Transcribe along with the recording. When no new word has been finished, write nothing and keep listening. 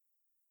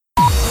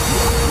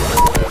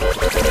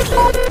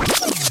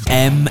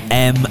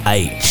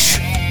MMH,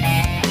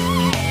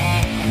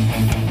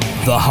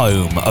 the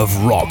home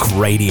of rock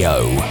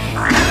radio.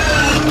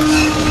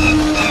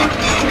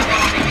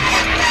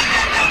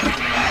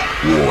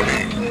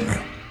 Warning.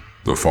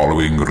 The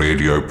following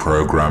radio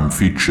program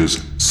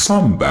features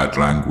some bad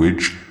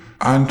language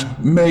and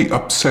may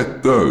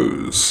upset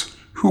those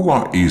who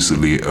are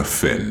easily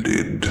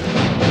offended.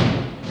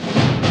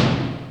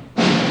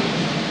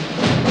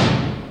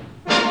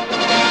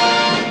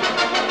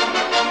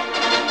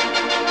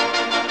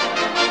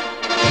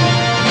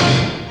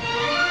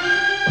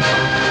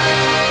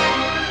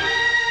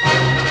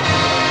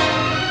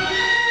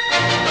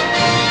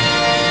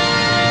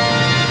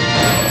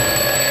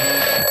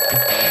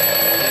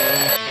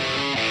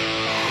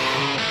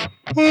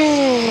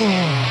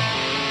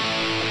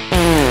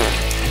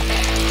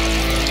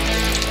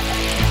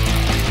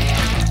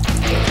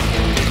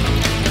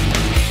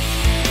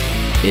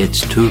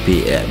 It's 2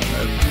 p.m.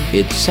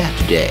 It's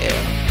Saturday.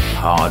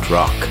 Hard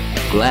rock,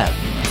 glam,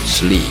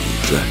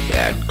 sleaze,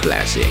 and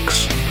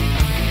classics.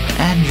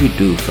 And you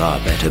do far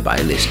better by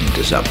listening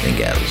to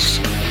something else.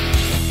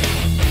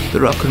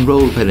 The Rock and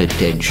Roll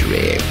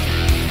Penitentiary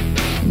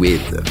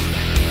with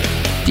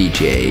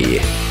DJ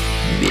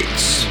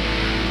Bits.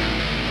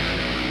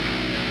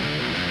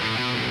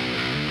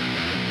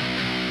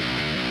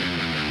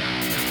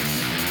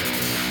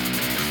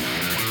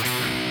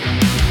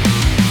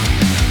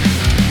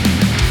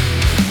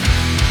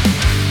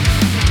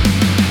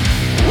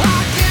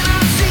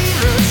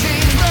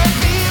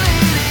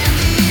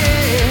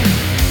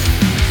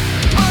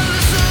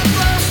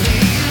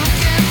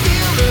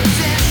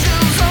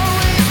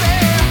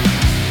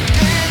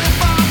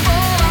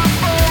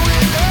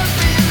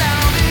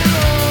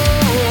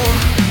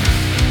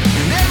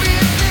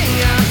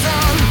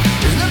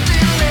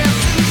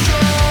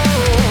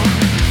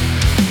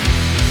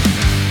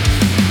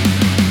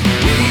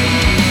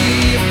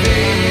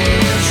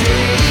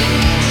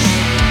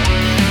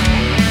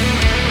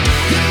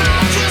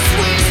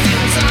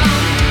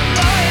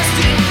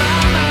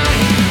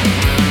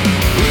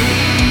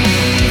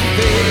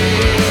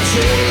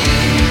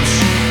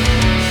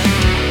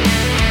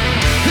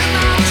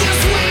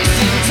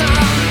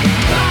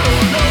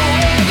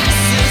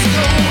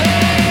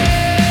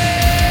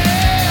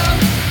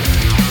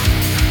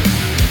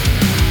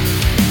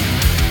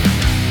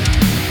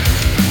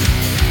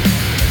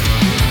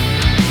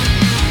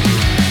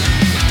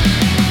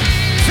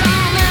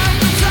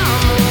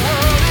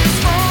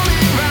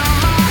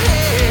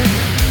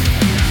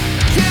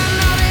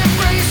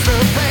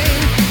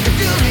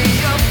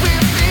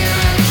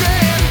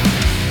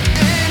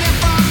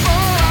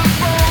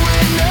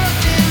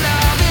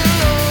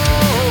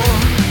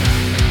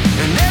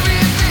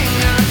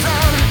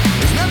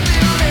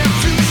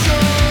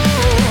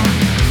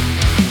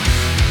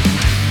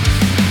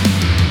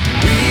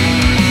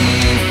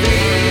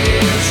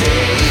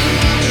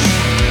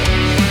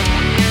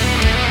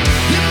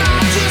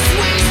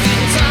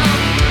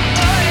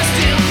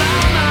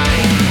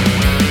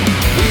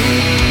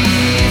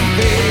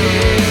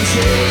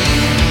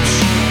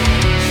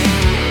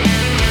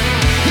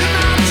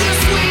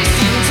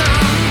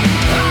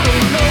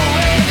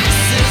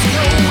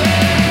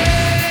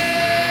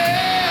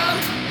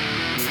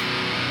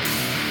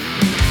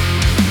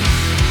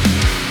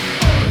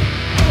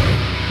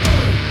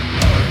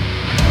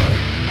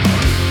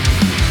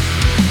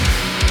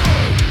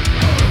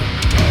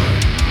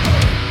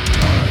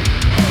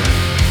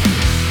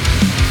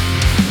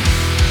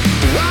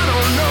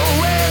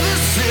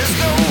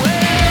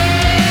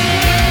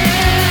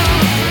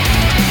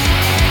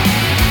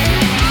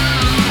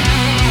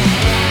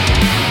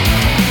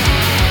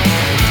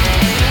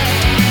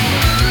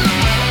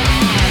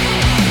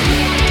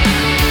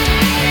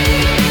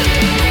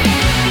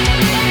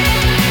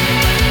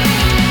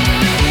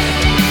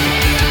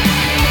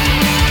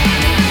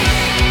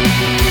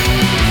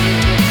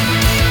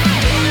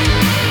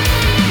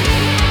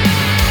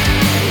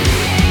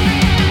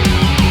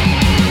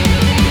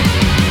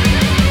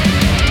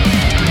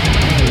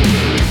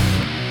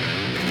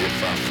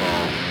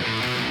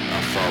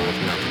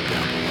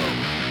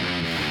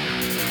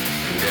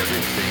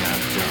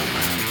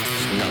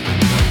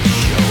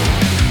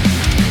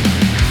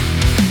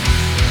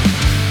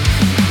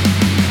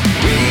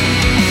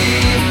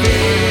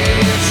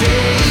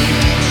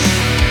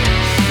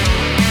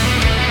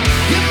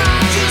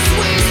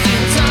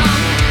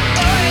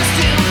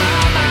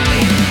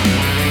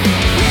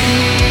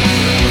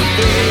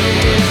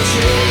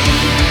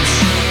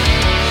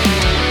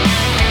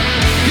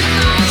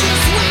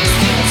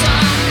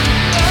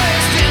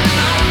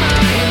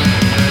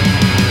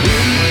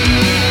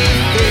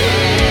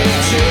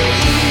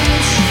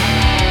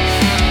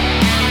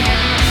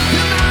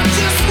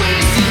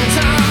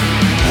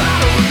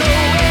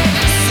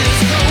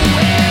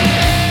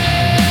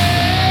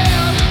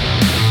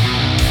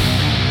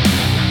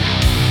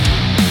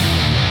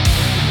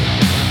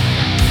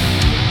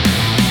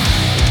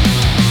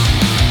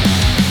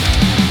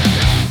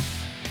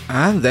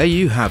 And there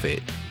you have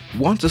it.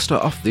 want to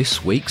start off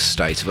this week's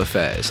State of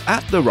Affairs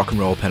at the Rock and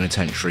Roll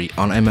Penitentiary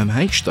on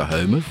MMH, the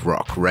home of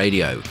rock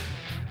radio.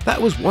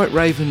 That was White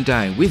Raven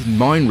Down with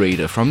Mind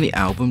Reader from the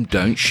album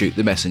Don't Shoot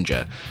the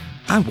Messenger,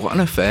 and what an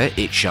affair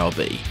it shall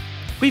be.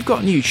 We've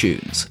got new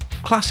tunes,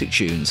 classic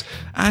tunes,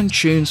 and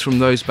tunes from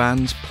those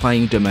bands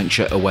playing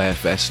Dementia Aware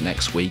Fest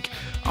next week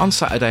on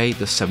Saturday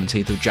the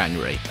 17th of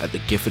January at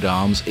the Gifford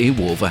Arms in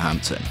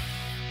Wolverhampton,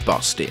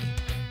 Boston.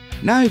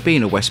 Now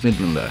being a West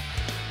Midlander,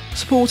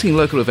 supporting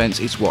local events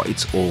is what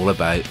it's all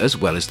about, as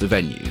well as the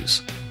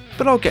venues.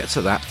 But I'll get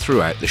to that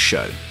throughout the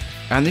show.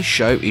 And this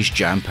show is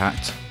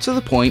jam-packed, to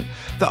the point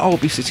that I'll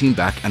be sitting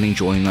back and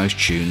enjoying those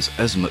tunes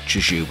as much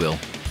as you will.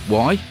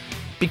 Why?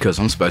 Because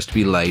I'm supposed to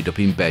be laid up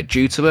in bed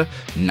due to a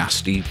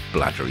nasty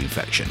bladder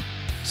infection.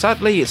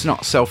 Sadly, it's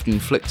not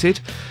self-inflicted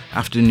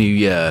after New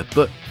Year,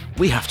 but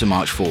we have to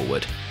march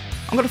forward.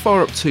 I'm going to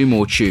fire up 2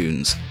 more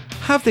tunes.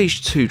 Have these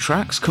 2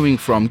 tracks coming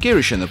from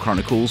Girish and the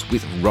Chronicles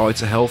with Ride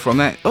to Hell from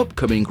their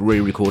upcoming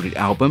re-recorded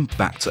album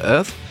Back to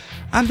Earth,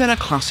 and then a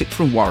classic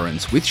from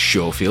Warrant with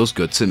Sure Feels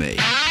Good to Me.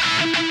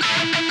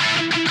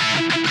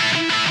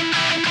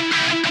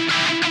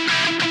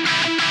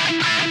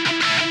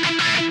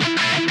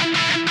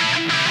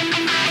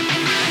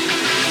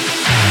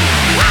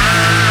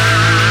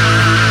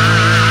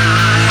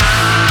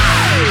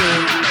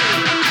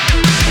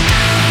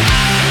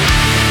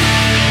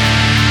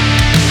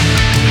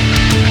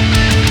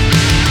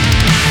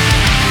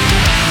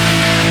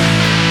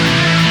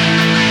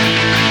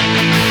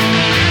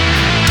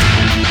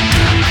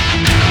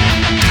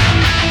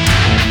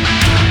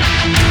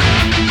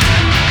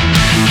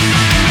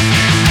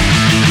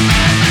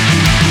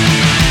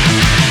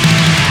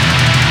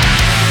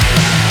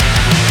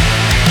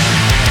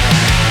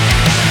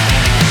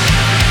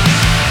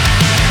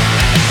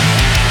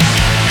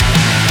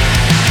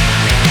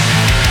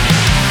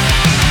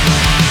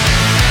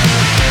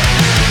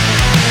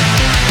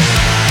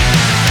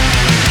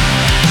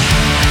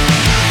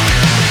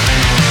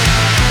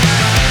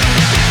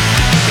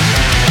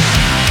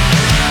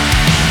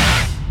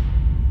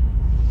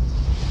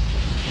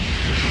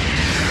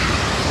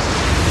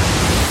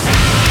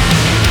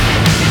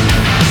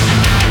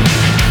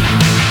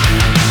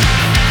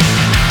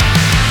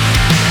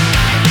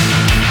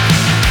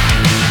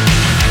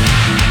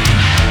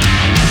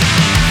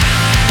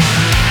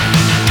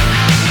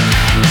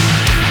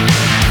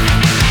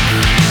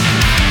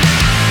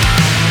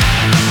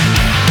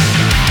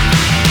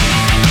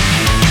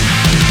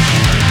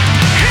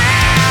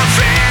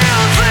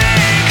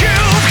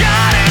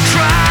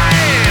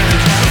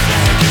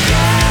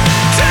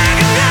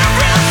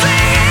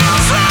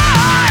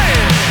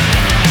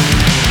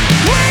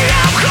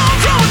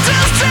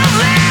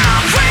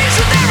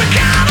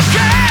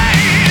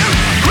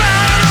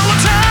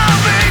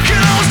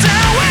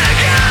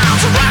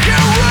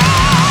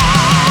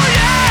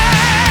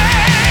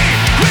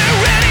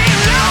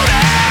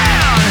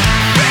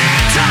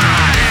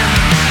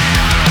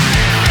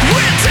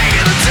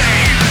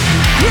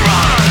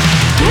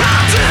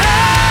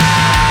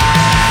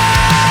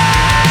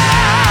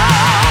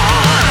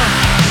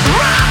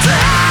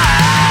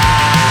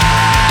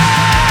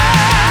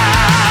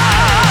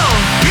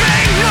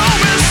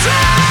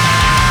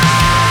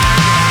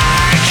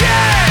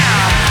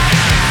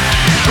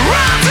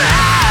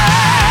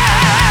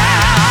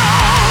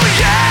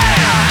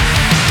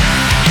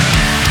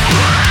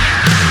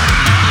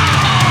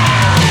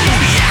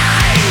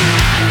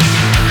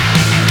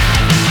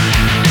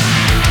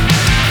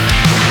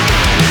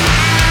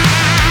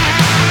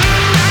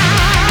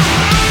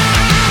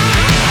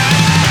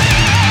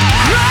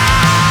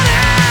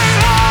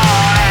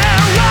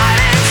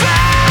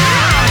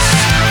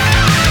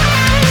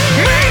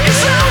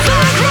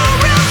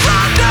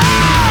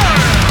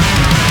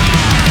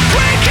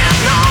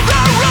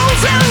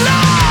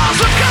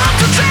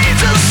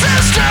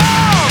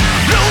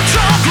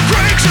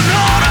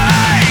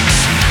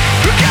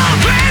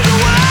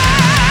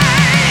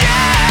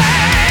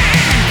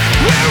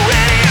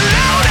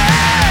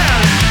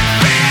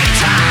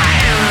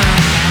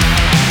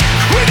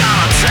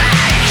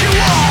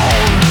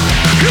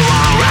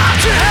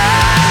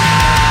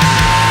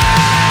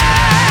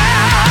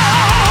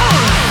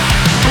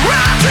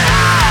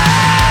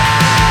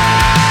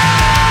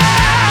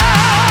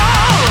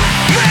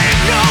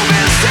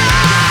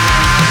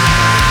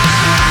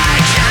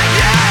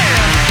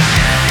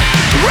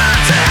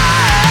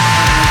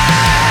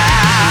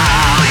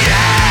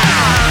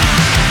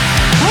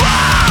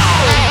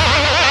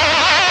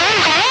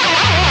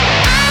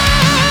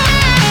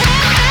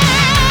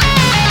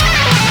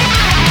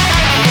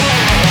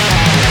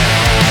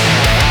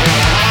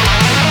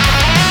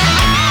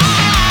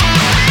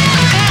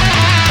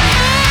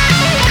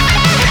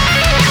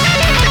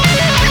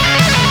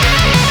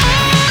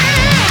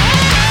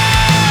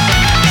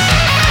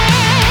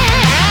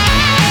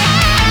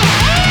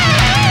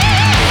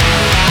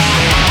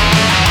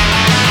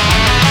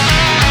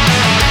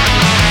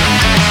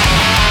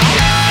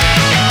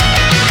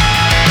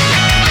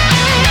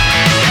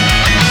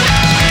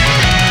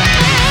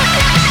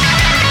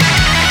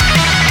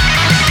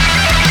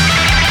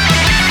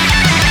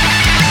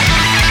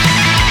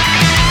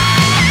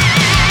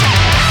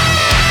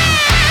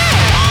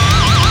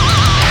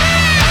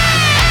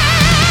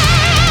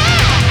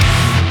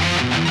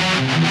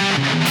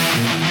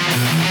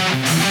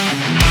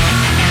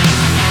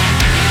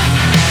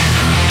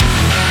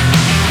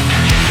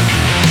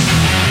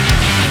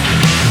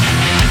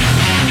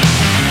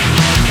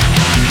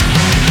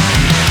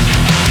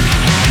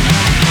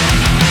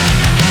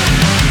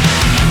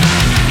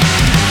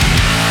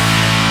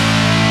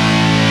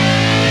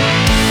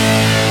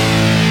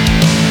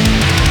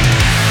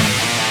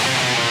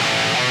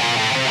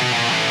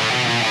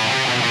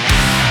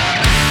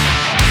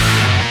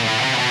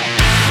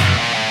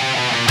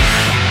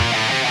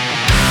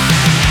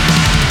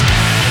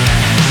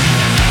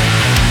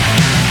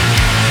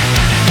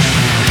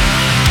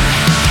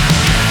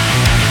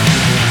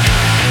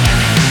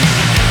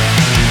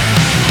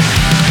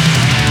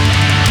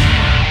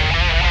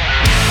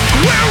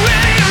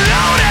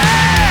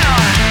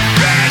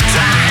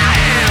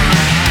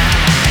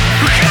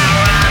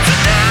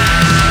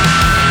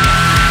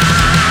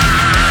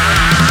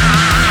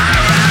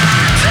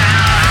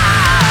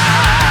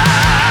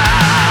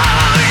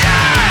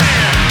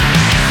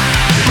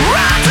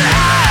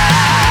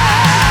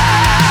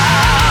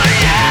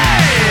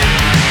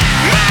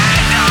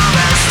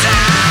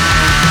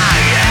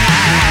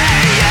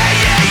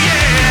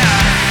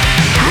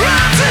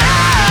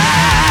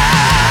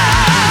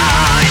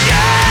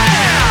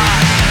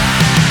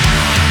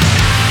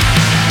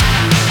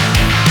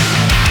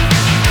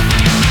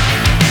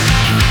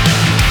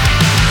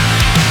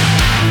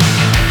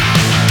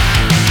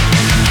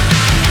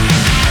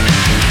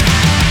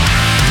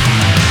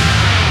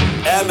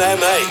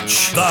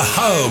 MH, the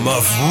home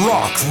of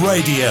rock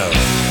radio.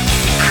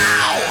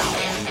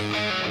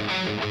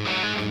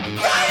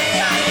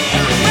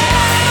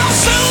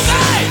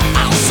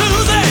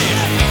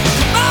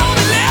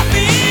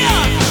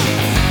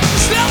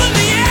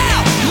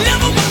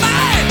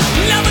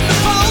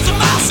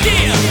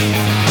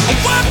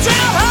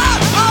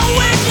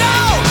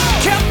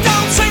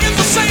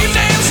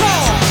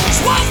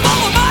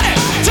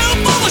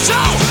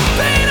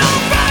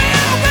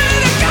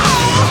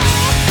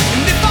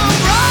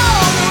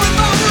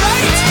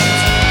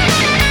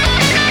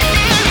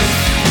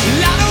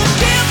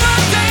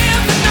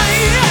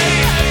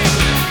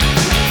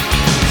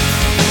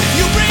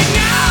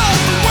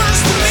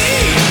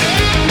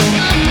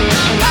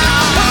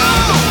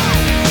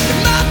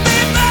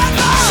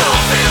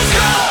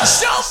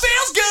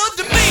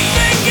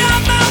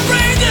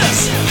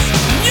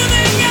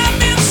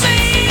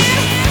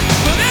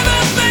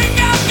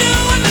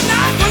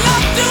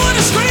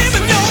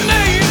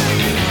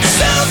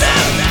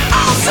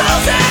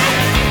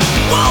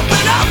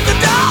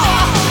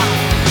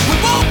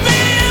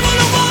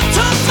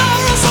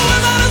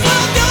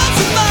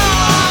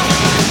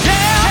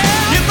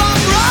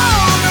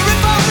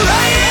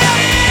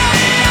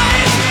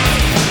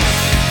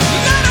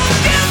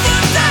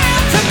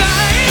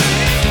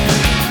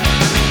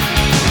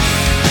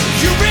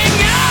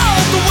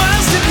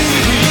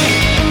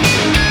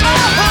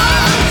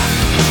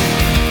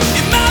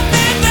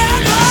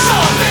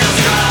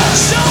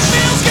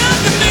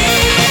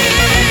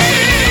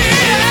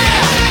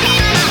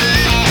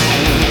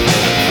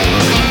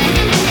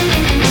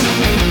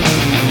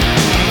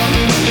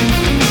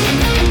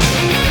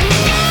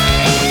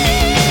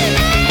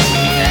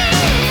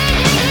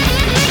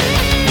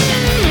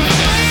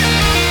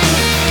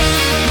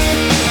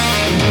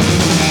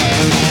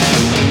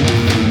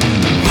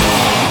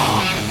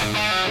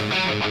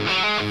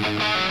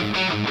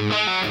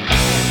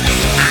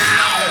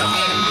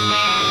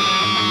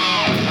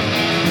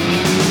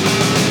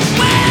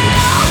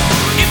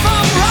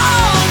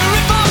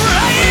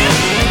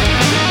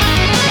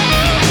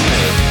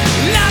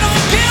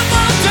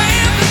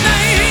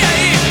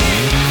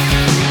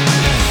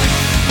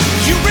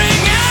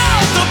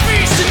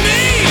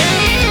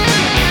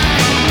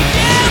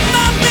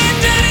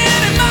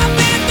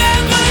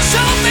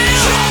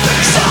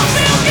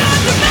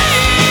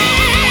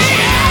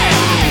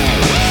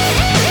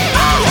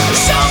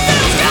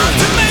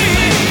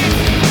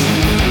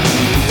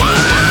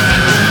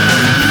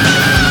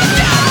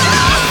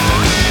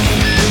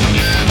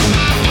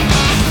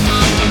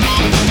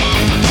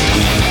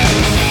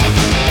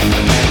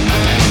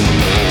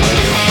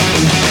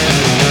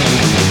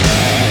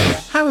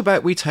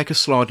 About we take a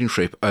sliding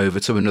trip over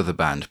to another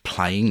band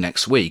playing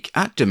next week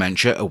at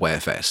Dementia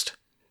Awarefest.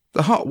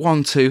 The Hot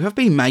 1-2 have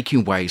been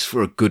making waves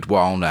for a good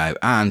while now,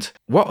 and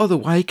what other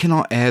way can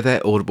I air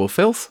their audible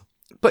filth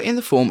but in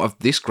the form of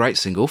this great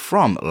single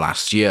from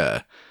last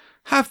year?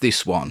 Have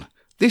this one.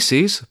 This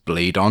is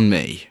Bleed On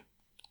Me.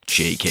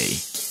 Cheeky.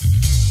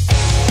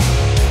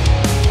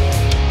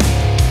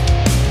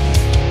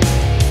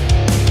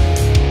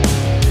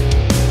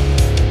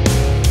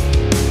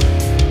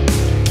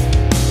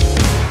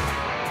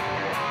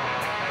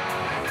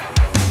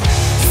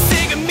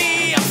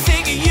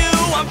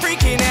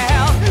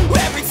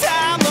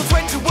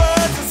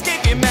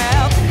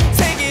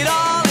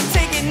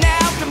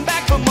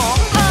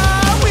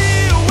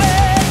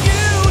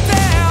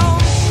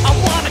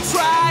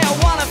 I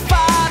wanna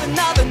fight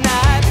another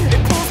night.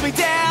 It pulls me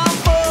down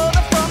for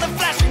the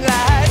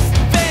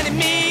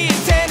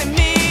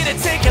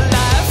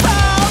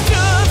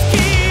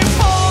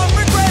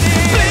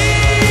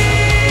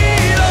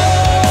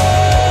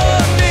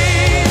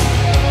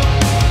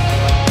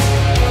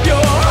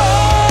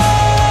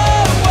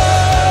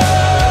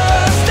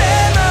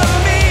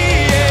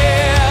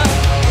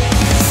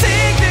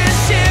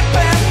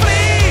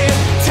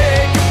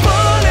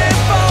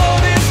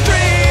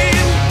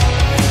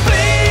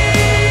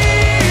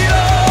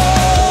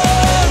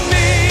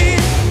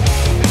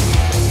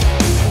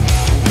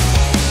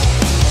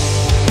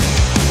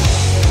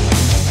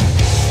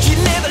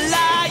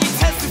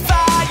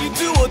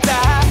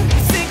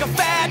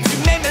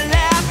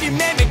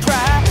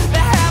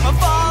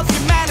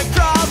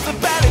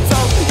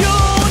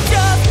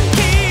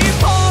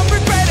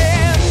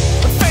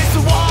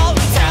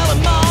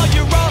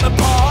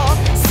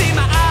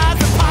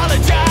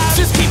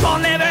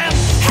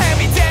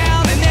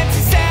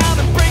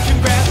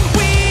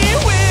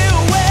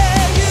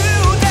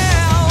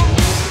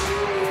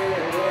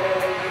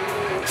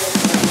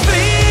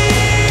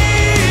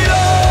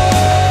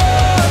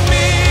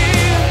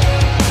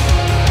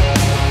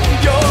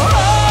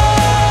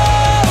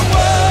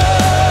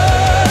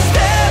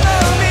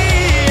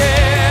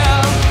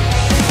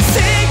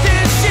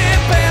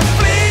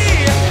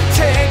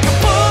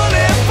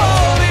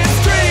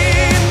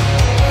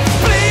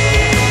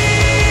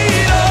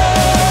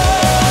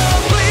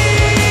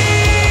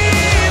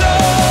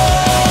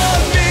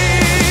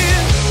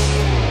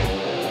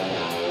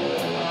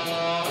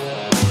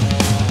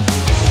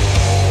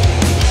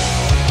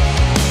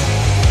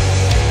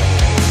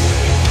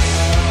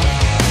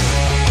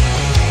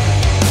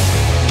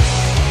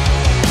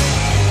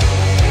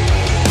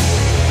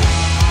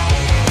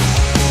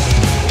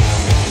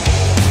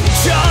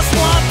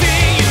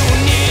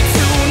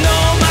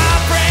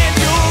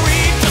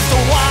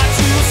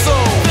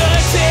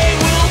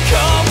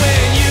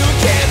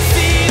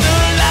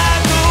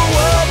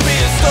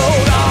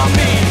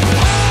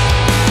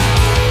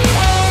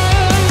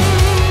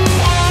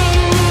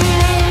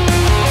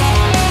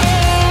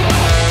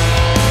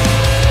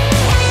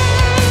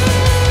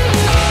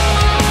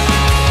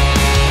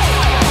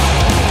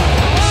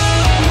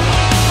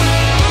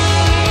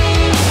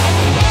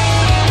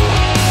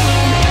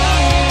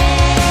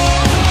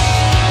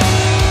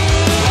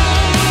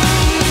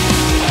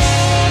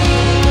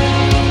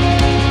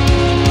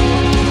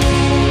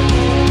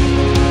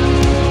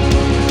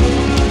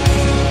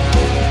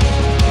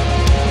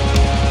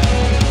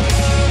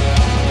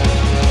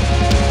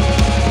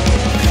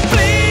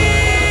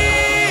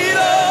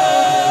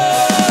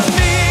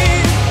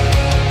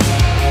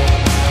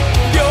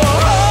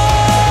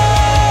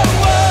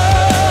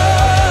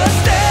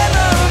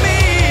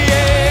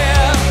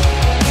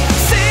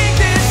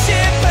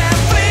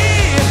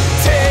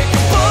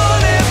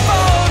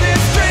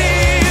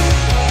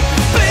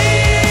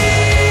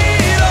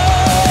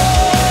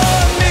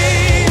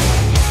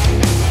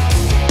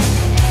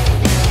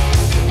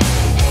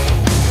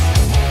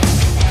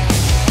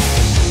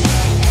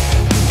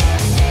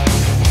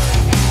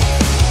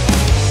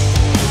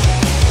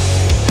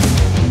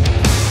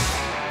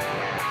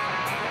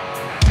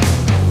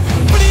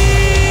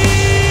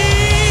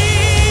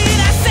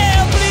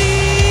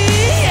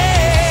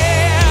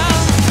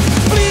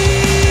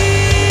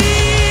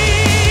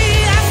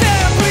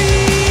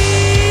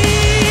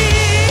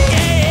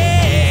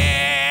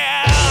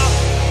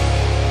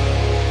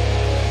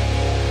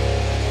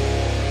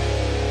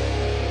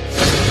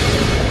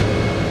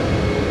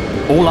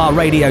All our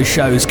radio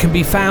shows can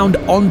be found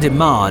on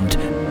demand.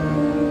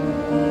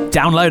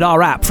 Download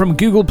our app from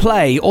Google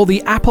Play or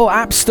the Apple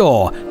App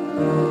Store.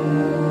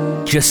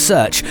 Just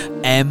search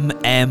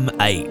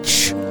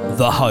MMH,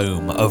 the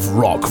home of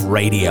rock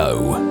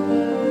radio.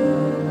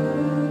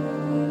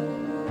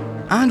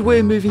 And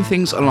we're moving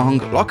things along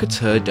like a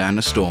turd down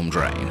a storm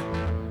drain.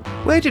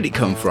 Where did it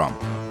come from?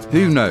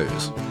 Who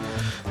knows?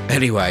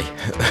 Anyway,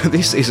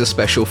 this is a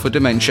special for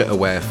Dementia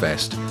Aware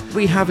Fest.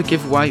 We have a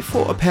giveaway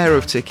for a pair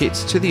of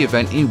tickets to the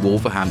event in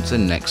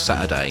Wolverhampton next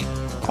Saturday.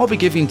 I'll be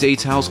giving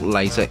details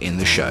later in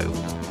the show.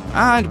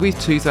 And with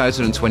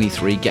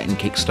 2023 getting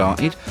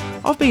kick-started,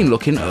 I've been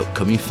looking at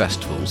upcoming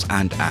festivals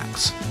and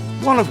acts.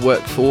 One I've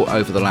worked for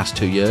over the last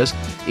 2 years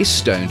is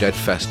Stone Dead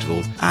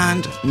Festival,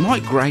 and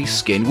Mike Gray's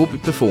Skin will be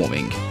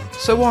performing,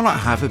 so why not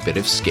have a bit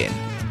of skin?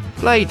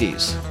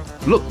 Ladies,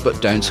 look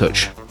but don't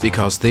touch,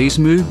 because these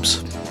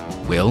moves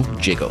will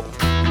jiggle.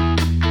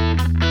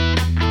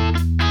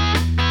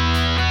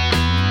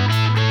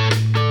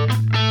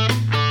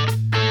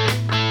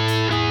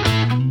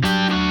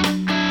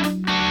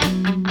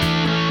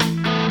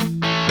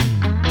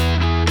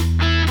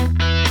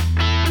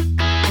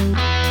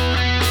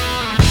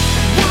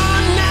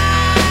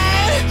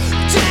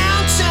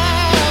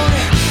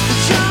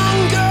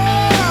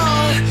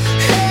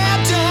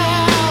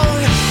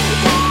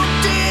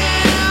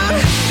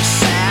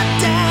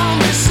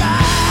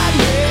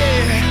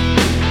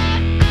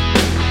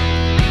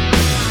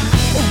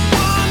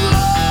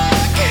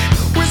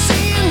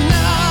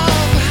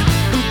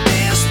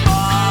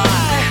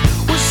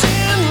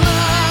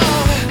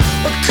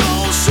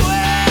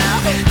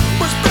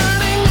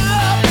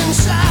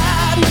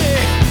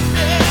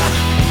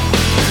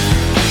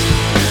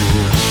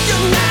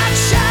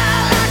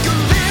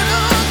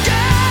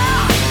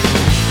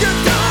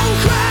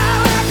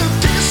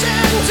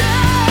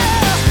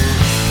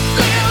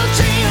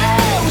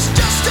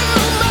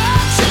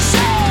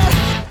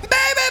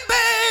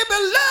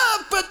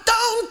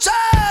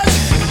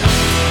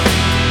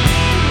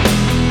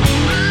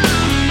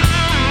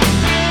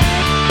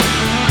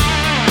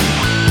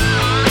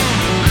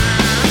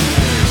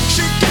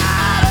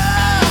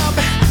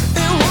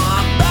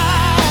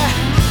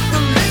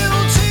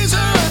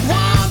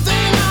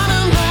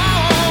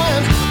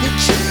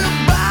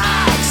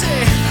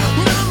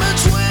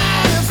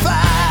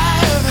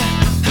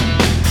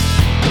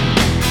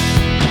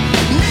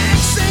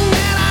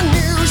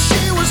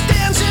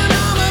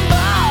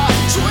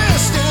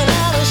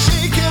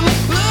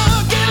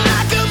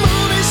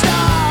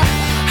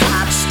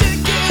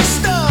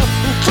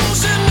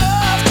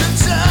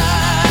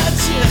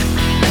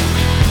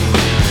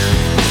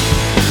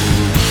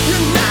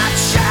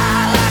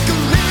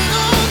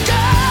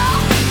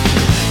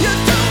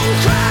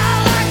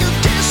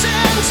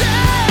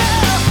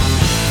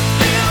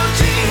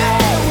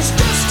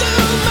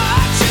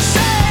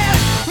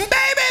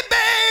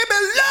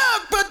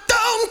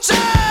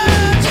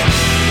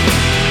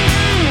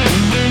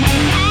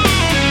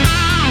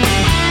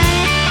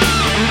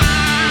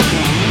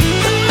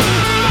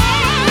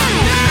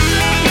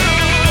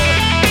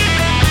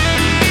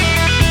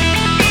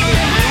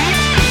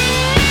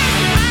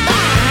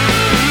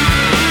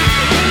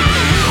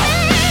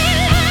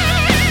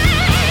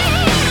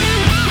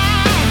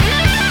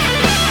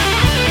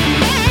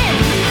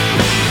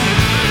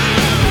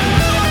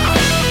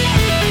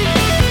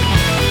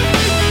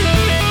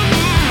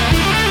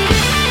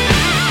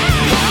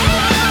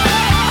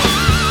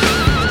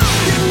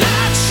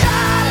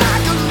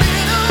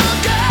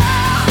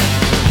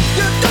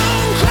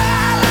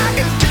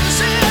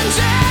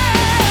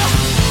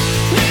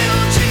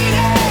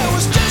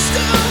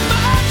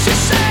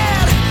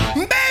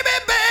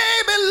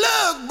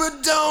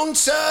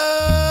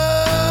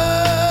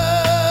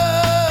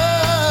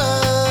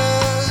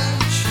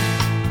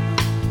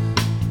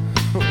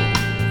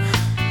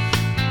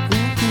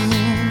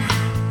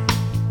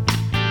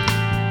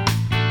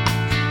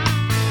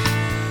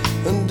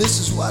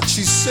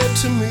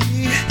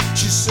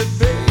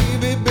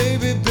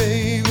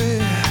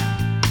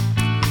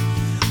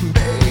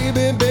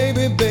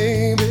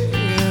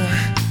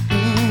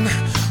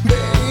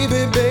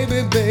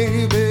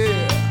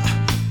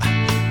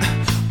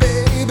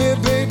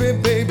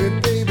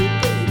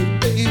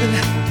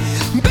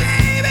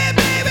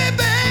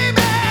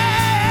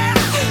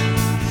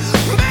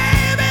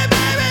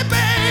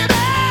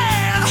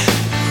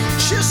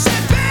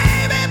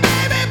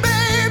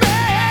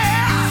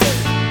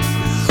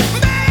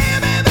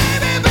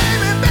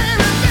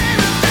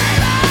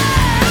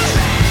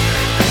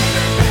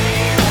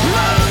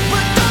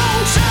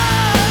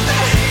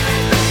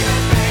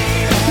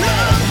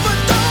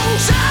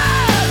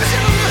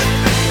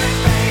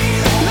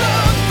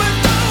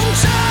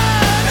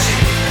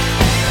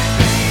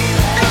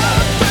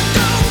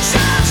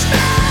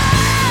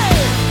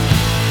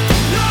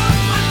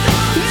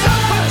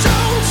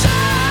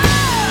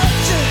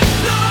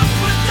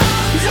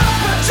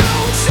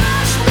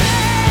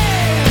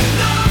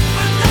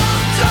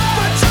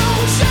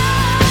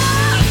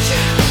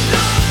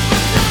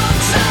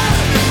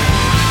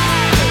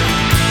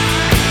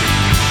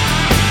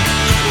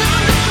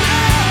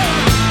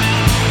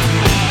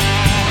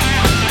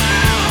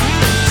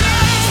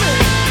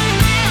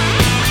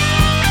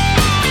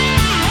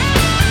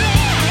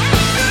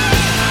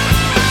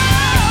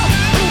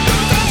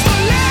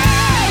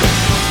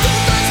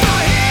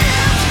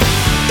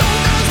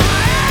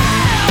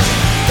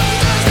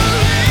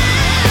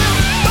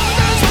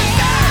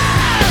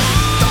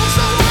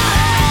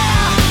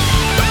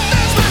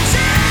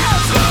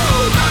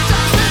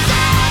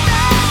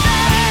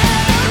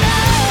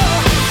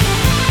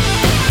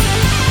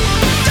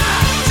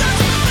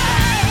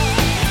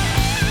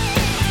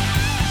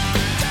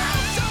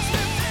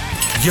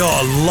 You're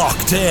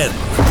locked in.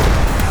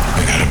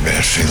 I got a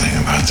bad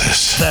feeling about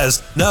this.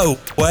 There's no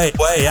way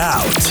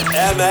out.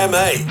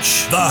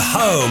 MMH, the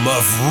home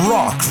of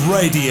rock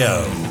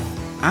radio.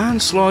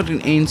 And sliding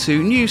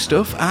into new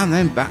stuff and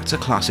then back to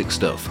classic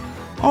stuff.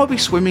 I'll be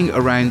swimming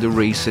around the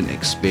recent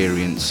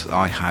experience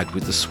I had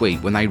with The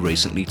Sweet when they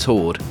recently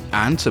toured,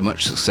 and to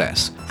much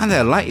success. And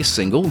their latest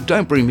single,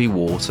 Don't Bring Me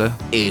Water,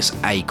 is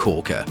a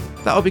corker.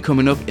 That'll be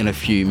coming up in a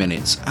few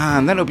minutes,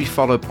 and then it'll be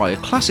followed by a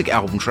classic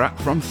album track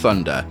from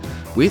Thunder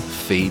with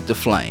Feed the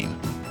Flame.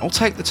 I'll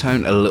take the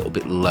tone a little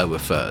bit lower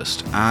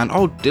first, and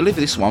I'll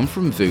deliver this one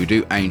from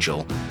Voodoo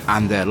Angel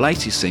and their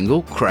latest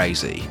single,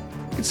 Crazy.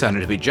 It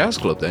sounded a bit jazz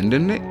club then,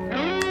 didn't it?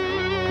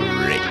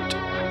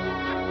 Great.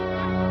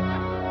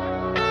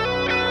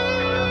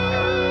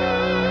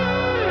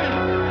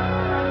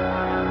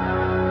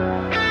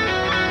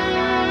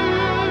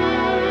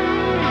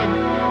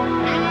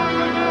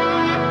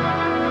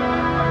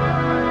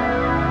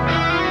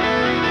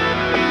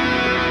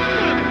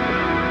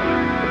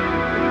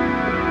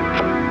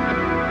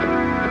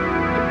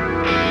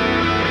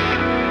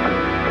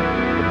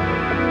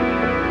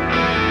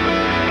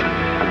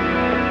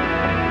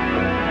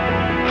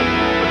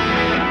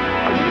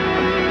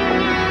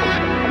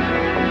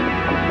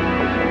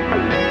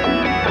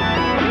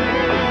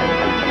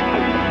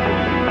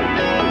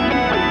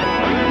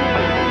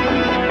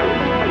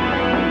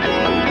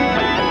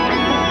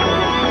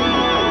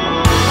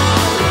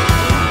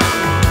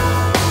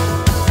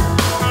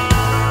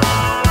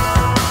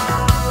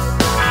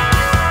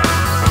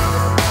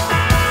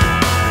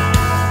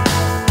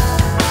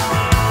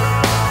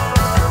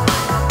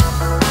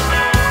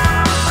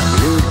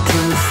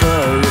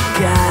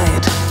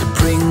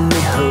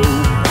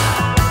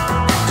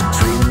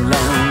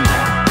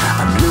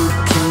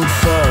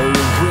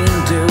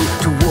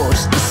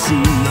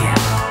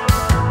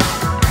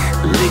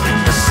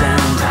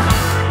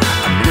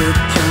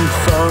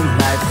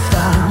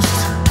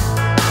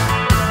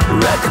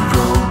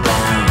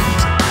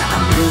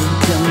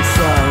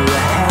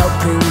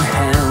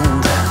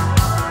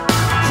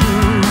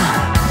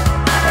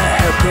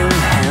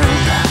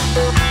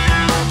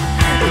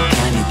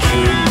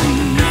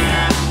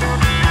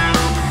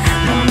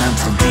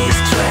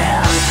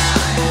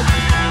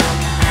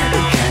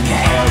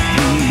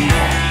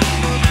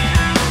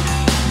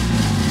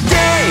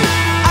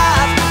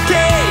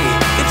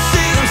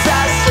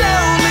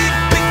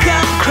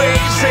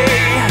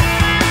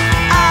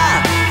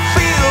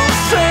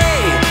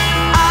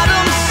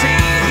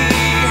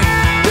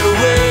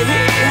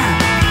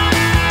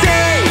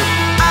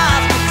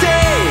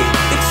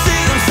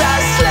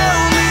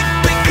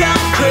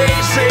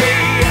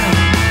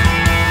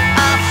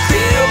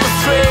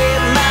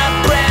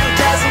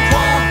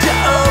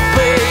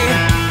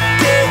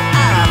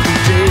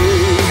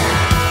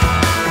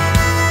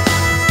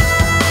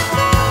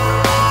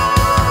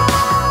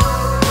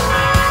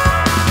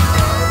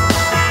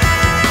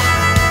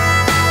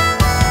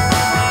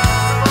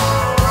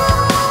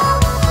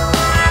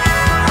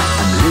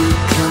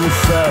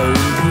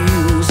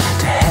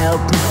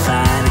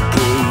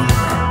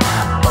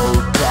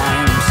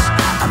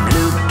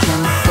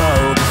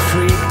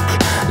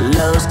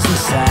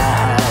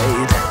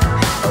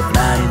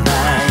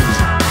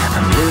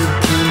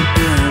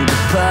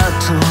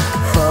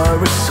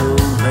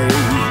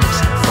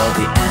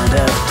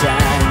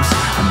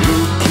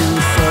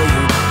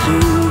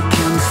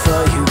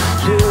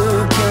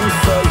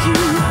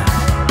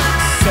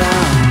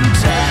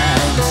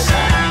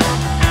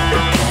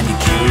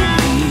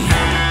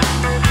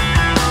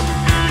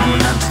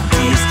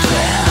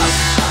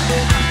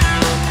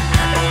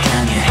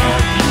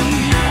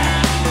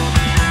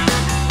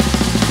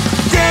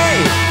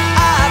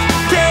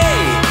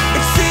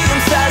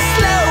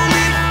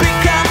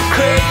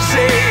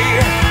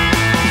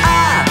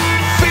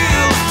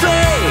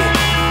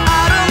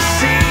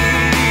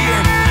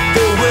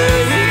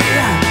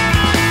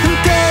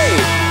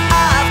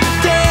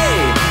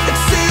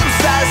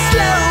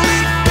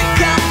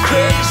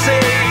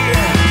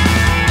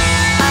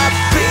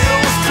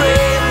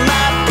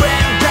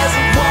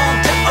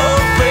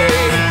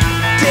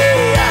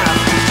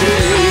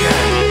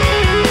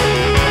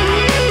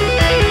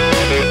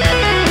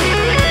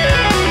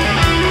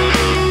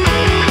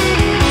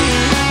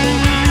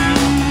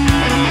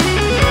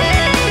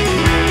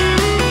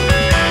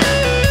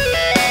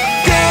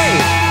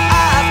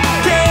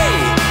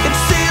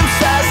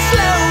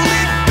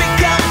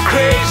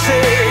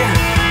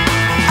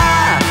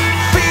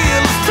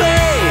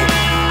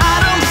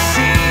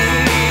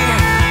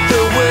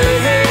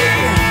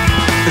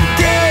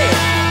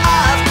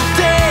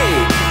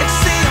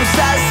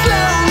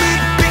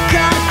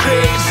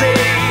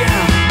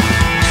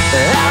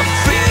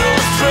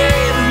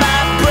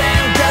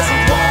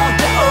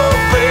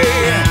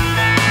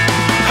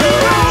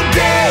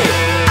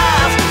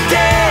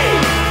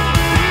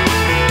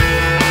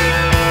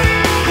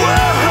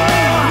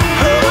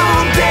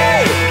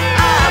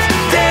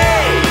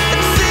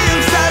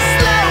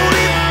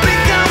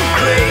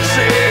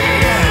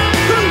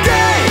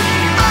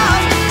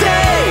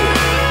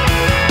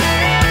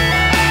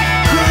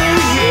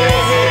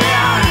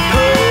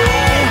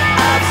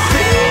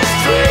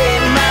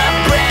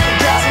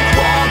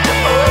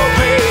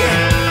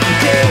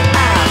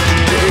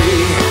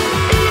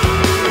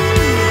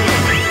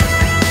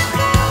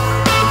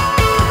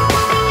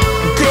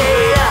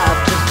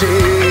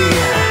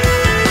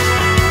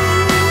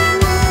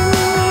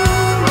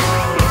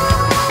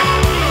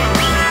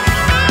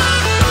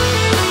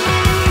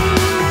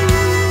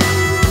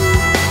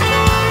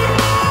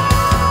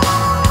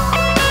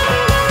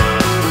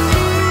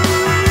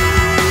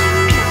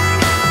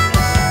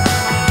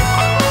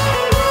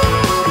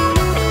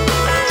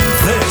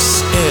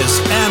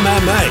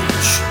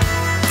 MMH,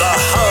 the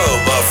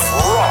home of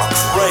rock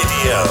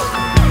radio.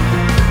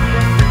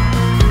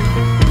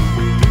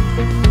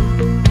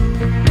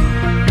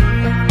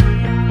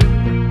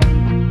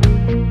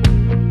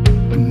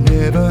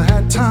 Never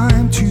had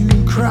time to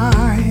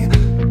cry,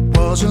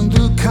 wasn't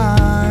the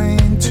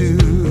kind to,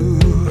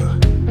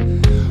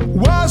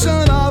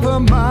 wasn't of a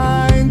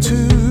mind to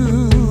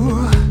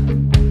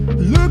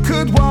look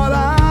at what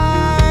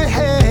I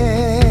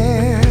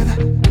had.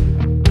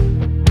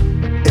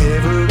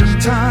 Every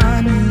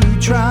time you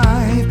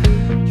tried,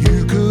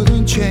 you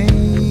couldn't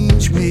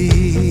change me.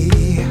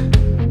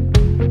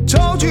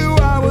 Told you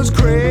I was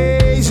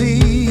crazy,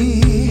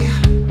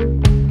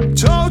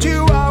 told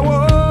you I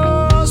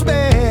was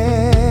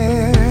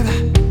bad.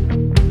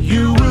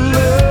 You were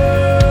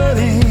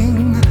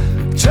learning,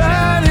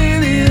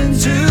 turning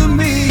into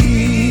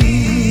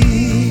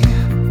me.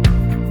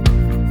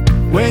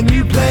 When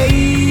you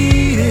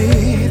played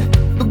it,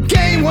 the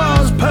game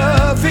was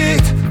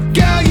perfect.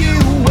 Girl, you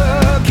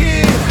work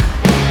it.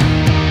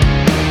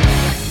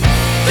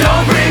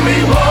 Don't bring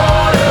me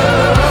water.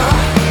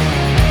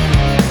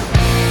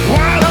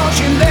 Why don't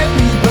you let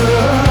me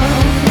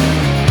burn?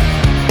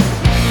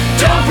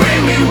 Don't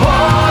bring me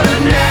water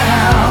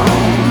now,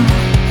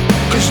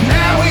 'cause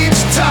now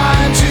it's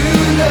time to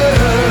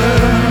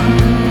learn.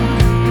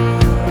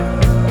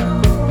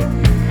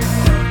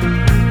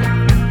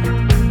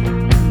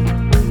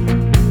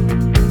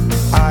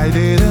 I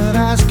didn't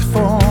ask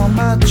for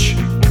much,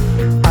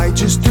 I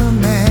just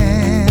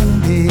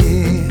demanded.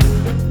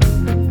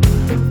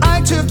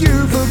 I took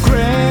you for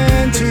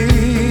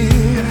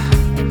granted,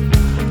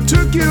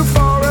 took you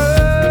for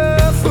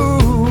a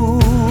fool.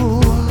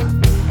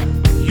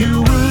 You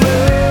were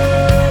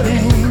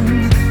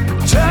learning,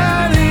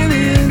 turning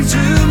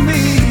into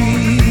me.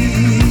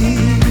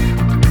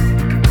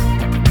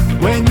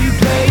 When you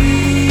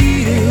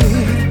played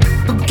it,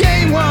 the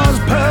game was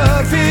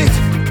perfect.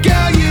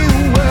 Girl, you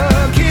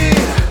work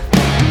it.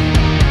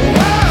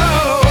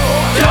 Whoa,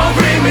 don't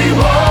bring me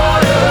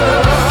water.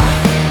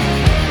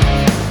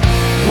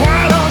 Why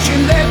don't you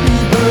let me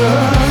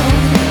burn?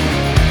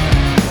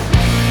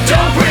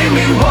 Don't bring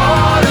me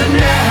water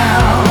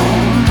now,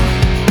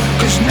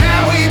 'cause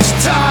now it's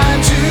time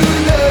to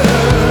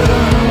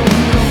learn.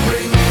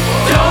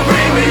 Don't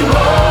bring me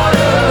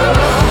water.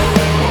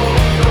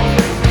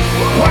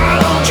 Why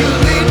don't you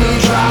leave me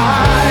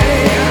dry?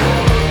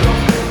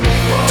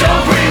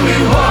 Don't bring me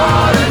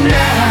water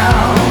now,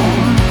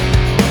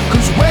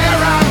 'cause where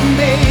I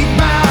make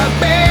my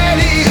bed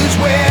is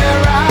where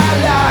I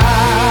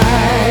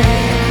lie.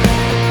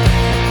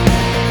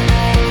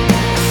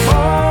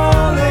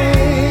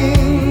 Falling,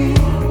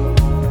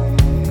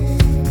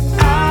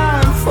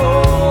 I'm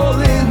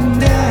falling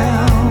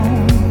down,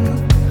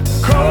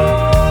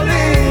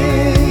 crawling.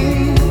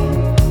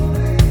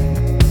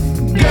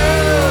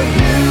 Girl,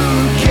 you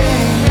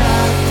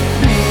cannot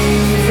be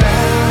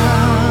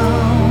found.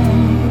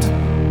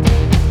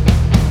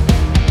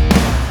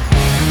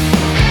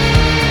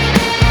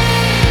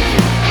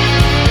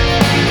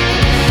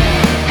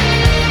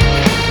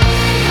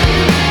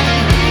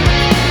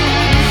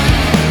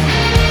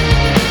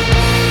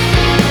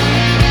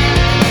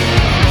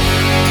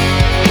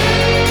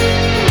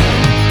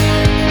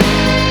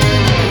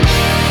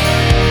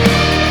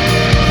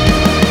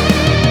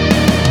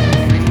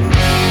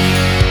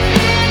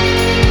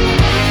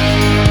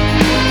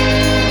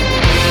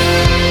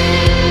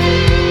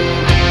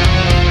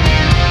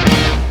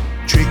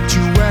 Tricked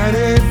you at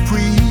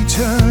every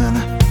turn,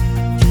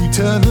 you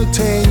turn the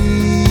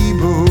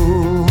tables.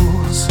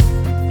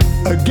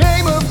 A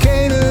game of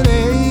Cain and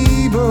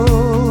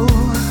Abel,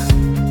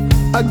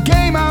 a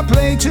game I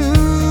play to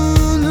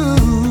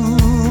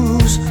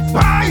lose.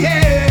 Oh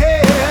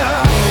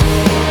yeah.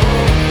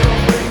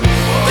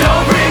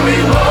 Don't bring me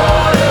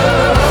water.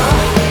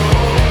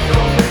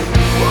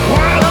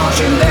 Why don't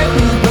you let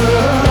me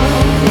burn?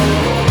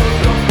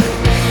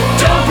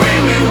 Don't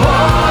bring me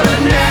water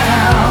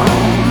now,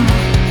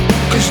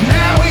 'cause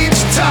now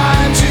it's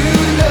time to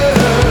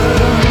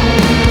learn.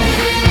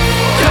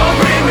 Don't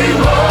bring me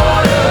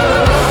water.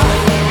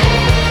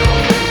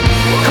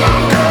 Come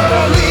on,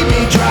 girl, leave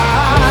me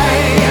dry.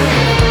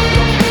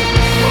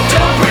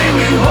 Don't bring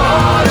me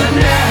water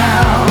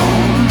now,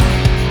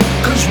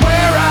 'cause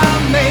where I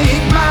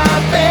make my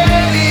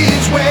bed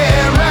is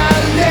where I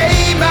lay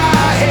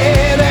my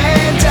head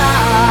and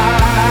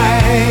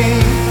die.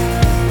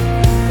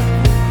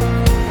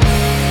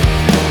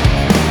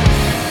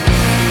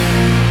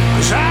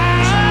 'Cause I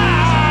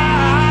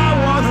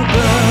wanna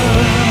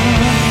burn.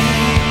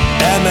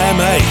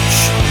 MMH,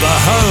 the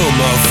home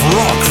of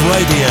rock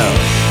radio.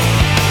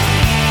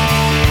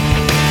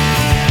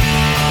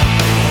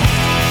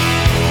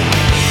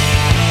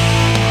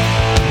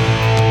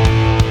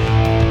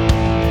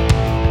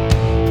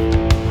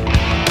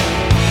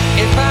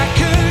 If I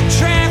could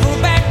travel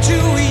back to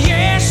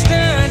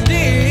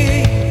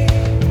yesterday,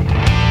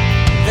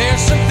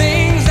 there's some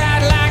things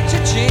I'd like to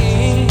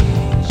change.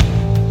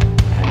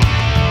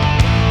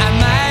 I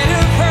might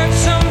have hurt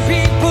some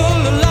people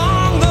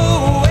along the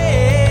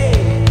way,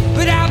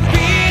 but I've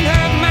been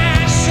hurt my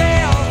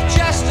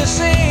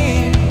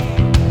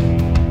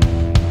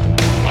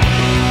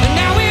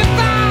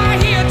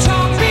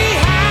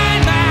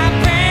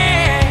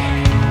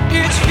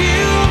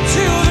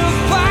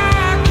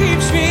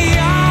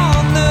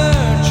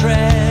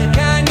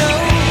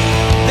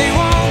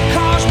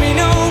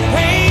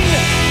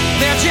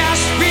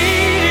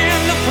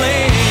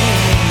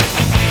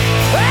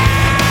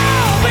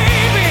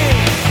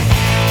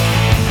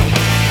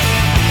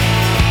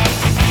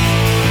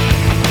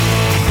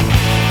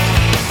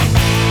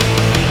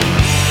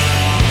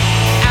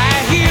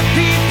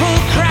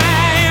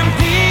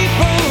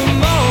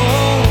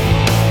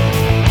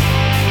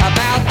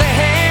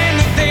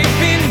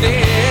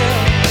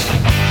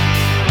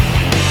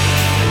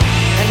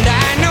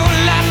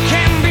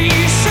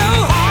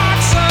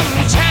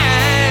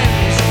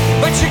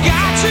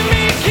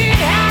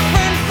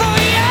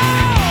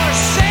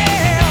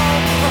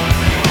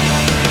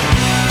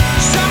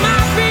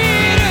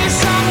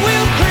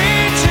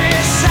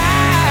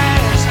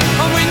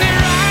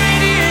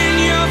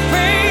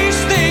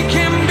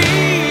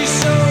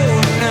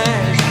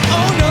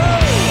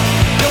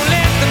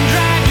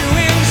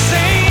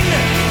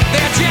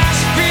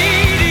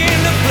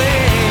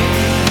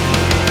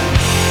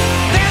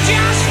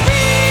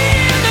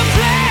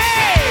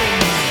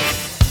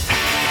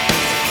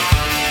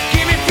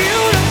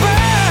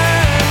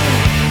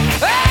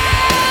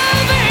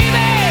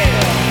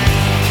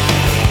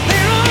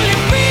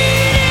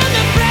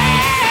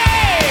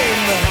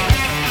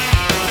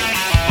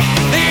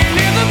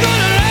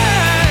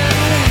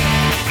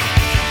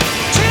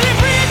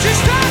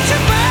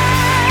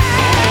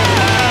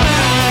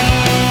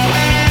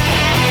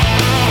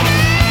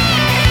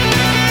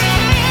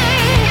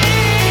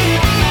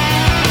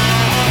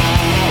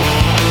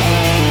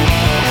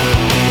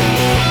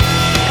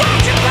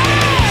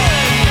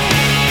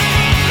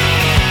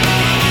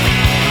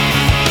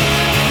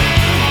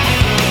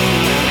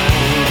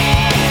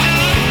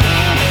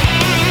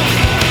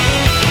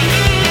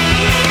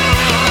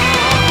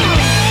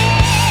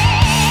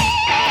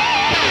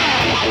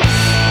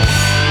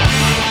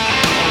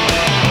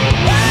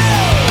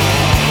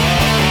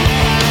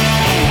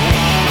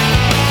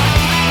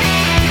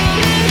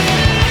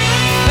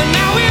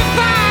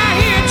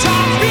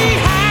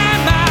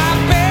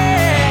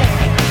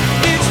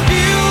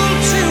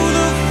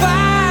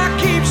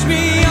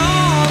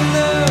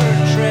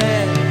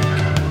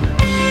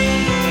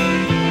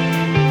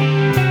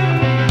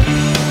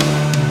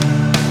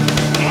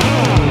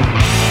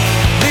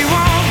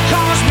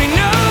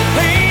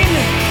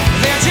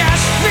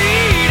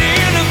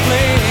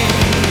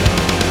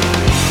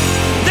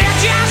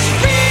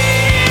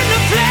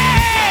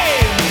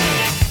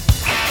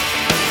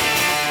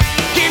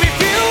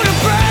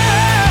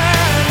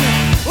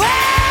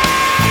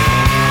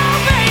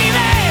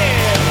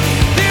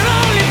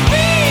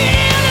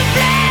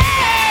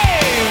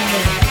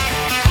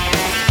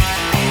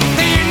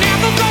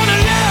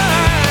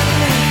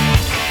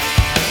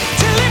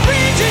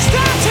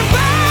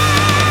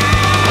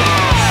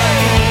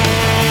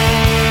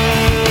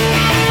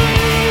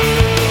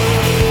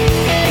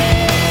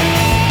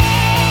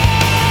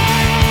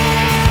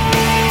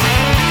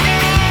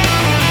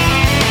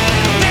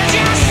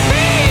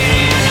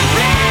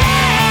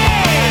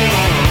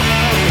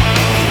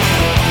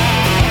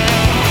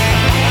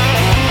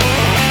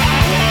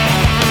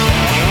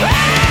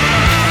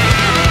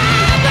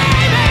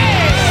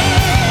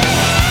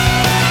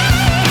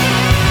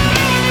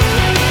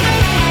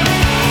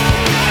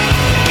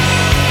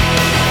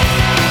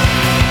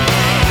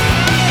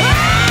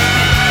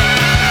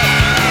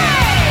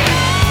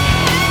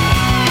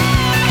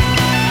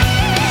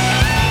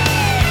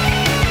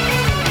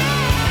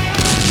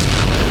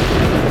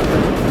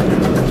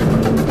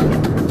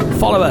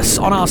us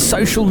on our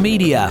social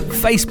media,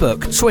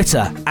 Facebook,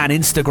 Twitter and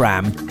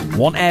Instagram.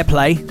 Want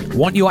airplay?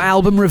 Want your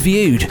album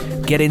reviewed?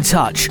 Get in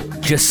touch.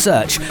 Just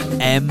search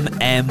MMH,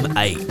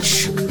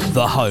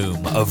 the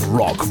home of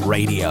rock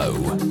radio.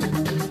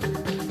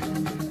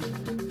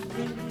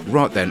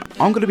 Right then,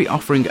 I'm going to be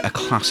offering a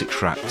classic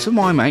track to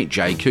my mate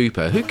Jay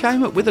Cooper, who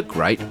came up with a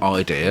great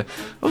idea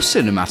of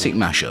cinematic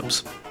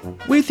mashups.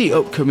 With the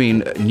upcoming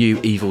new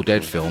Evil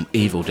Dead film,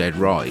 Evil Dead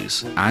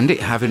Rise, and it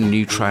having a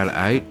new trailer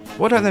out,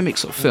 why don't they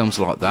mix up films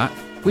like that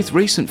with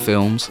recent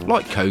films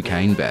like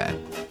Cocaine Bear?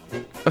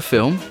 A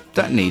film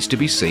that needs to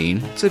be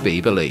seen to be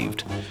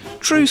believed.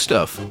 True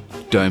stuff.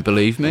 Don't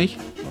believe me?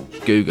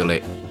 Google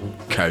it.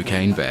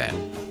 Cocaine Bear.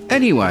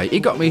 Anyway,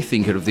 it got me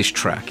thinking of this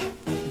track.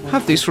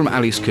 Have this from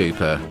Alice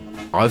Cooper.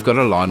 I've got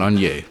a line on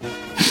you.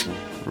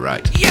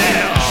 Right.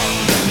 Yeah!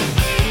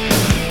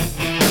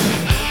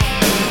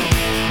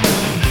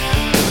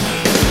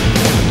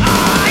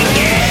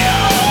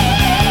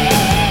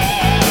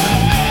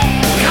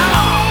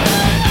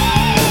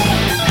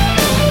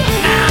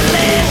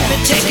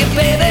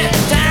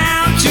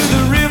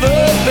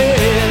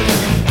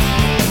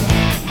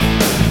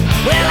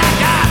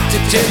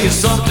 Tell you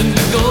something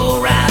to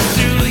go right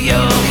through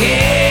your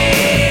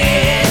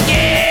head,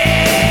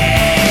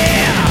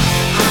 yeah.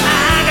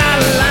 I got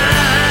a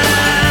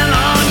line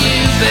on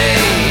you,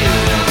 babe.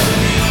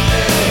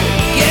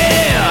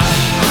 Yeah,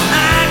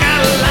 I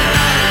got a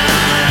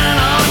line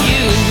on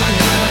you.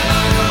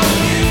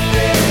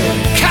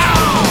 Come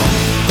on.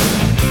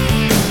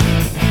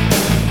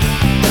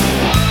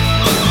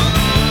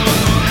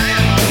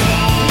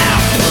 Now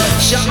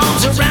put your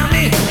arms around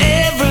me,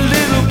 every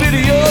little bit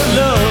of your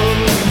love.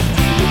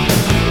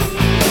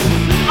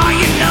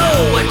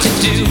 To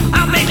do,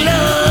 I'll make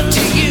love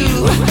to you.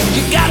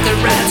 You got the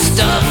right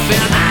stuff,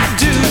 and I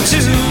do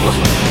too.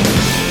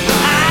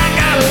 I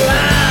got a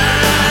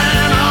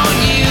line on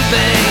you,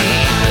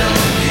 babe.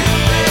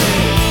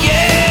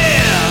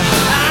 Yeah,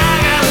 I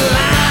got a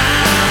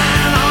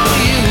line on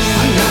you.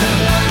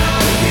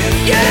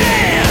 Yeah.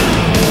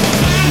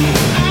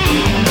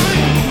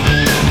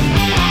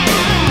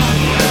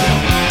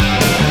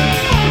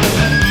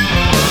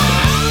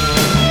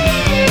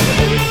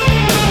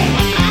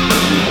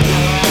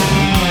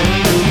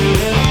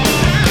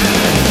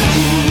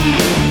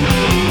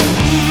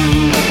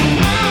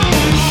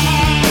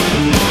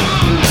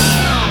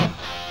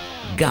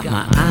 Got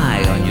my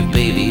eye on you,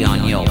 baby,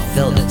 on your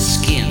velvet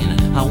skin.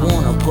 I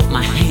wanna put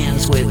my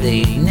hands where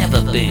they've never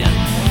been.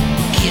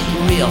 Get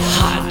real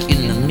hot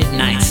in the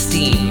midnight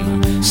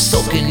steam,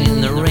 soaking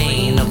in the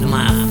rain of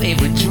my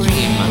favorite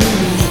dream.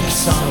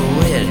 Lips are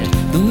red,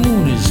 the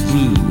moon is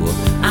blue.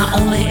 I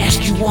only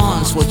ask you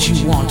once what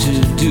you want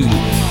to do.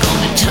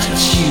 Gonna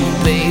touch you,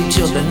 babe,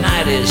 till the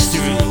night is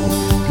through.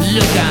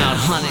 Look out,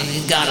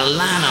 honey, got a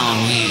line on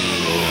you.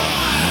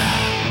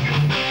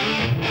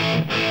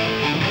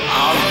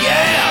 Oh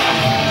yeah!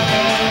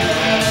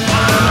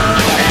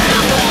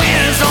 Now the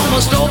winter's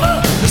almost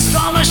over, the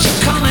summer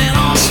should coming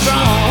on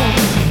strong.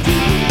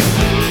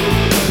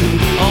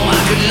 Oh, I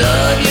could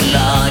love you,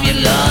 love you,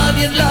 love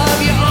you,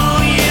 love you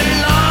all year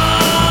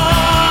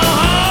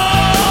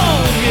long.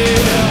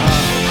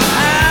 Yeah,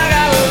 I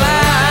got a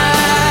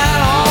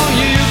line on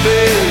you,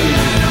 babe.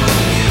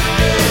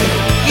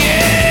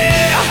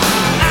 Yeah,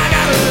 I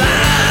got a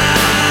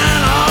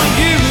line on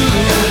you.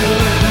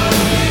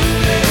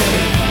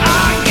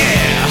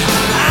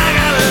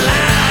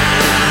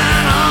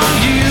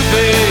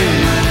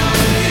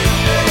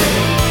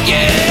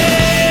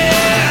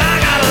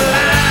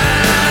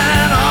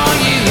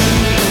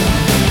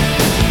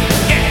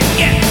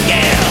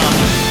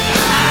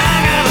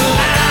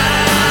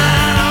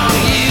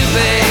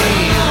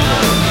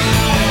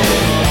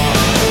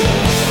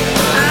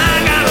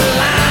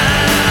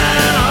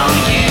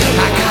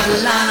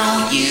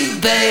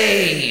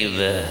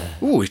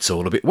 Ooh, it's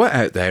all a bit wet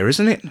out there,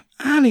 isn't it?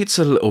 And it's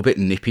a little bit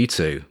nippy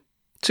too.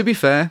 To be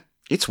fair,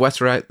 it's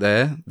wetter out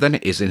there than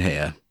it is in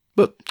here.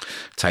 But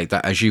take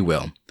that as you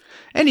will.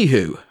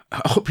 Anywho,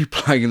 I'll be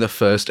playing the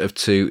first of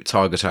 2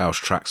 Tiger Tales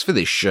tracks for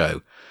this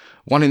show.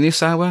 One in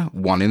this hour,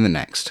 one in the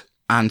next.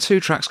 And 2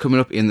 tracks coming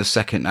up in the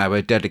second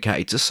hour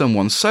dedicated to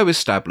someone so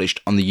established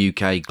on the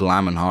UK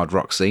glam and hard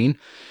rock scene,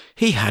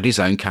 he had his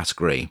own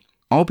category.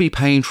 I'll be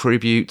paying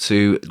tribute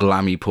to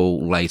Glammy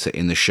Paul later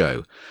in the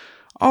show.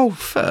 Oh,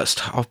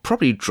 first, I'll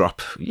probably drop...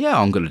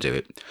 Yeah, I'm going to do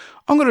it.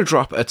 I'm going to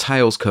drop a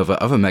Tales cover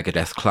of a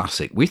Megadeth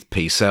classic with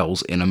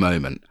P-Cells in a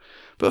moment.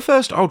 But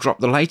first, I'll drop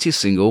the latest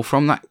single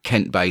from that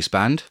Kent-based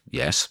band.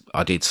 Yes,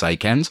 I did say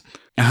Kent.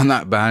 And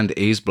that band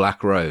is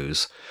Black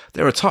Rose.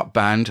 They're a top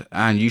band,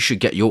 and you should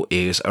get your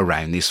ears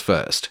around this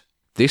first.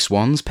 This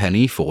one's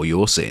Penny for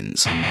Your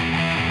Sins.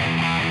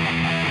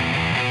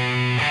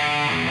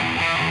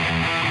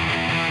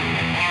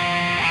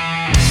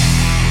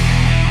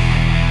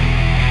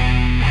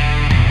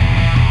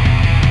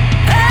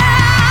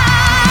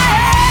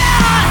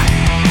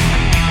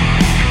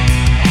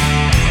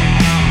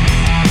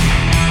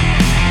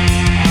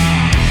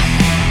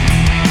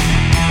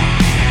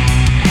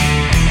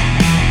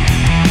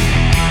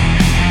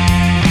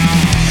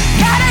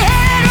 Got a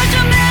head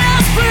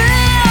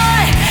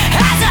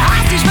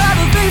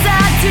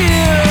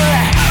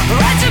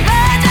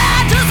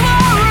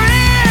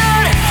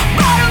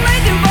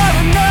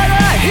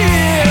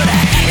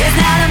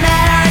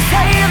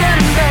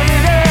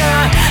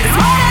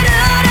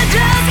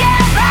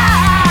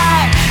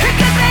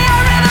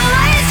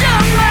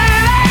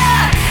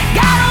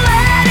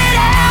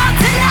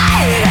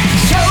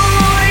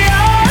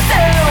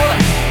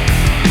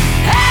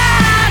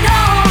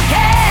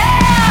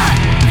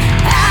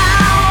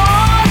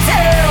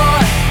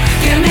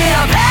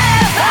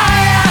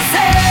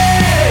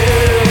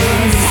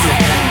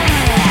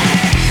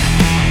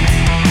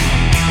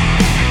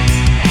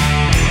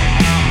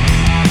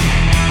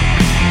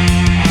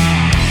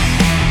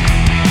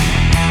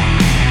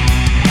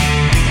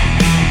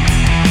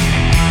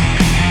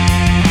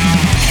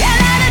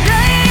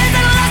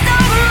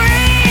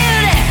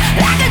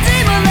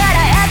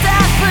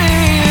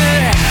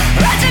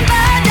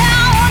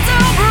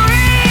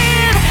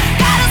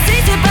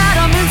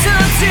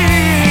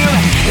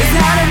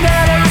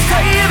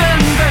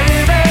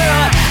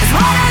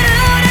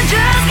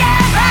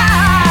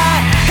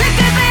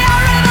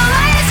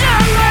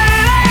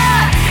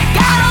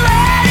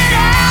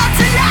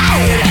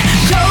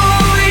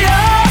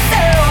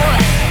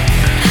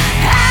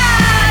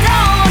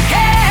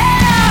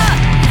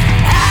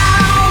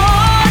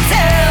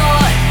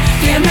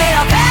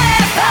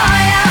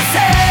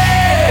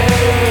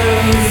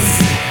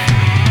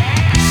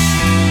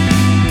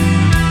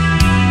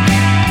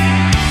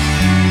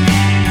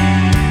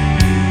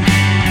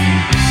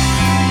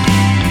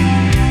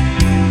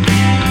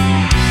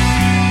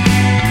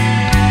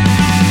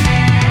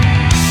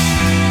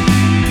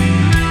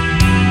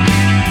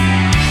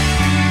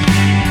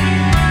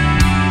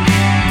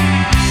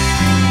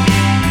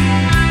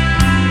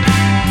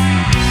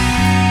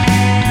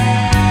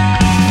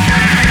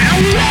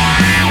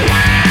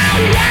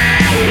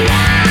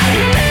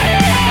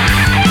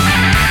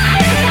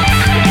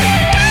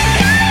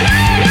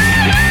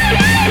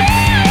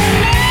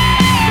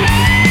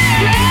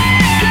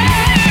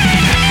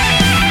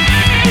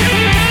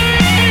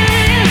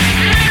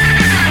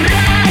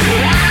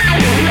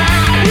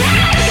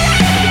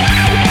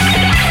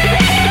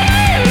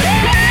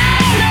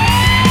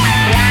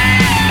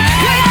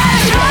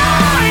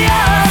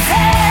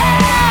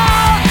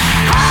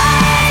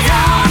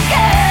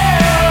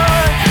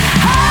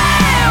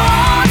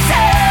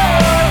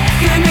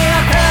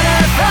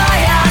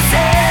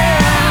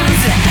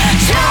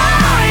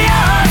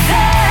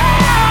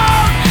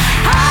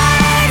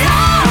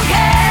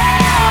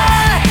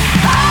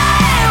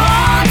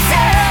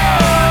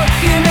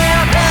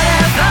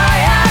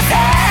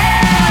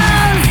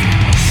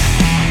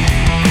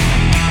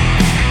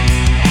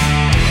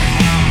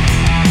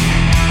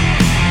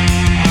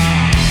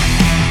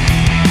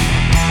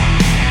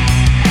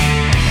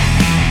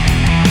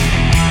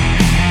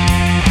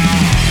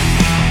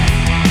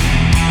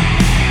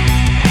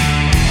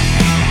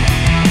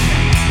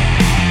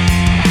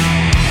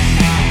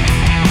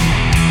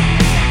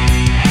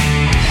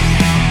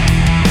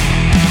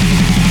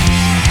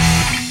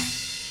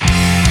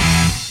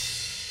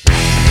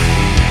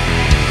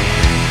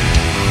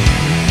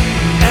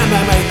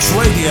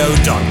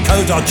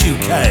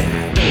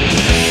rockradio.co.uk.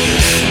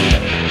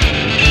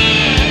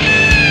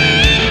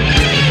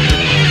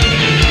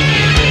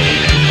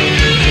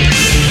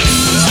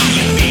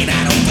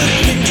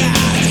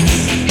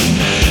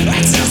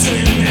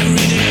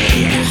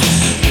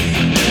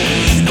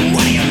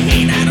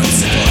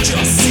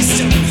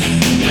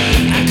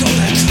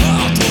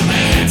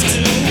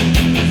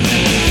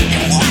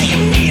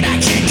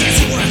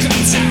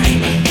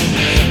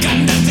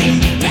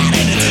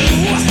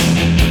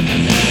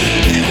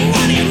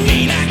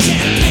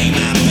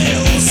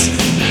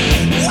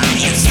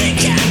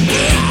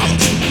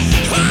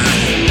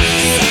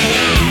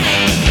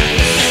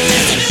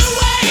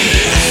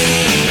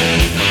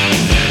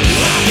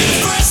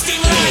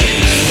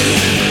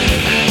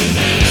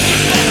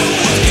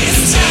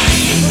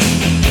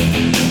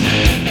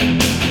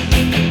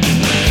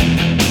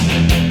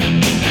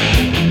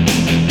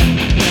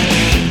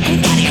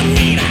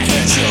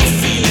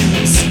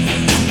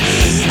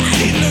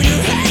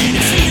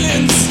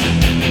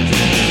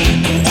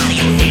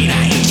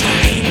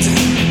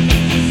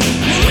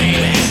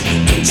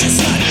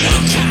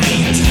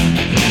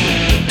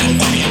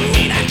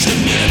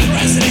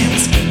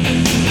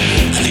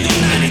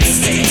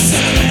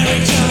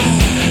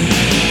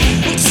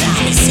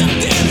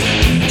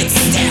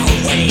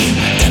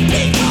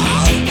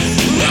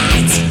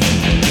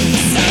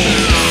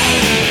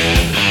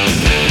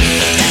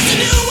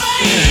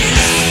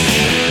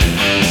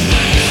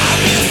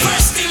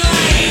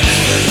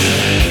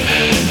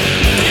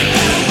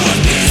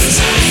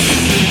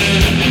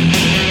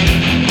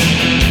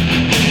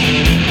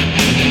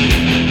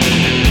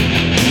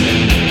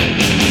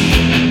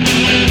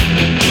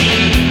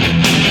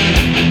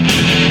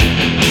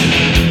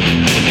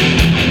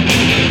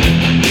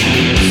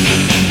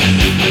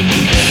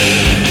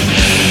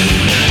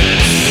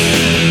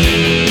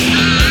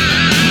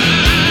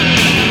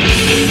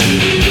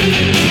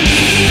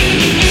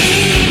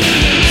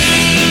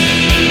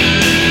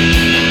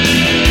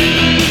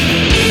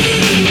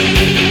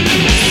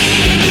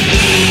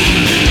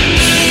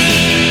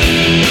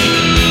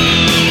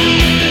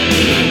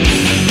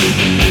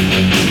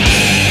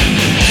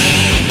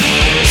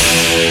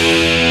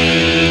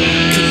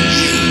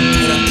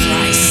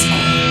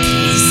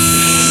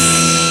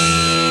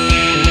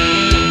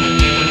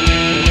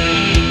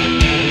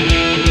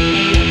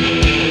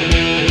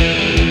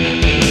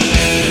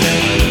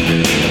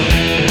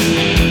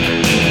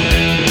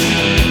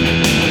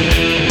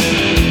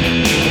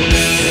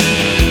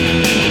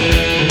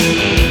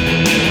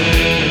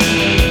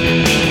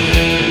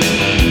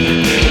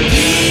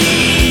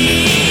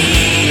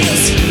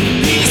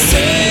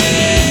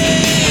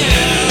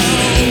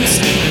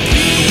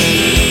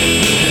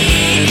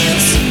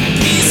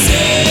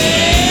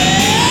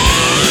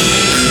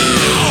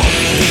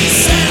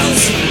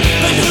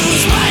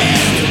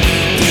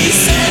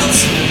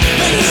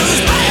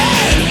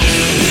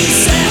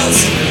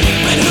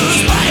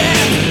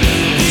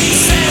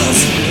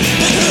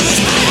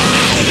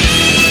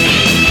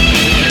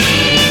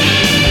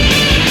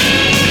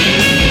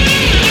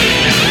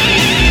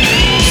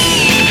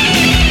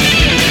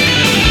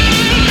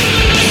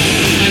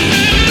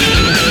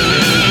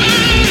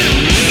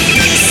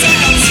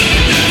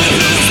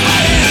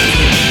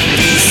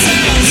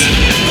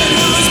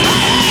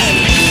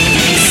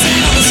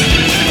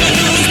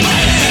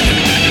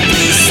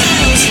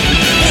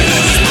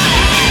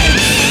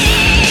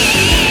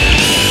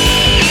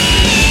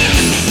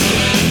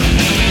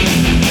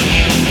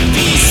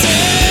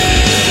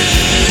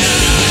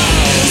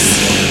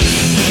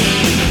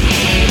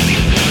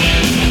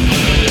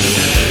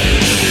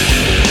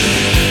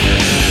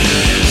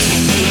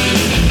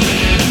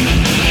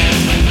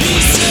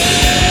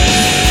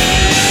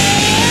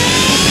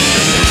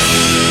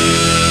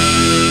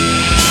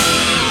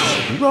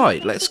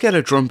 Right, let's get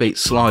a drum beat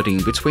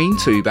sliding between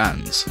two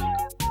bands.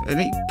 And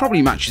it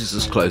probably matches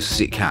as close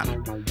as it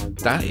can.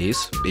 That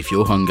is, if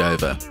you're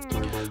hungover.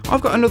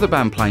 I've got another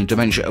band playing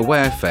Dementia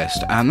Aware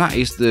Fest, and that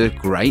is the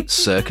great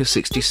Circa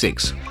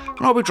 66. And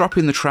I'll be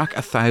dropping the track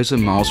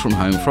 1,000 Miles From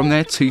Home from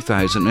their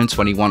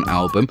 2021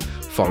 album,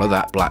 Follow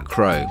That Black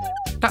Crow.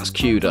 That's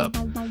queued up.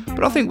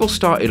 But I think we'll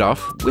start it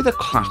off with a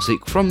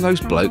classic from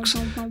those blokes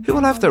who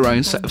will have their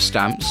own set of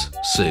stamps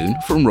soon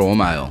from Raw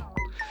Mail.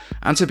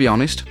 And to be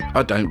honest,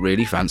 I don't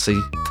really fancy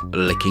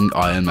licking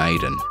Iron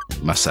Maiden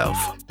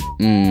myself.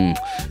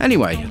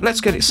 Anyway, let's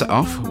get it set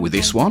off with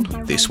this one.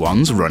 This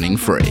one's Running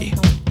Free.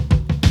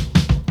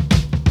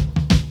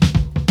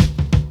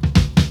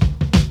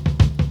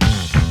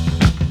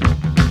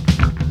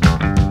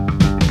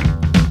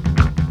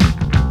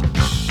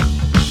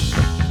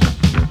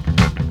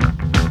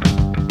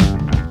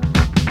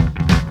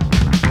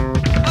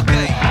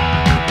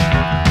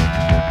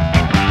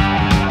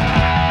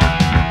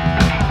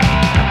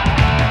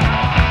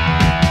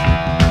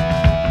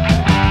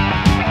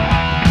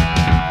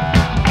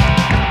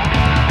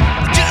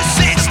 Just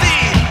 16,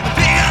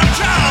 big I'm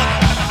drunk,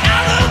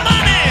 out of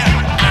money.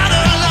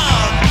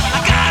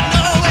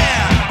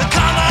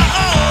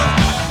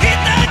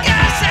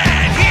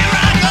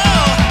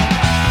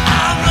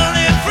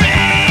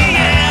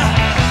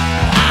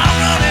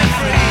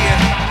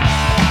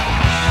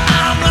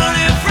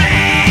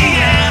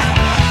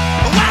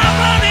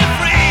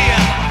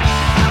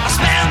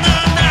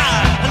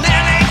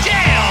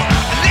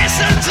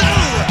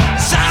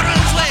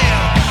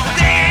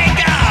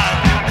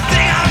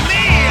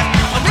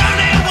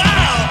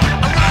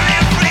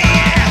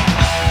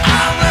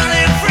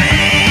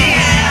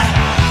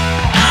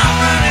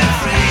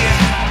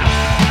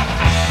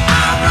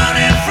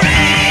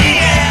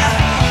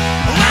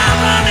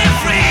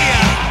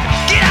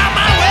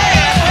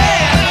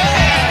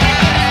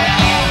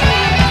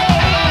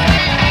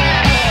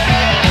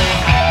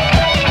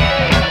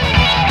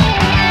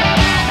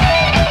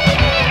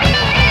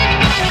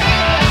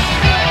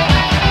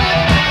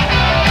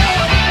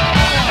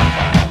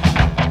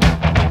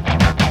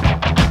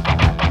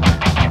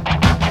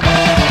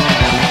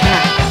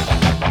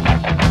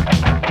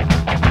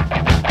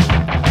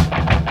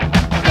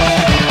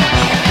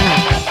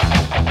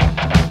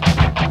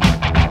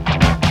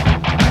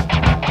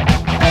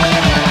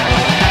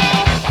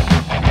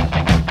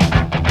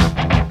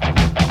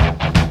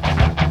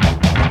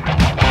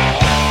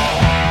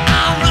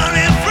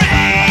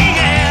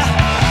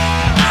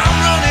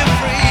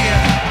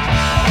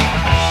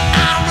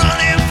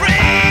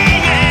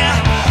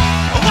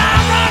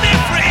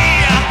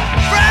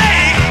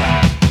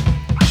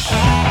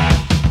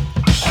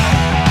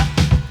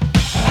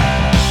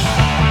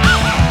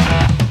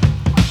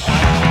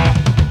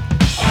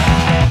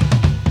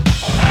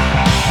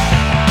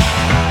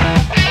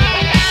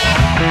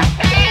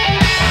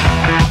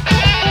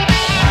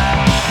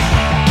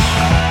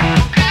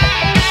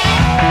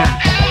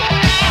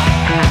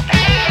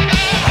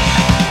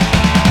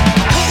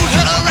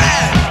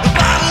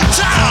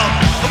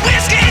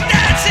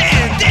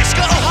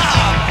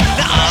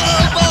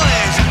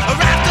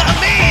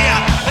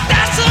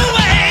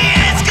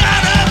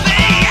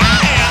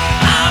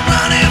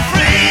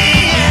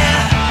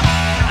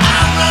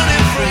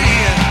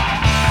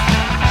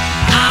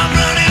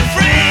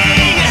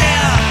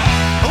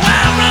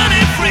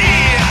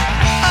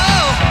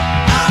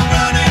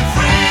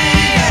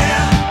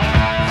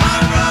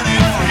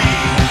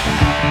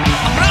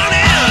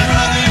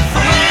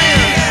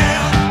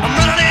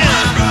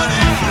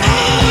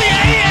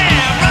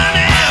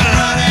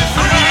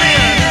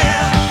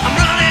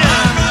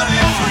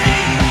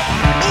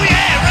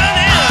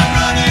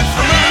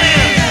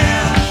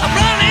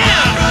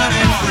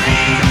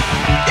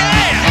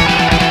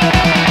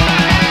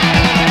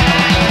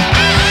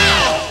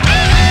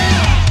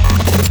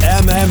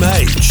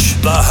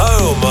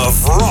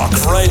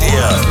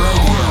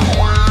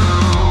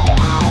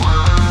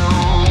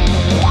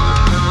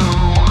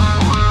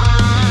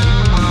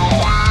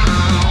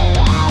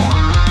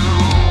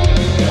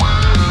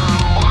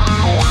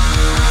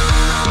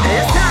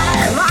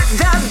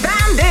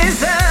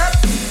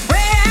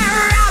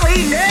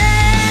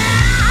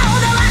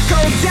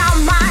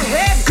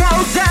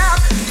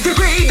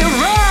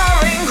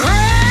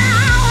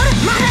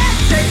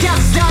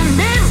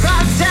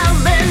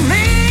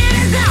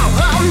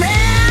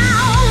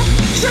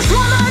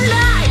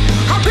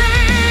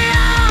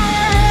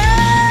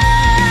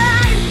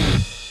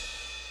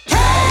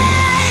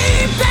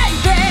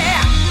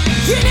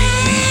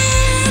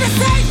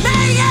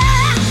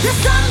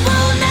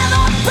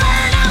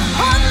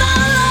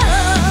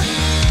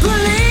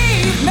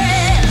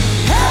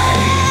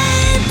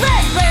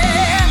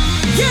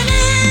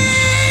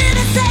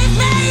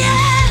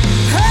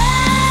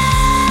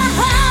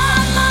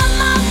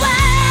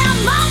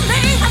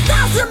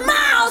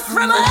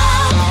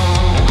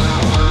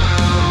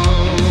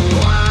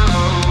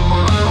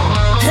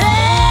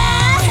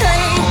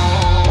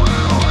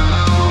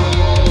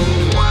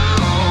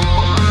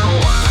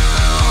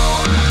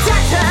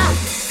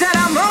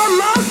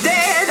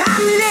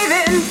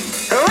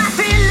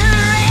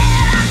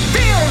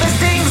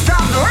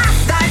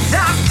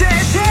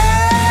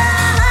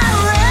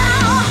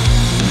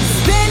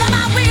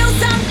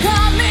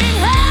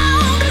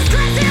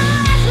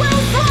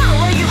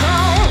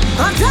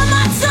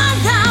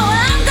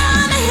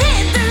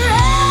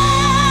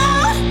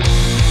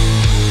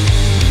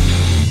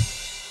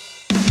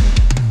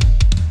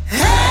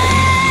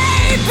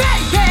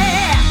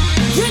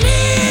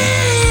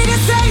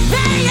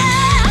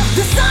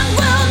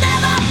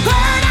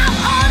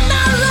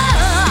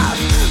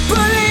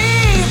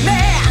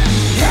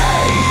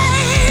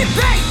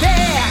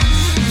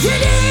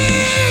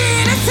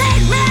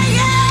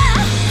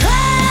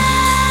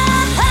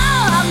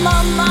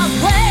 my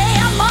way,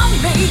 I'm on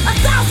me,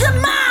 1,000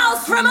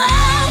 miles from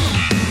home.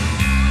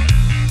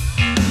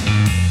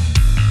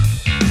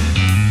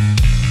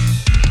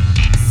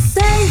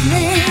 Save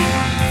me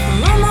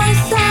from my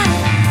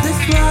side, this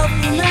love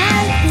will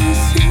make me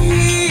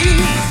see.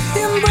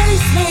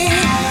 Embrace me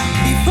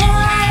before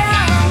I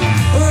am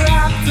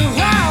wrapped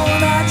around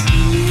a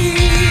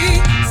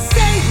tree.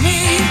 Save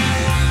me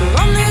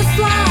from this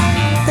love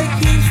that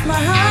keeps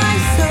my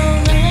eyes so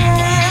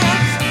red.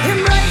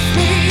 Embrace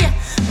me,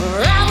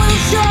 or I will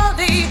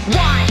surely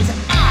wind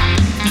up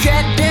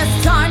dead this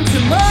time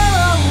tomorrow.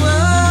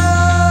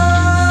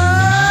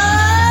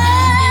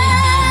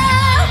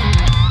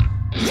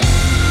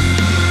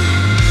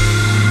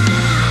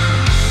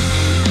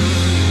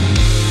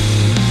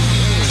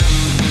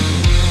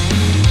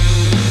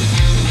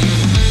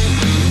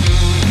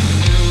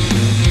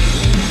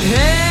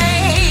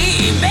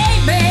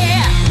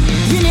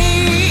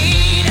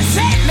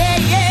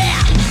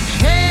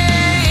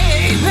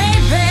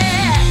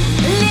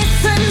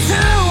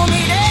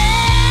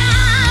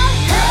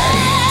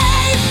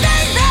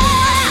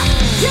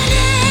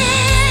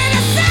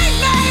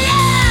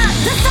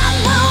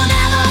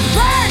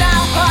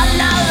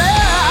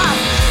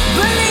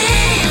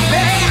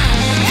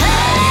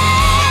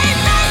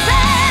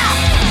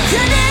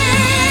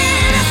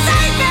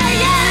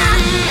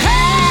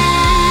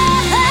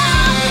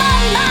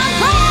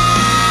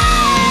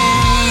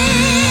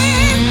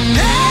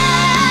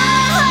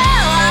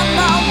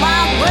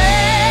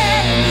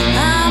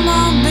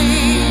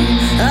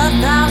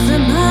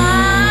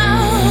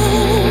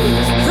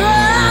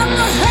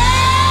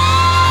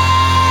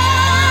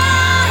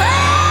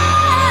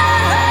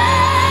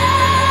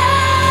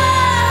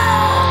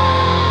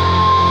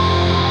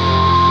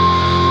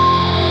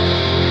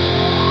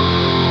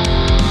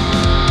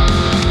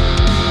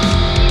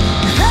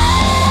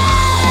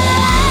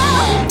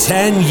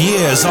 10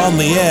 years on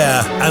the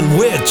air, and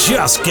we're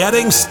just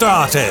getting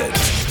started.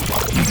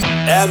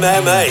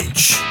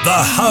 MMH, the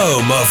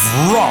home of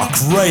rock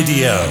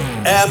radio.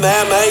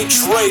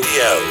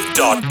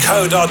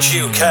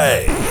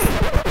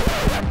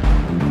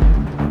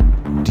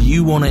 mmhradio.co.uk. Do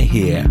you want to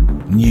hear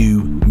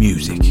new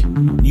music?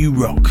 New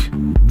rock?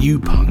 New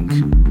punk?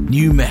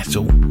 New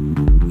metal?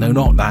 No,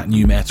 not that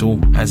new metal,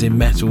 as in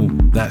metal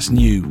that's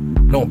new,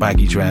 not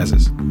baggy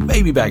trousers.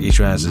 Maybe baggy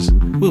trousers.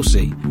 We'll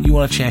see. You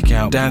want to check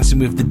out Dancing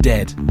with the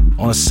Dead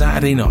on a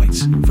Saturday night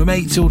from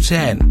 8 till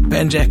 10.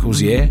 Ben Jekyll's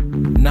here.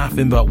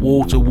 Nothing but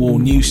wall-to-wall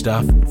new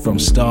stuff from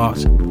start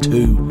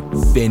to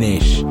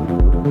finish.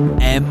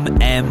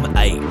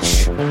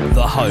 MMH,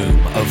 the home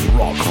of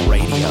rock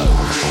radio.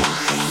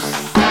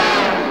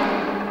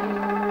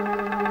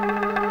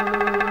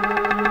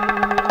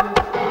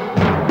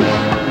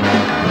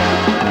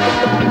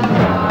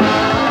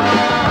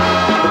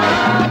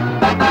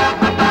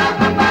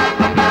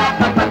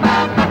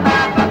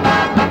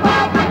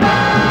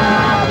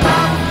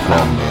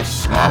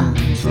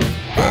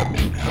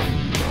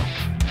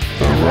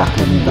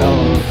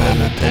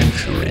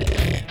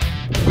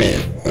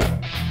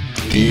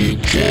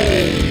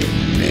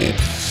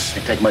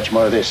 Take much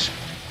more of this.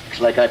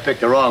 It's like I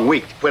picked the wrong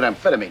week to quit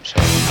amphetamines.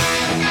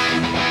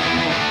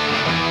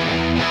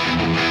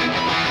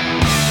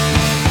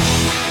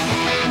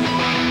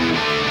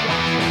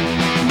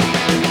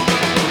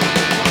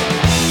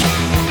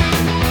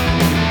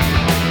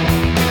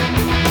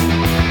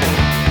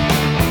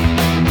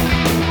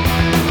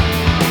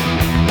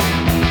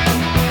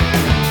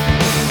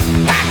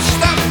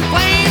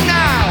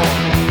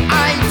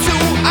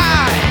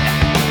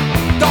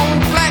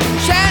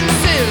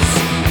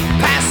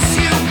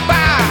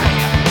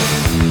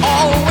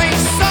 Always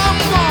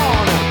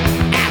someone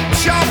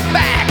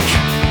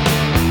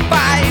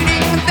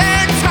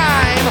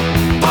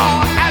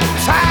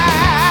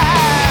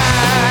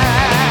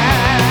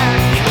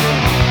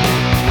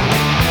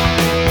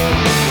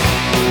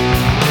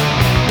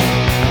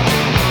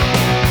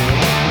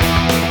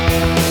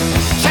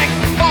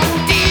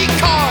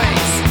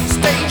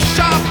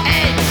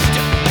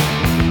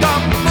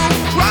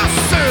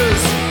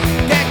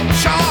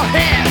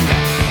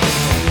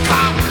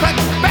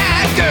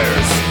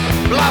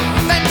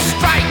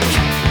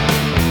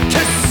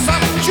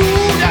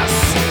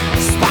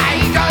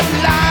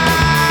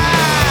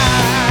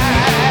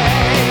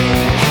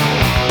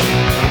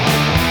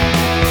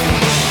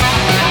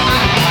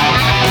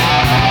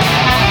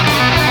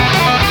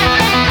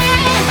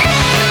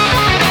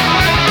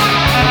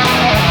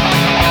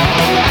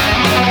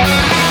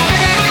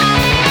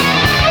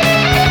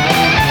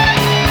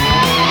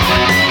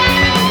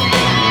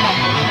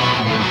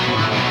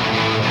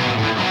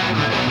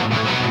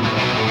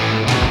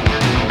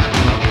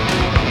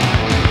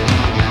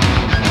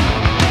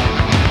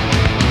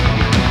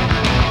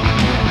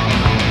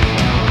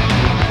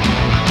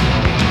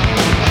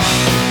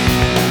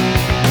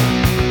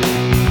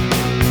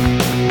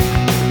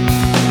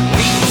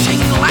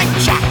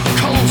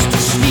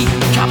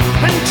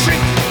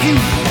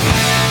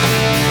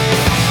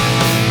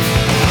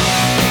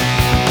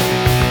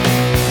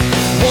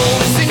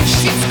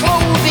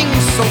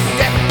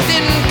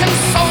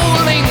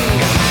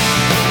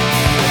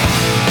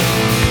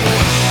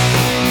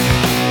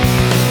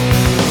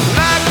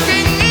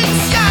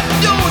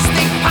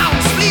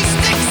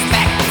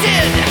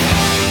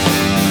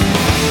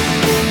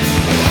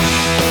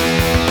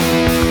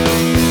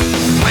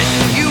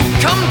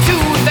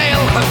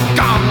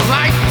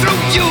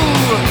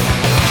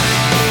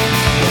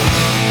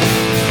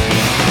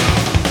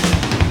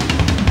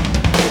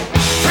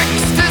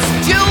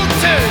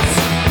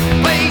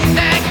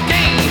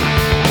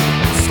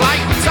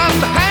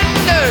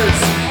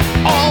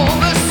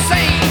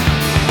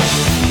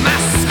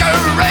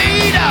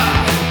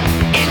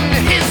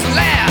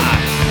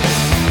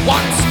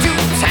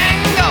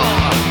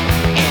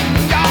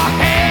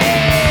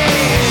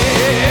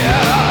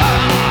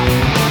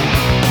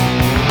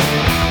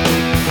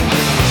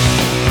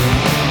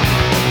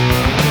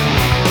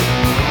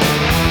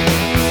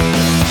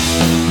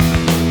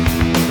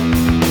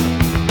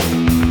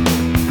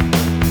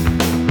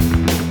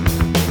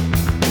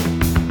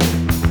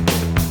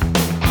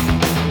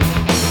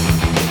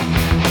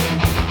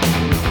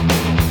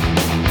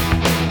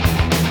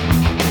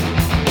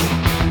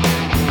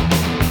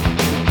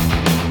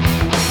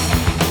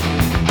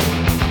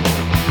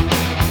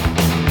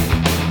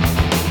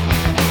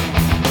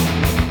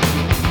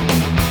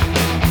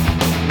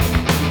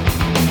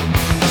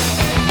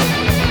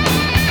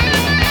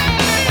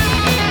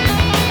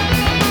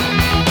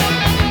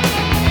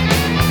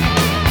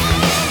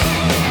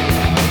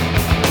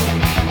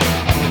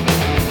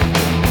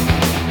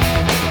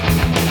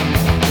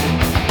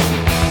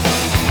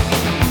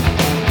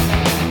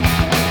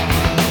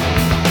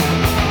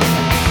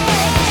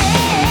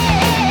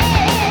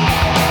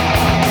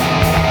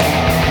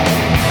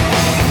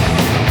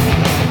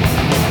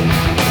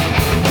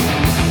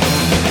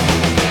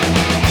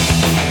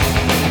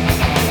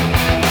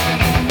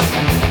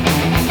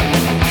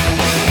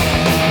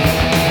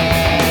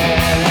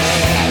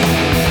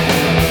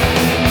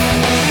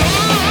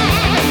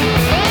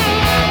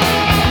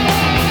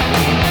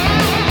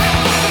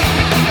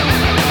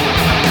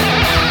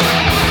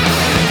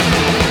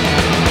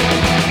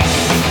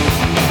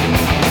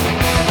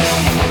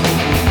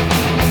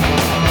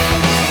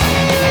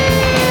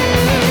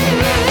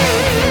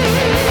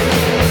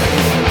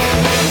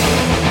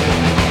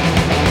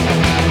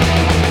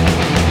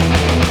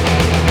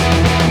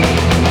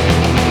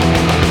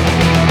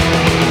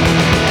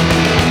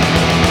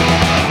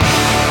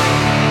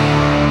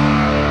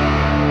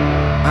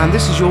And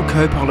this is your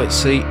co-pilot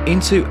C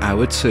into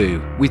hour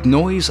 2 with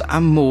noise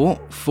and more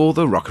for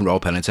the Rock and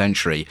Roll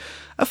Penitentiary.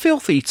 A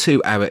filthy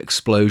 2-hour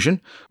explosion,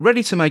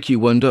 ready to make you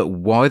wonder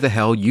why the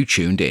hell you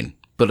tuned in.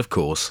 But of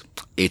course,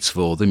 it's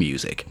for the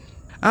music.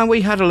 And we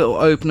had a little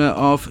opener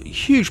of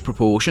huge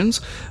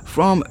proportions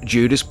from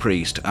Judas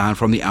Priest and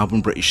from the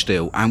album British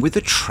Steel, and with the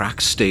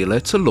track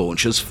Stealer to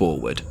launch us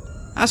forward.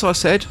 As I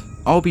said,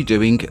 I'll be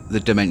doing the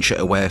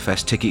Dementia Aware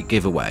Fest ticket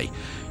giveaway.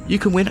 You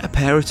can win a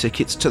pair of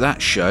tickets to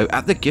that show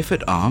at the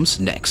Gifford Arms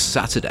next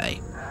Saturday.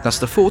 That's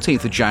the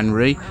 14th of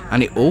January,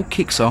 and it all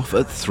kicks off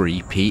at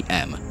 3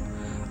 p.m.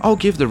 I'll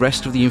give the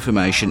rest of the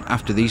information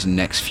after these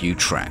next few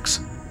tracks.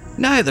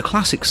 Now the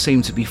classics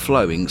seem to be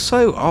flowing,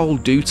 so I'll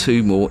do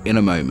 2 more in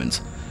a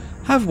moment.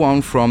 Have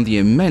one from the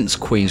immense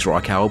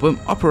Queensryche album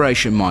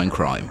Operation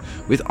Mindcrime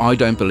with I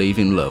Don't Believe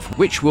in Love,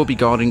 which will be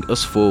guiding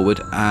us forward,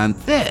 and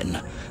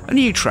then a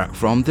new track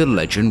from the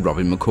legend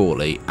Robin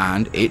McAuley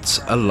and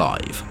It's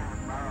Alive.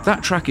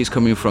 That track is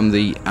coming from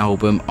the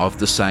album of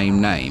the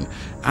same name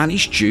and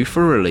is due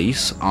for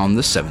release on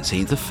the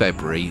 17th of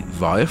February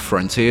via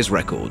Frontiers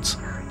Records.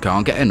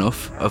 Can't get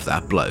enough of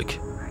that bloke.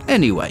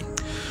 Anyway,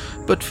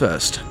 but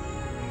first,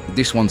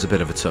 this one's a bit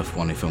of a tough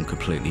one if I'm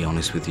completely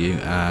honest with you,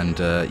 and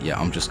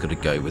I'm just going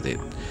to go with it.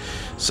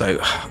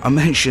 So, I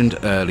mentioned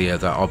earlier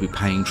that I'll be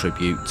paying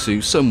tribute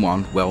to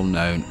someone well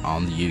known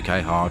on the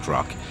UK hard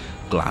rock,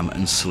 glam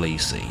and sleaze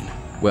scene.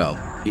 Well,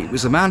 it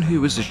was a man who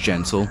was as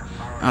gentle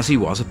as he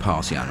was a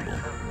party animal.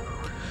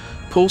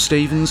 Paul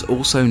Stevens,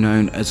 also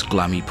known as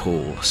Glammy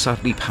Paul,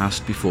 sadly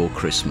passed before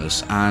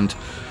Christmas and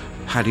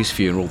had his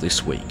funeral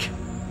this week.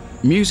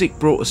 Music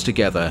brought us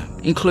together,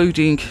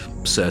 including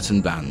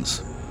certain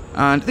bands.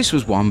 And this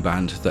was one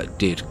band that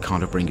did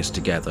kind of bring us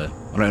together.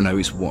 I don't know,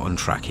 it's one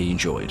track he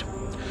enjoyed.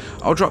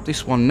 I'll drop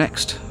this one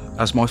next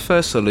as my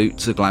first salute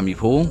to Glammy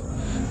Paul,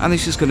 and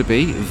this is going to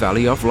be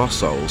Valley of Lost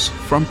Souls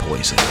from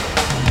Poison.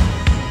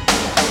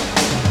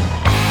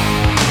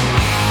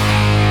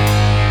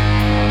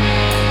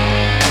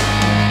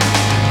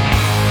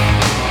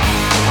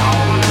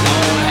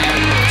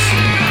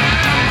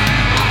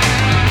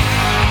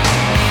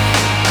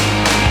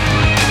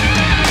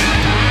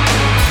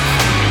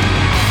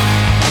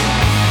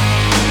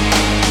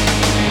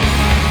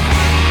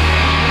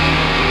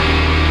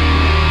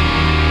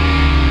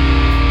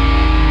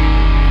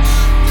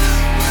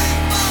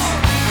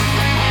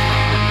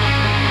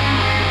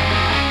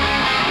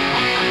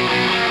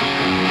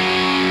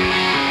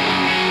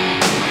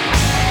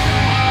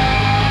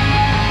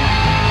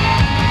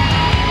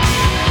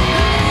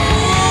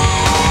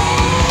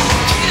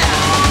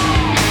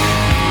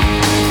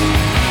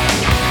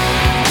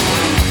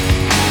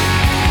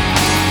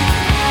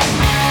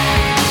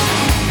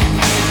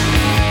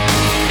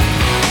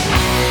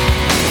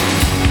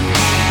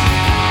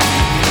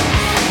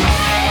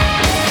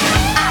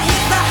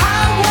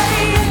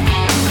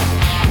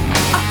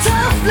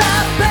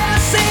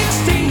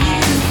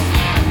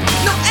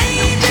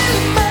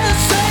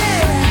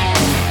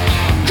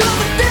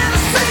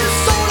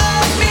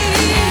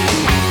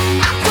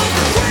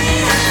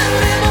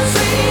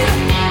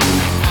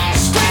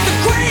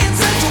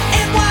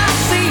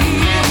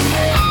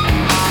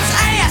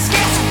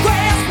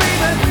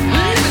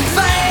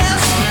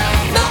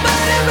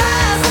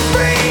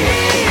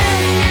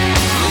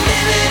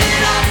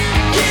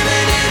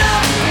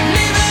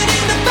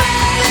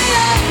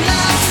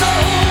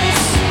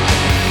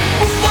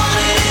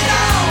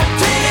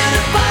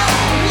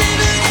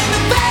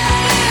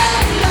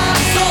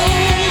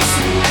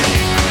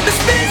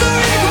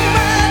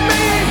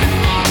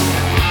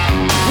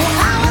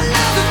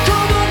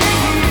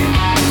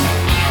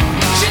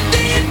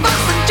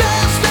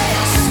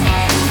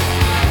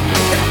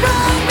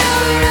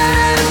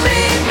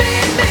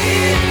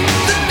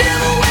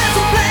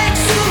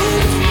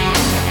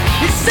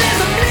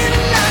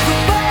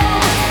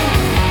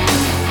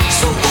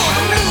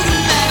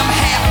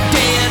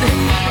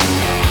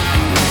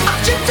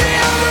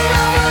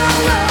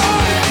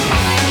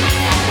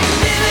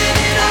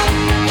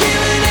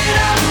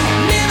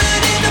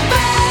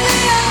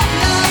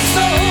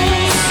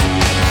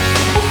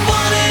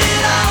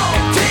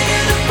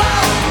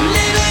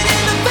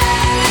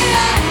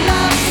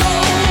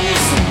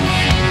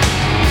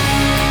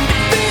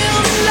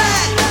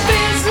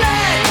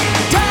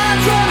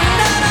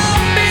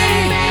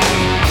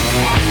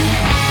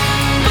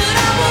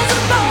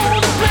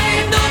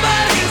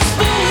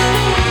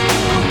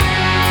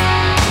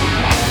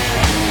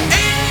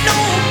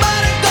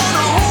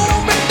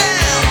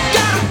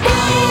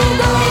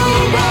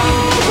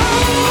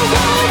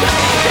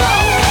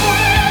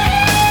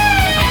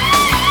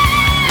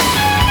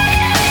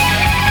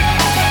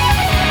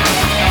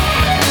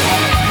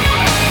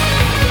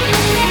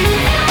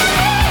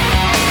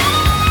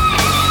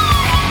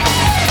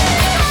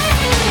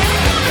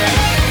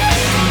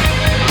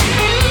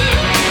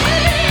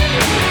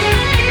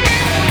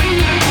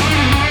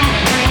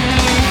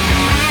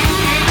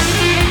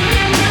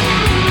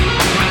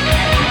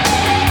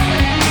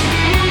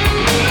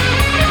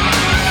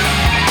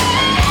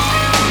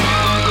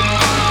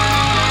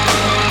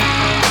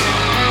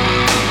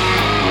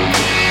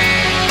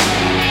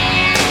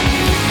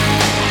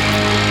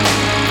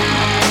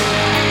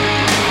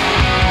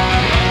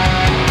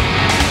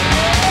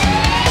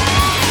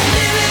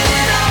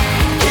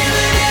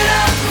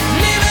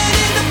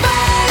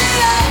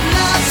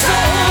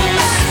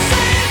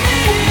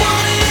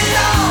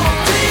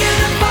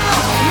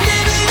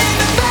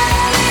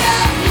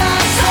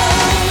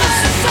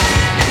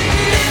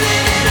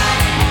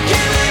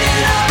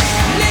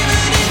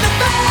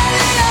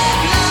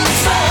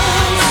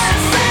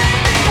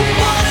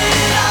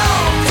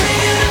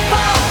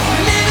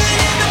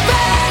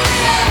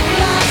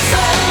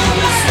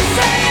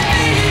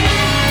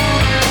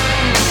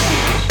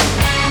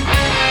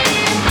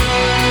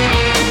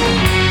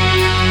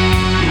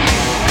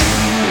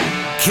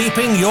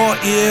 keeping your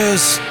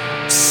ears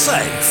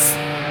safe.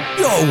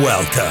 You're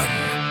welcome.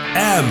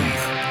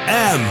 MMH.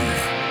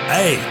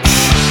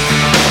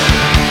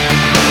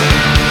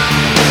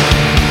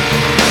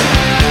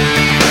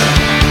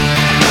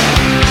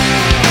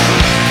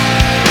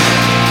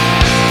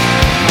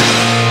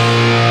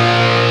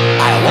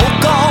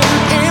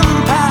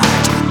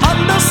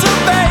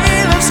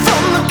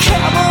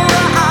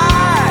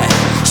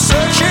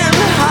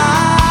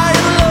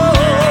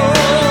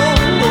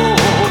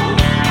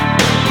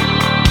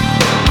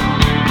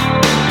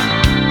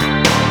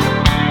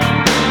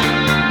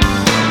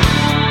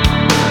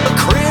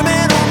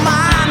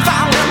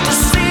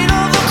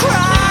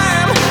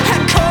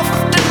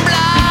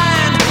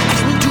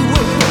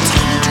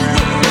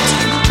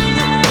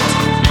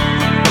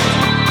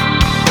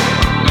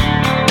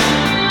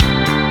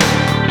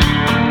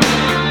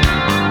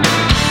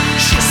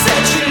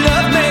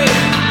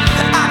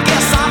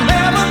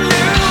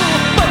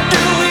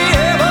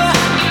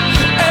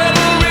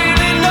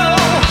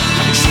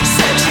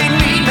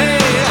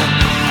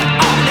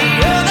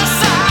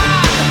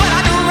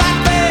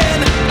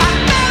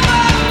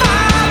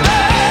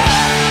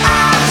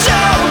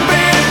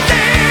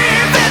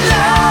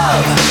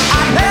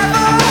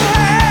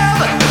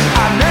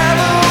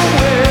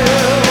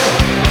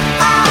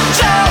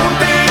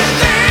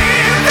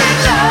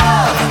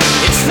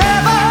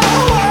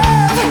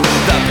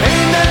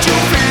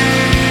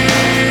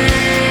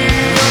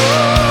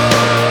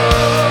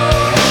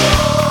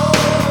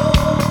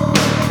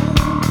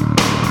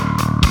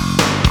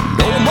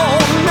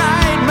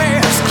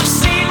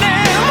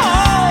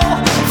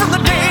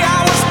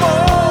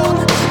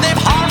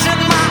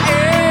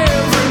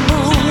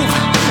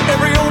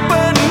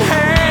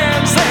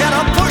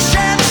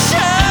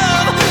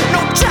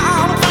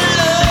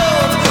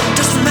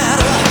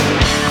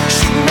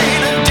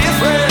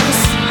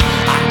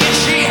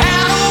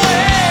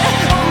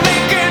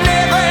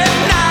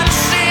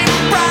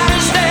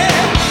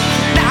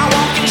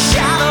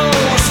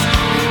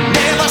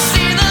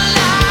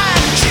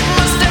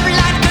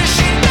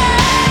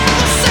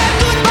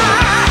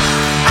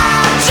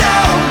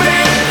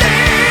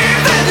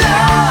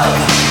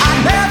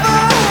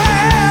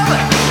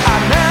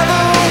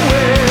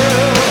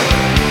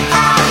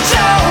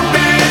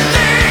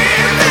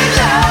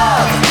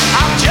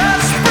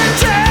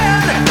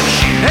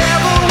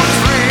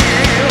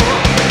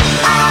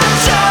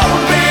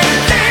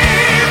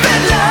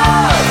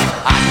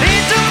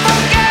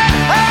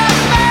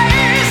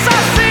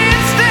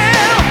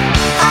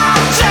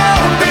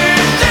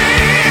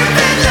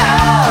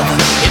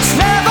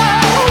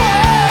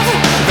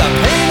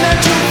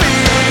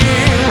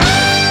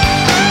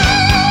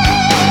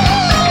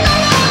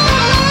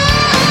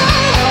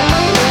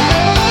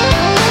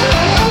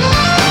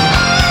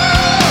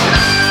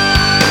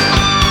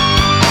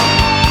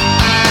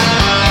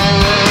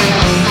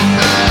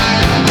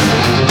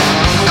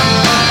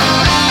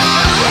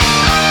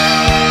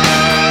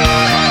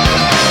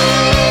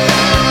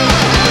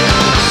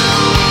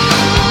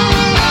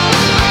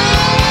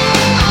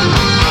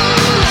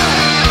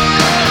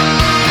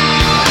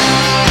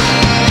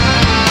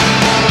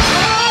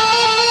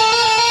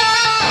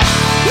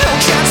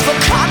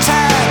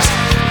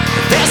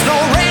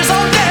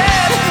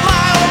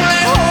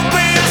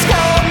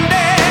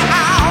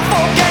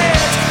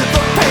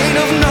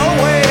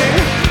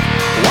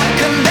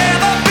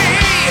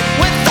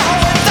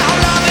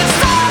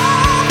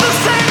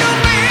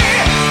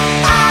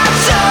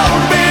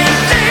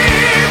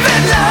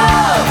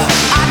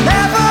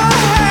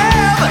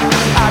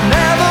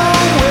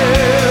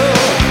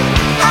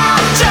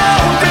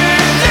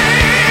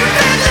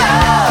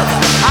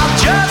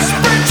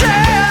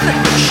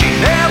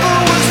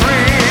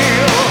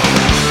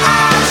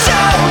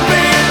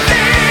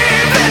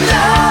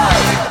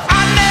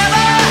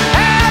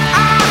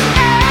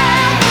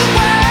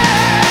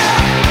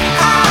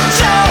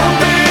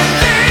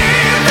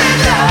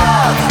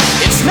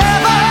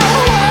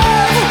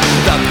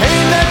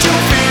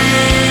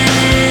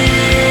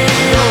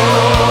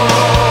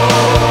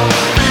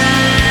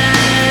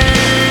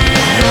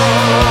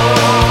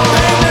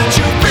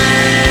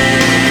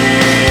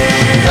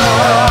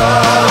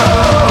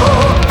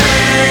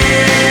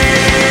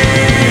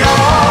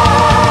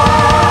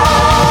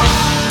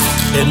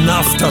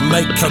 To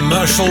make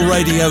commercial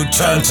radio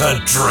turn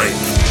to drink.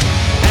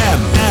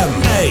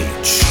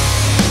 MMH.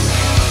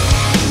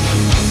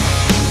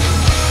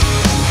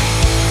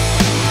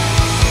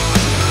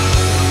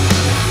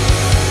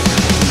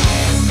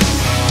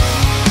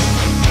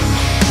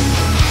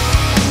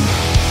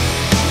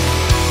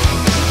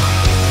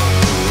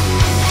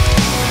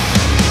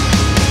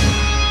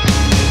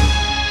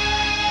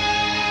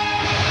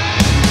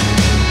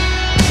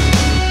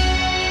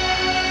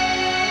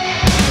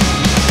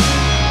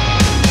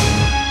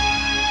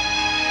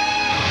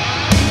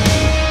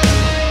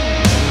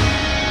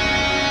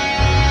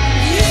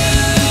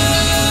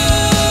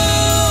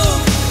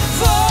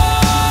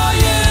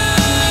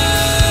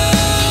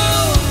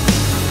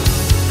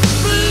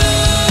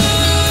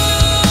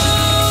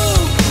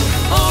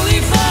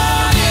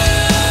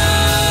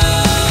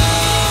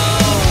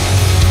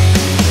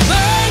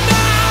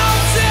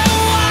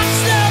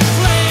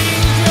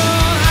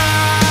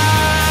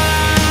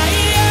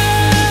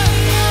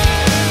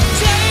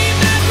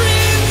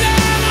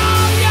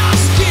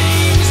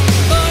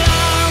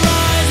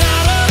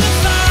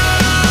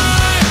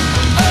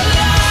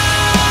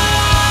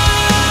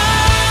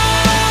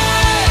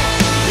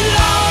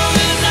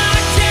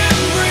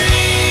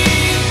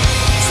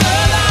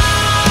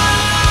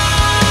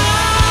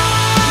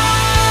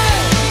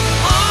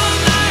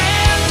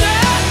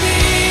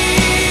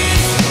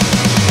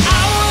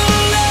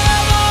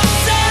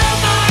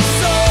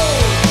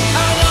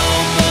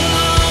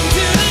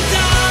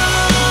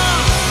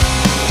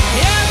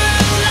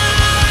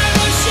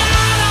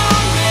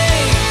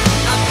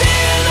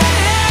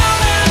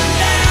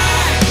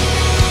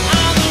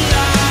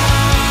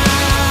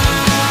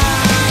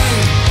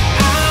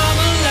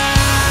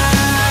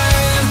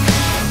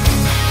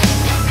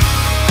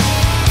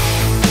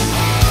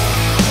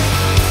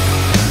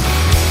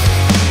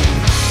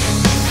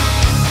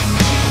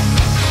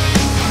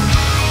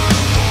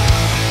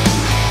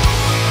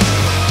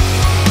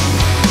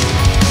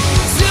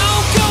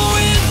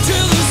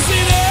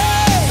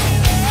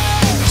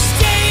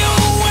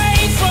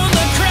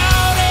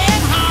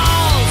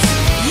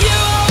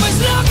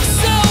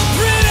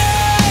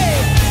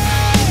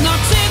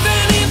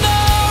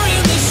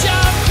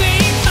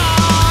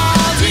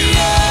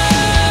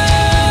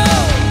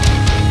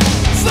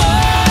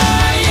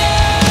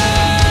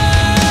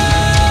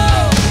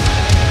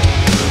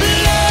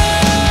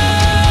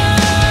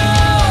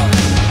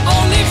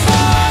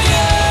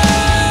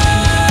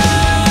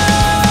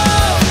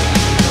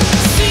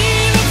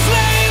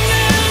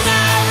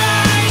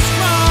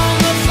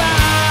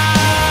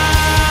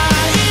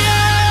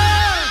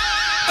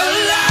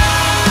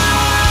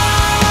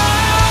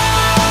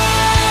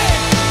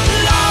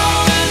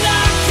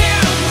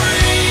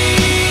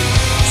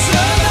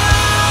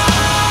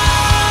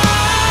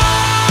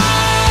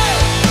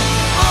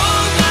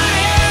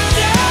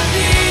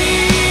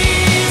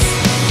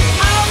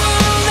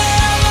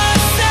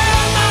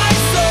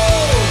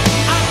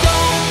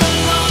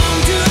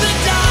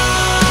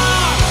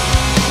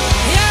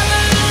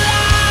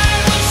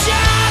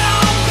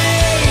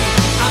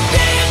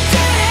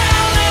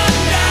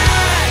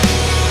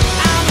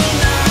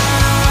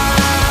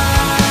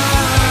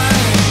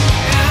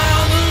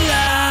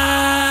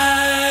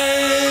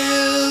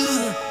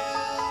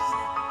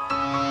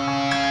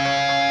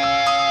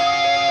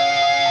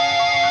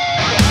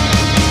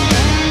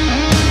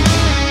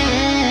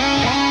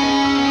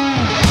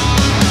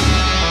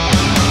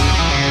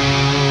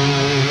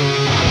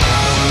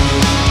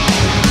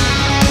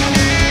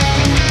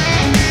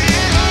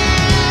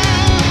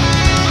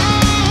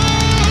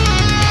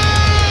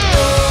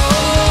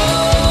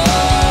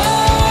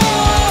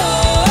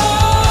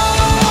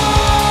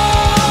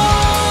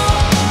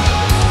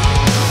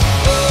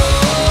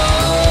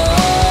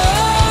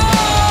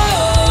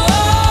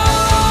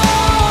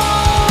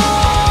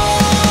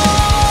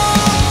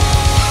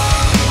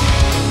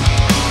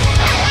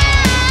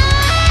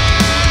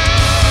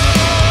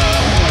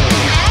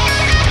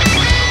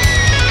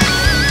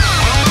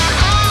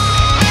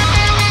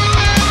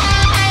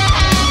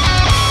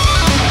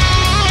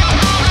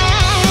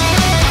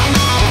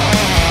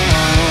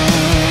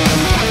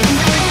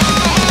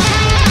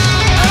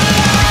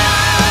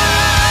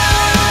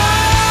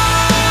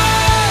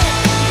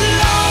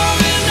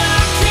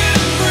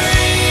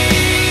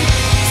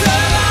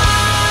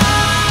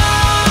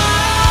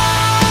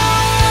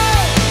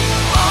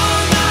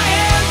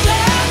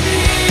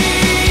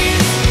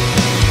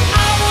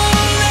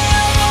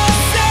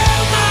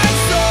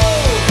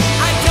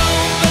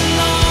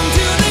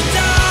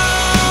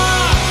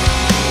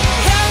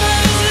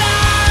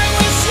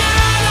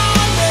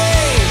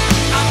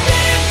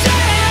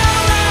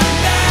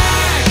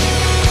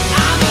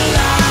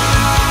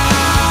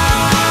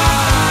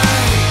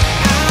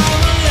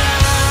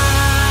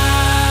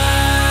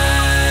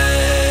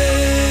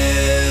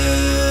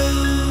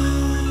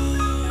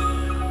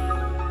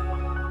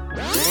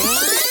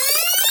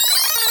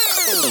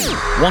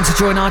 Want to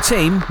join our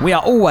team? We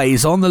are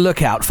always on the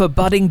lookout for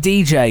budding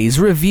DJs,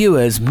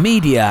 reviewers,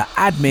 media,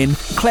 admin,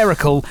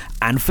 clerical,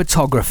 and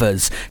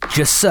photographers.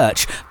 Just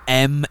search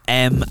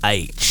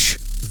MMH,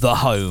 the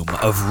home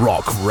of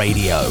rock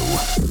radio.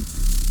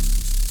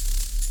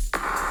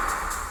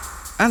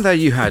 And there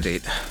you had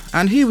it.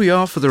 And here we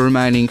are for the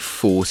remaining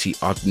 40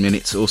 odd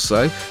minutes or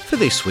so for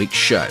this week's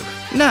show.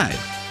 Now,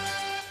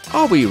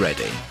 are we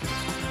ready?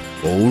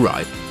 All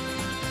right.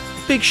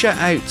 Big shout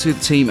out to the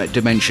team at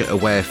Dementia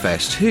Aware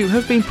Fest who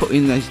have been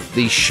putting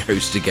these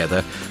shows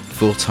together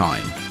full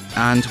time.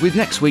 And with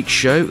next week's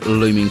show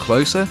looming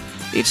closer,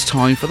 it's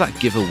time for that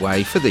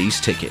giveaway for these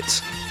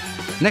tickets.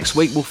 Next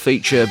week will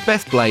feature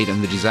Beth Blade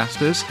and the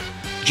Disasters,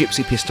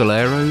 Gypsy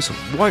Pistoleros,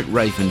 White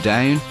Raven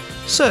Down,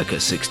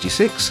 Circus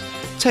 66,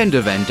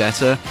 Tender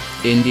Vendetta,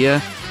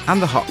 India,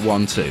 and the Hot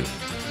 1-2,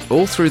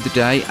 all through the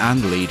day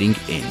and leading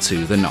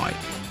into the night.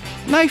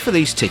 Now for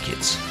these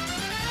tickets.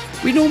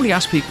 We normally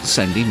ask people to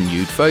send in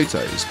nude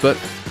photos, but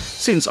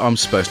since I'm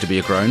supposed to be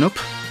a grown-up,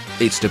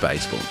 it's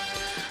debatable.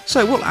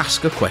 So we'll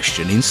ask a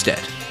question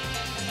instead.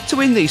 To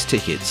win these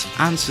tickets,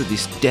 answer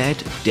this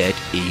dead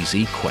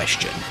easy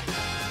question.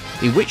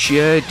 In which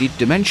year did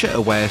Dementia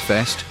Aware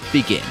Fest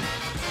begin?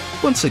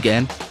 Once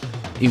again,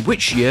 in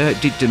which year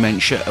did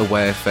Dementia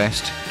Aware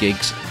Fest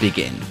gigs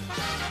begin?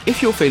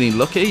 If you're feeling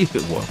lucky,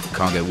 well,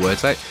 can't get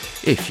words out,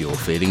 if you're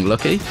feeling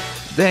lucky,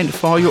 then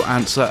file your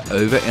answer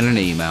over in an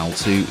email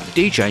to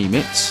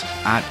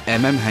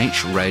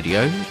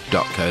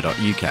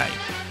djmitz@mmhradio.co.uk.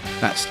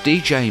 That's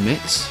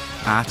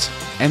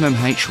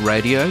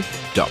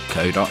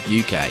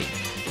djmitz@mmhradio.co.uk.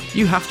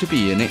 You have to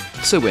be in it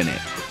to win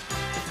it.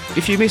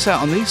 If you miss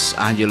out on this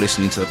and you're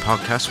listening to the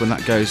podcast when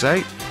that goes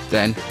out,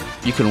 then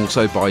you can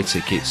also buy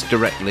tickets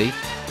directly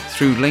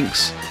through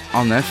links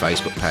on their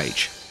Facebook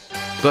page.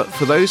 But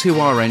for those who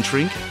are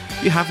entering,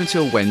 you have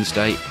until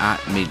Wednesday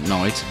at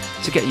midnight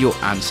to get your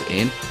answer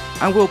in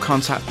and we'll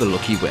contact the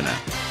lucky winner.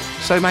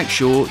 So make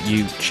sure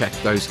you check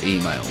those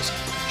emails,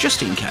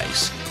 just in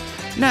case.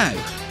 Now,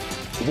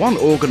 one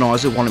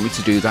organiser wanted me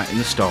to do that in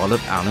the style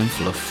of Alan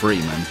Fluff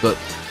Freeman, but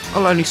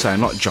I'll only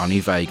sound like Johnny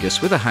Vegas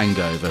with a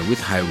hangover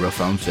with how rough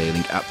I'm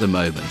feeling at the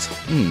moment.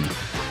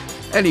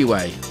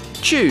 Anyway,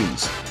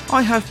 tunes.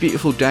 I have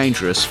Beautiful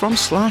Dangerous from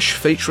Slash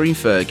featuring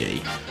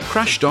Fergie.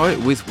 Crash Diet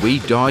with We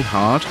Die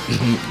Hard.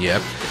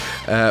 Yep.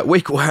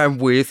 Wigwam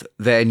with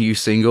their new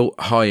single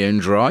High and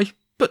Dry.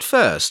 But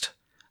first,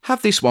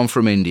 have this one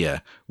from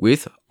India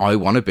with I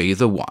Wanna Be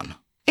the One.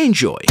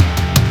 Enjoy.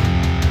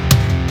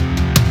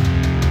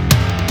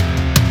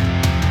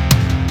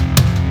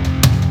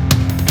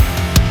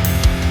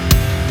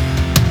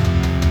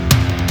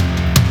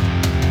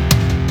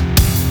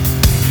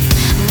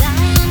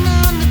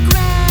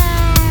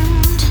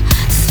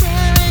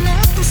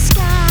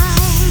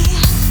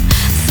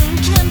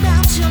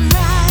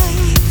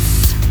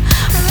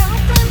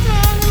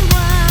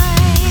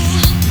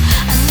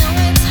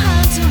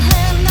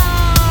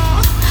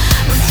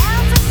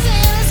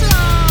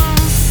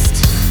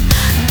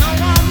 No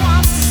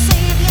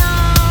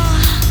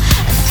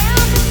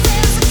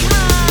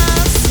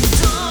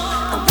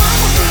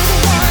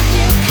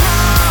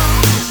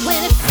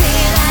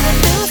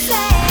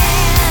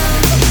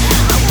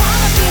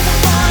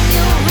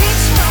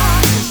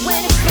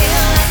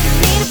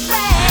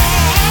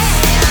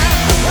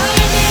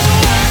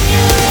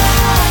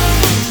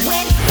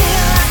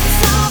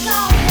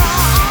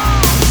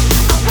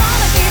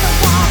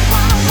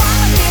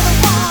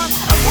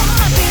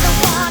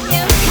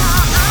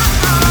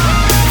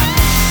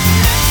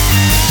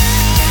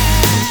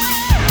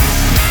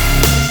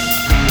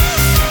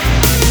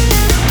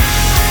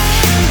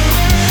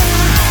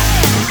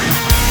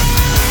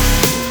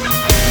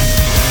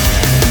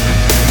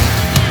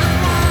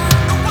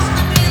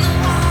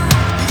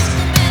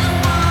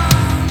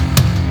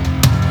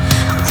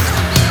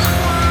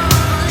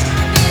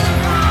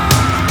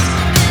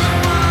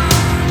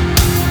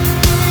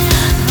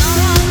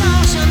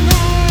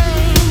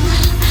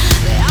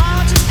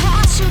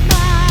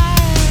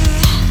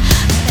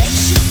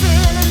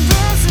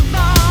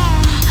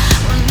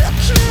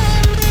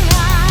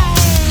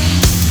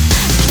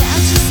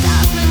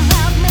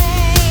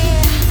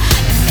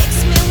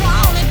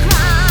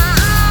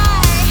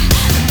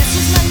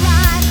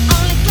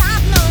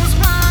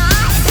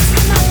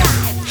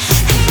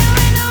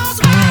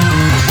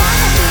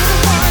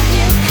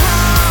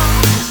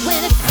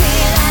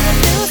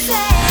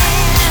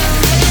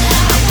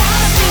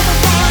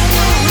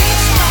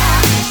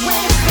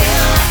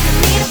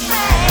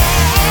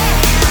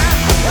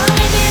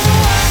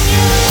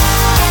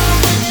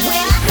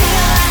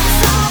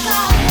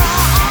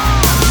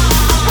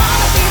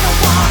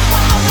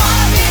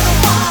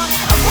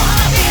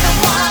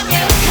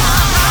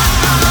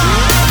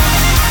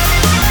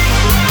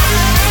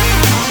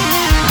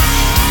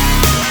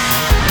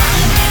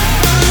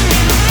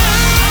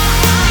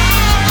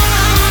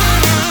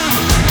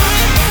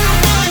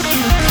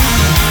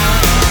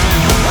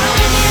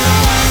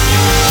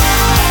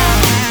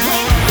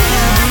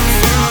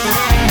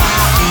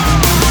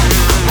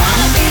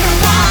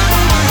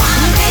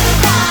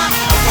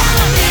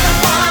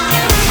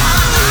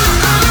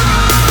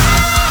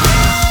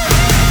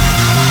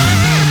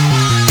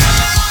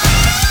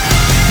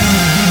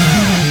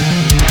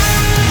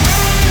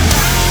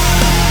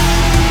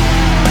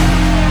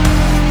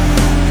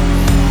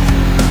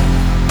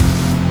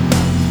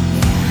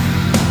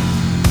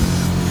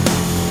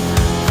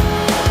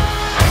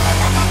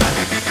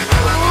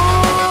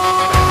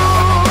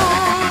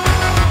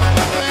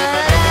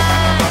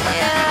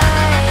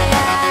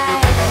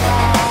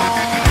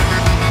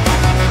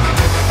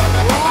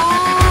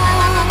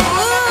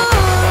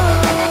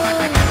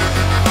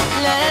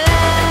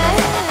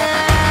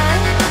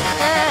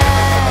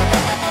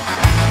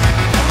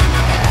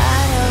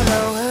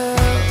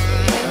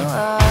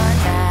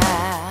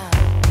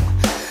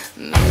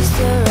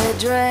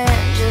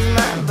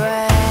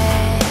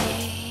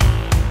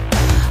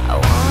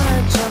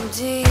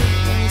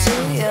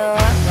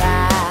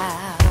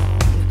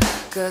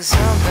 'cause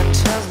something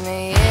tells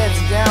me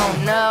it's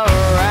gonna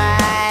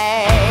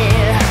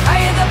right. I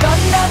hear the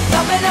thunder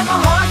thumping and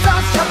my heart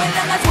starts jumping,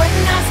 and that's when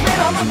I spit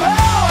on the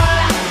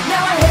roll.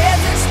 Now my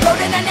head's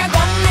exploding and your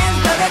gun is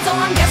loaded, so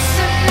I'm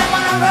guessing I'm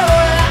on a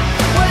roll.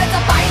 Well, it's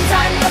a fine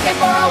time looking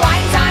for a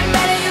wine time,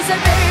 and you said,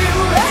 baby,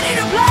 you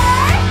ready to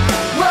play?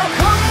 Well,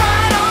 come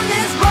right on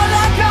this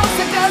roller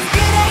coaster, 'cause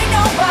it ain't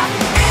over,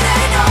 it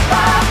ain't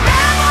over.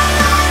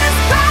 Babylon is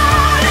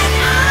calling,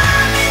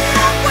 I'm in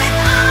love with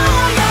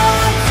all your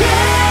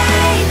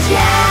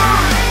danger,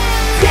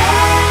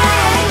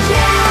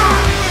 danger.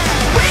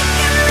 We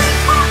can live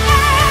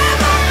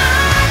forever, I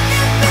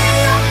can be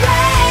your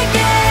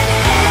plaguing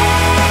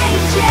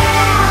angel,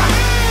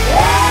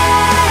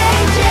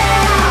 angel.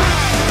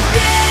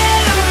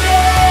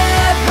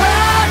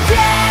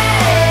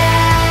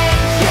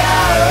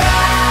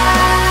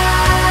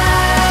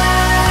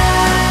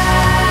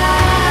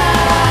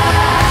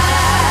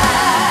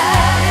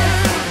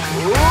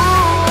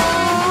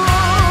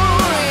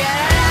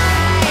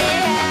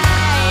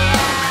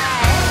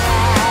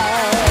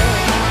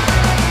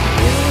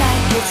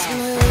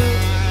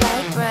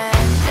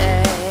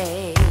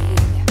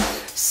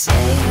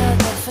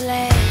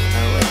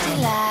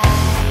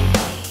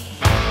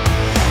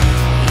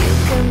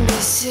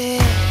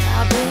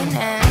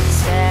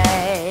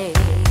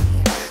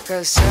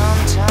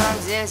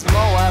 Sometimes it's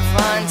more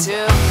fun to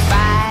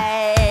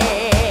fight.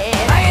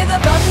 I hear the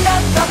thunder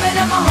thumping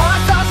and my heart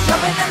starts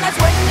jumping, and that's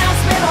when I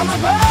spit on the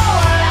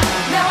roll.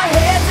 Now my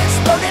head's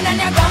exploding and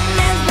your gum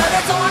is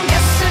loaded, so I'm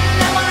guessing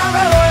I'm on a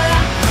roll.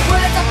 Well,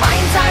 it's a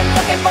fine time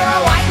looking for a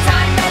wine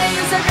time, and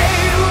you said, hey,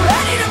 you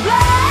ready to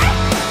play?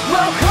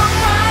 Well, come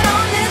right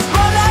on this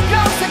roller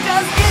coaster,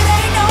 'cause it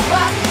ain't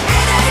over,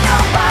 it ain't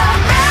over.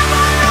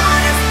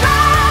 Babylon is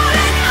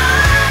calling,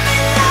 I'm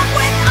in love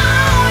with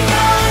all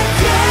your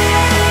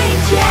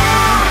danger,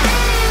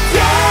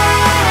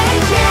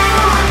 danger.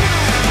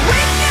 We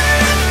can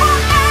live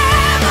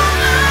forever,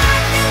 I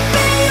can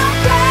be your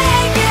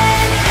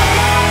plaguing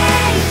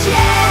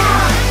angel,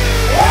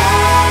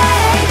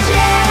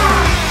 angel.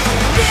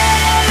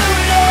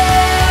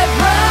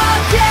 Beautiful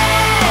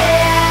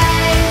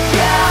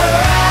danger,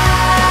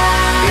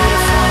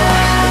 beautiful,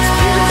 it's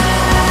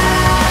beautiful.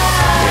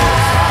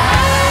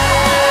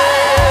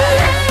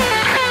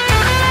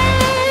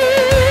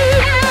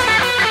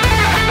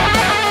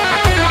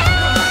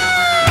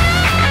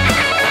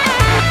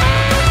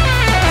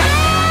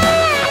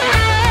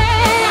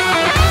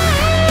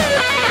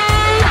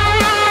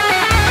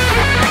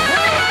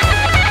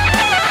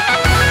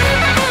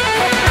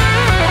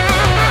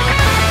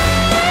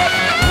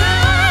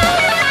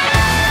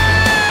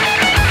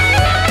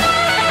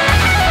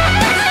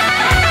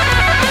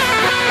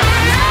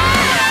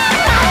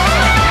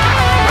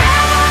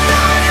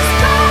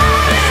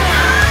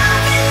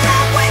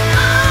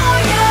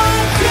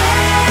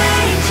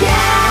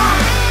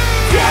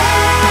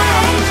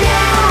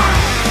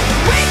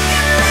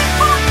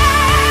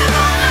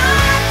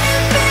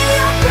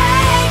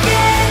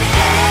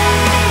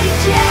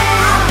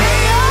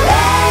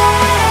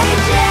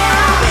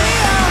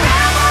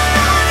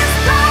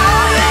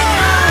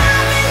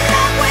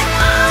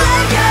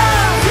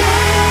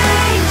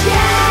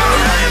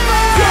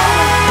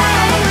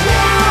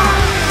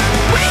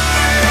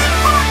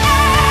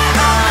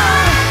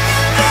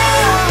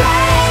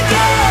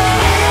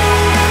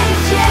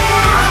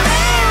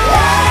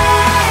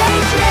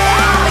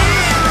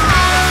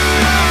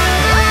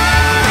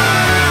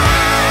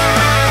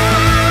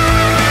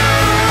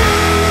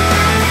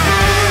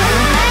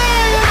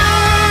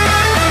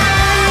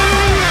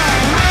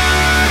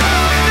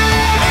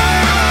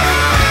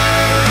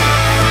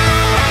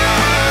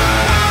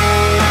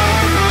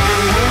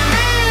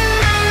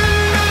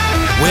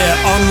 We're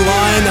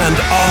online and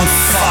on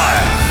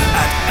fire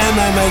at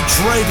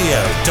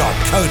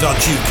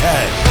mmhradio.co.uk.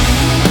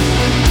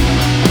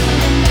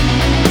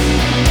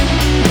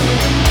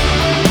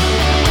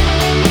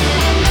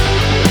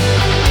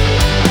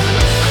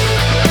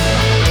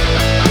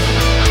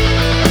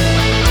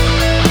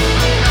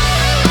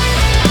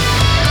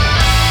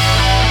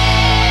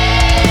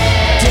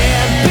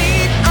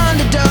 Deadbeat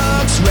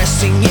underdogs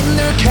resting in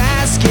their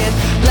casket,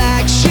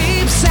 black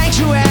sheep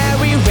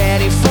sanctuary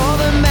ready for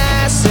the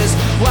masses.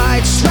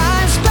 White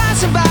stripes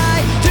passing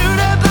by through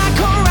the black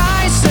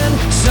horizon,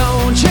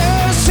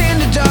 soldiers in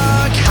the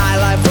dark, high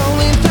life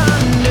rolling through.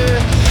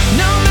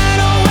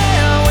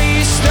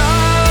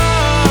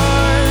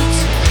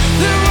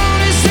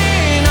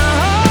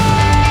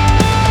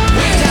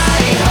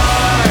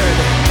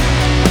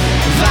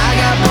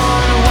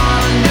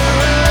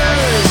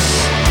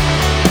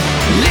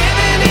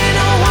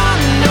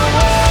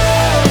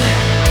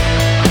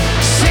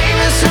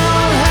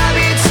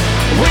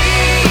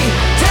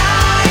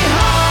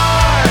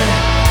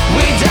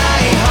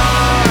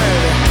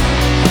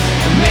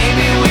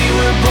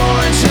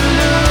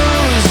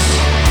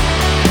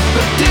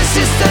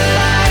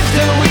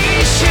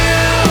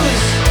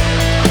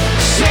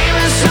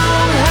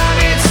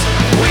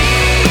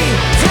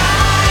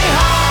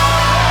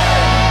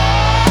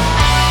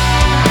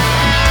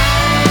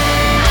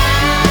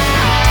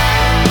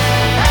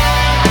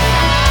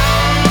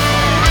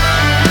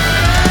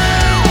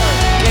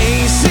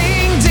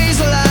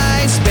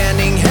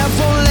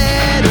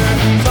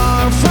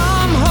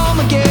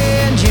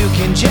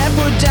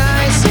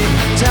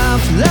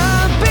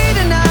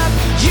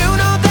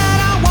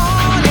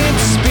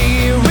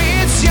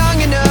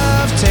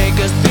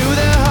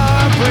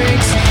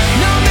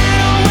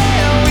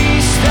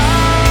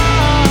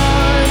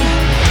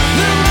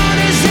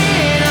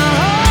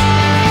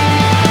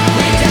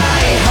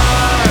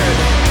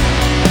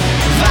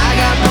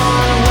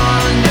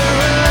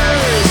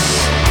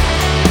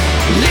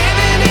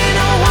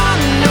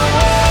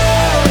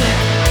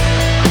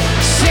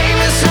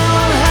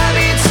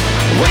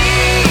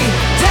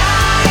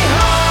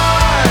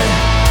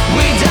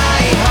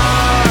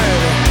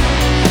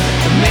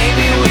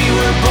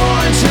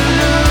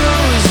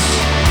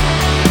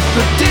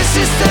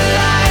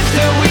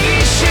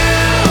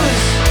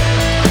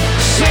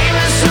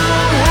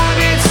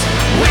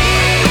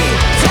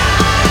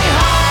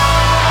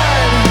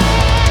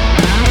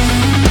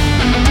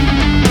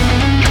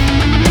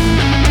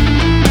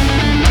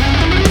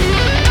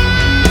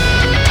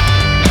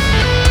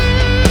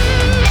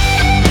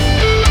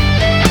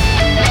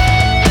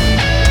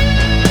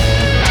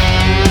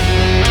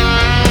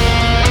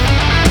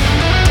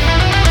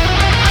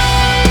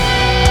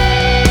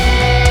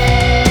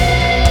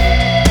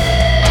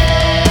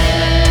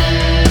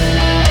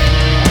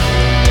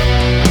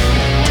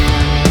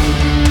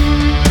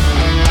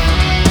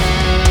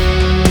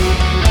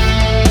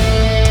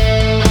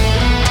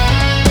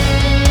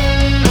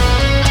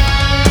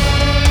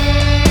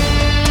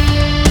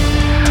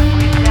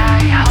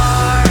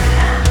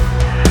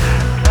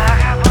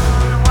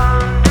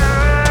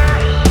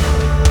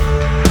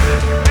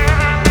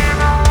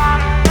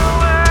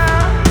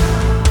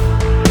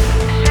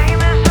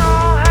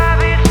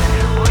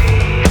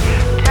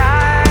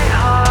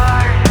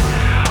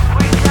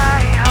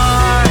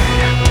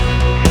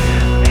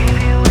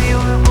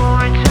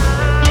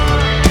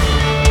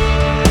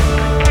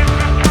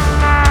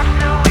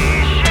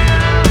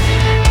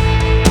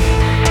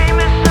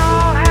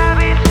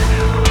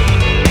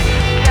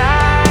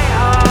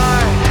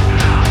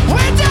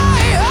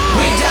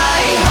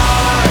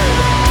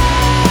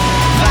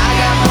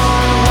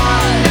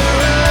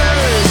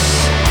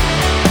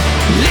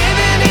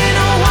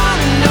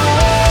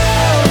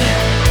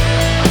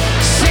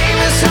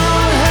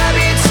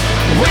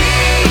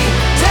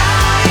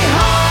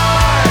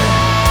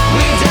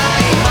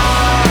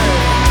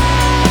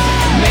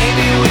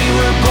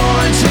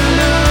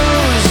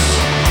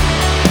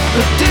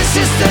 But this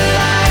is the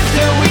life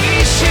that we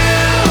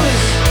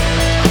choose.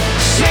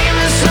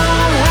 Shameless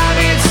old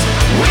habits,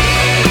 we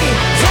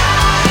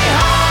die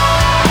hard.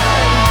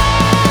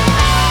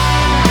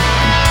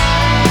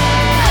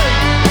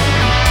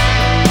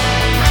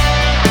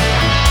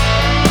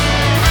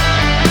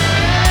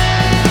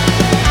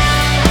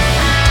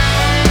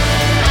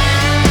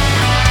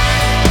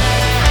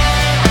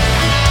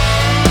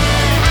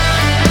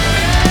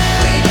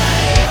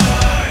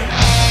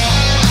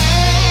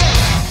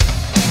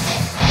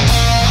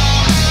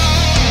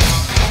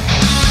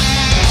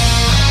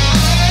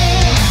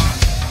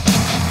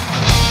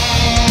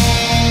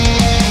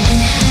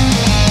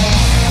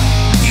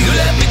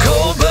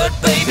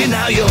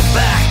 Now you're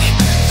back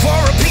for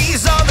a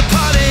piece of the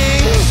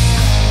pudding,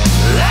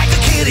 like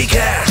a kitty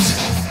cat.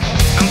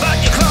 But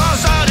your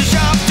claws are too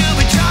sharp to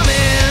be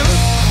charming.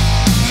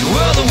 You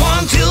were the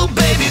one till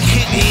baby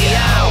kicked me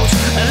out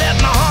and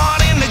left my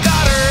heart in the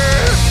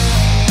gutter.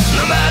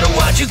 No matter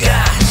what you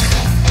got,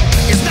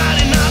 it's not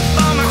enough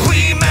for my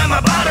cream and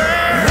my butter.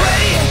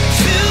 Way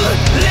too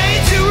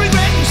late to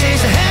regret and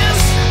change the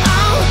hands.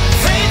 Oh,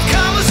 faith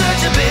covers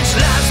such a bitch.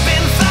 Life's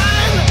been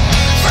fine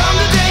from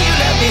the day you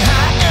left me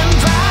high and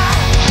dry.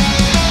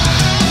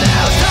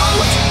 Now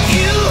don't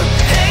you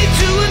hate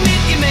to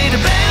admit you made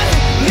a bad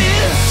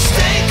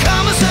mistake?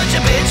 Come on, such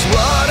a bitch,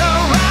 what a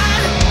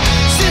ride.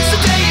 Since the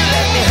day you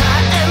left me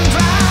high and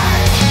dry.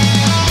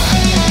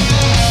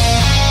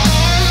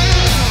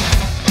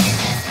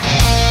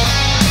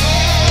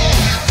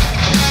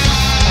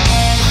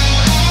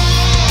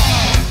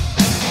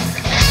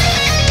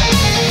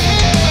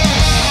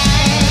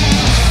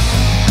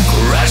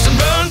 Crash and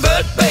burn,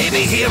 but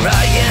baby, here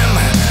I am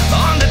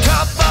on the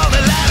top of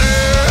the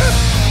ladder.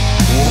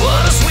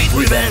 What a sweet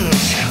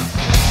revenge.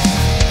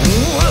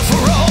 For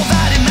all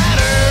that it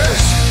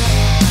matters.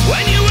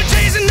 When you were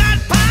chasing that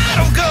pot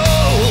of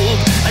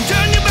gold and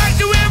turn your back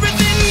to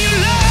everything you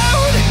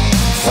loved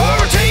for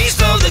a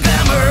taste of the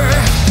glamour.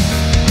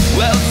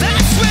 Well,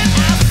 that's when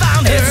I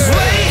found her. It's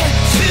way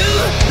too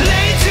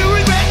late to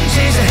regret and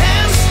change the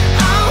hands.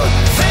 Oh,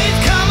 faith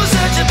covers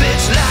such a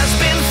bitch. Life's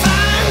been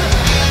fine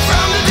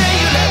from the day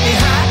you left me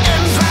high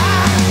and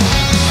dry.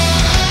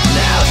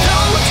 Now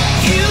don't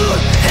you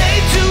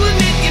hate to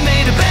admit you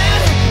made a bad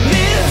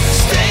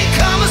mistake?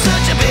 Come on,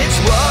 such a bitch,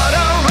 what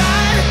a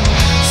ride.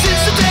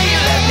 Since the day you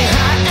left me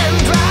high and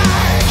dry.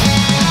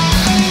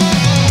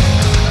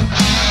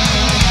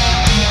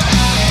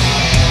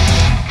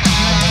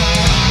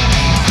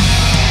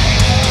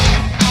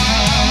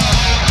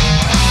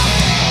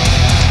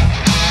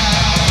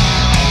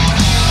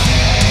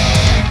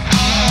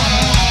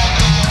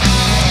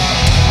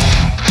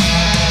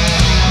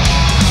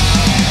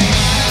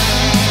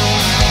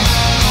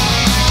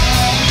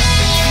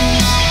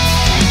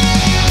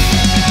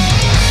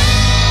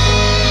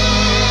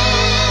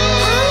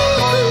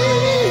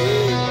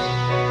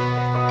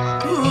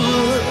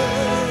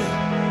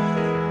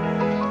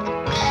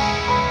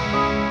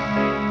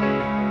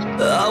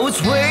 Oh,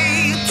 it's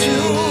way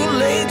too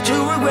late to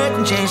regret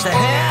and change the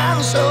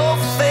hands of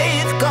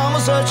faith. Come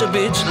on, such a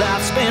bitch,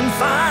 life's been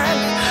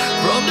fine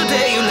from the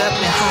day you left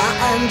me high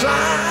and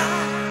dry.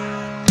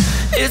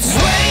 It's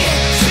way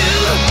too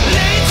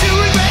late to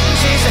regret and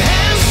change the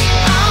hands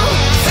of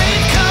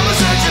faith. Come on,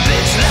 such a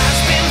bitch,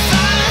 life's been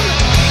fine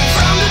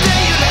from the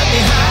day you left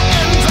me high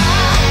and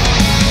dry.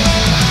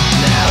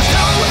 Now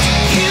don't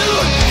you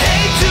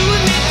hate to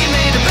admit you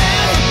made a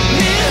bad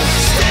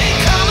mistake?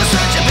 Come on,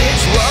 such a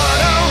bitch, what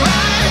a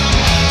ride.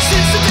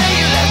 Since the day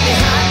you left me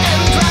high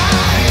and dry.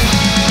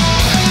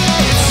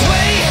 It's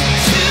way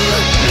too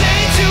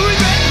late to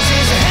regret and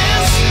change the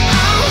hands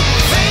of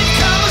faith.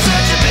 Come on,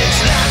 such a bitch,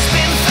 life's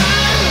been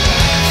fine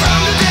from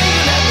the day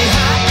you left me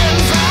high and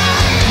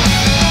dry.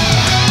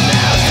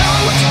 Now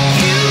don't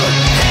you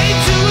hate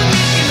to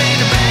admit you made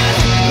a bad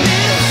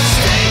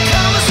mistake?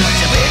 Come on,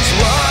 such a bitch,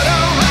 what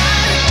a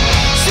ride.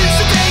 Since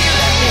the day you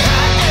left me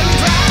high and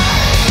dry.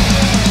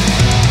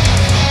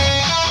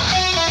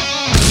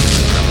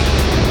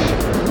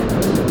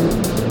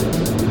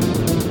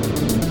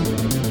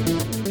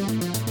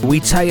 We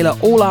tailor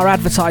all our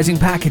advertising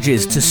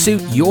packages to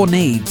suit your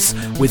needs.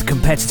 With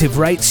competitive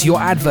rates,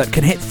 your advert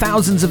can hit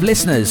thousands of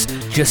listeners.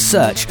 Just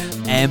search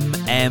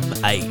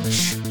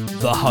MMH,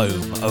 the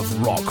home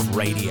of rock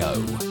radio.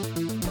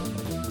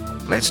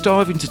 Let's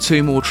dive into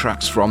two more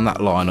tracks from that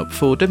lineup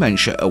for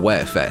Dementia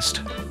Aware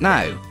Fest.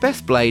 Now,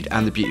 Beth Blade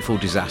and the Beautiful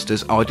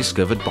Disasters I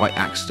discovered by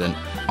accident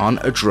on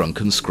a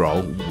drunken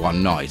scroll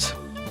one night.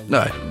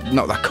 No,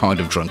 not that kind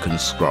of drunken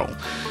scroll.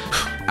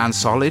 And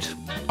solid,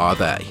 are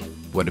they?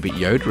 Went a bit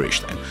Yoda-ish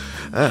then.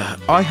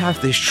 I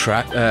have this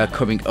track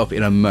coming up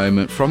in a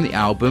moment from the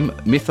album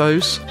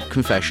Mythos,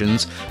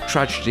 Confessions,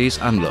 Tragedies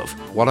and Love.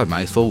 What a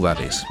mouthful that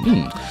is.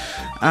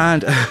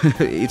 And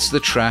it's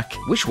the track,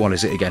 which one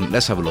is it again?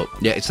 Let's have a look.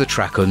 Yeah, it's the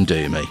track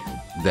Undo Me.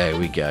 There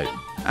we go.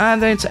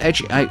 And then to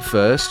edge it out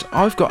first,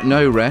 I've got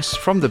No Rest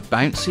from the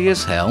bouncy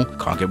as hell,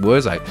 can't get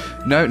words out,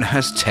 known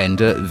as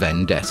Tender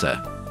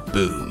Vendetta.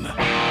 Boom.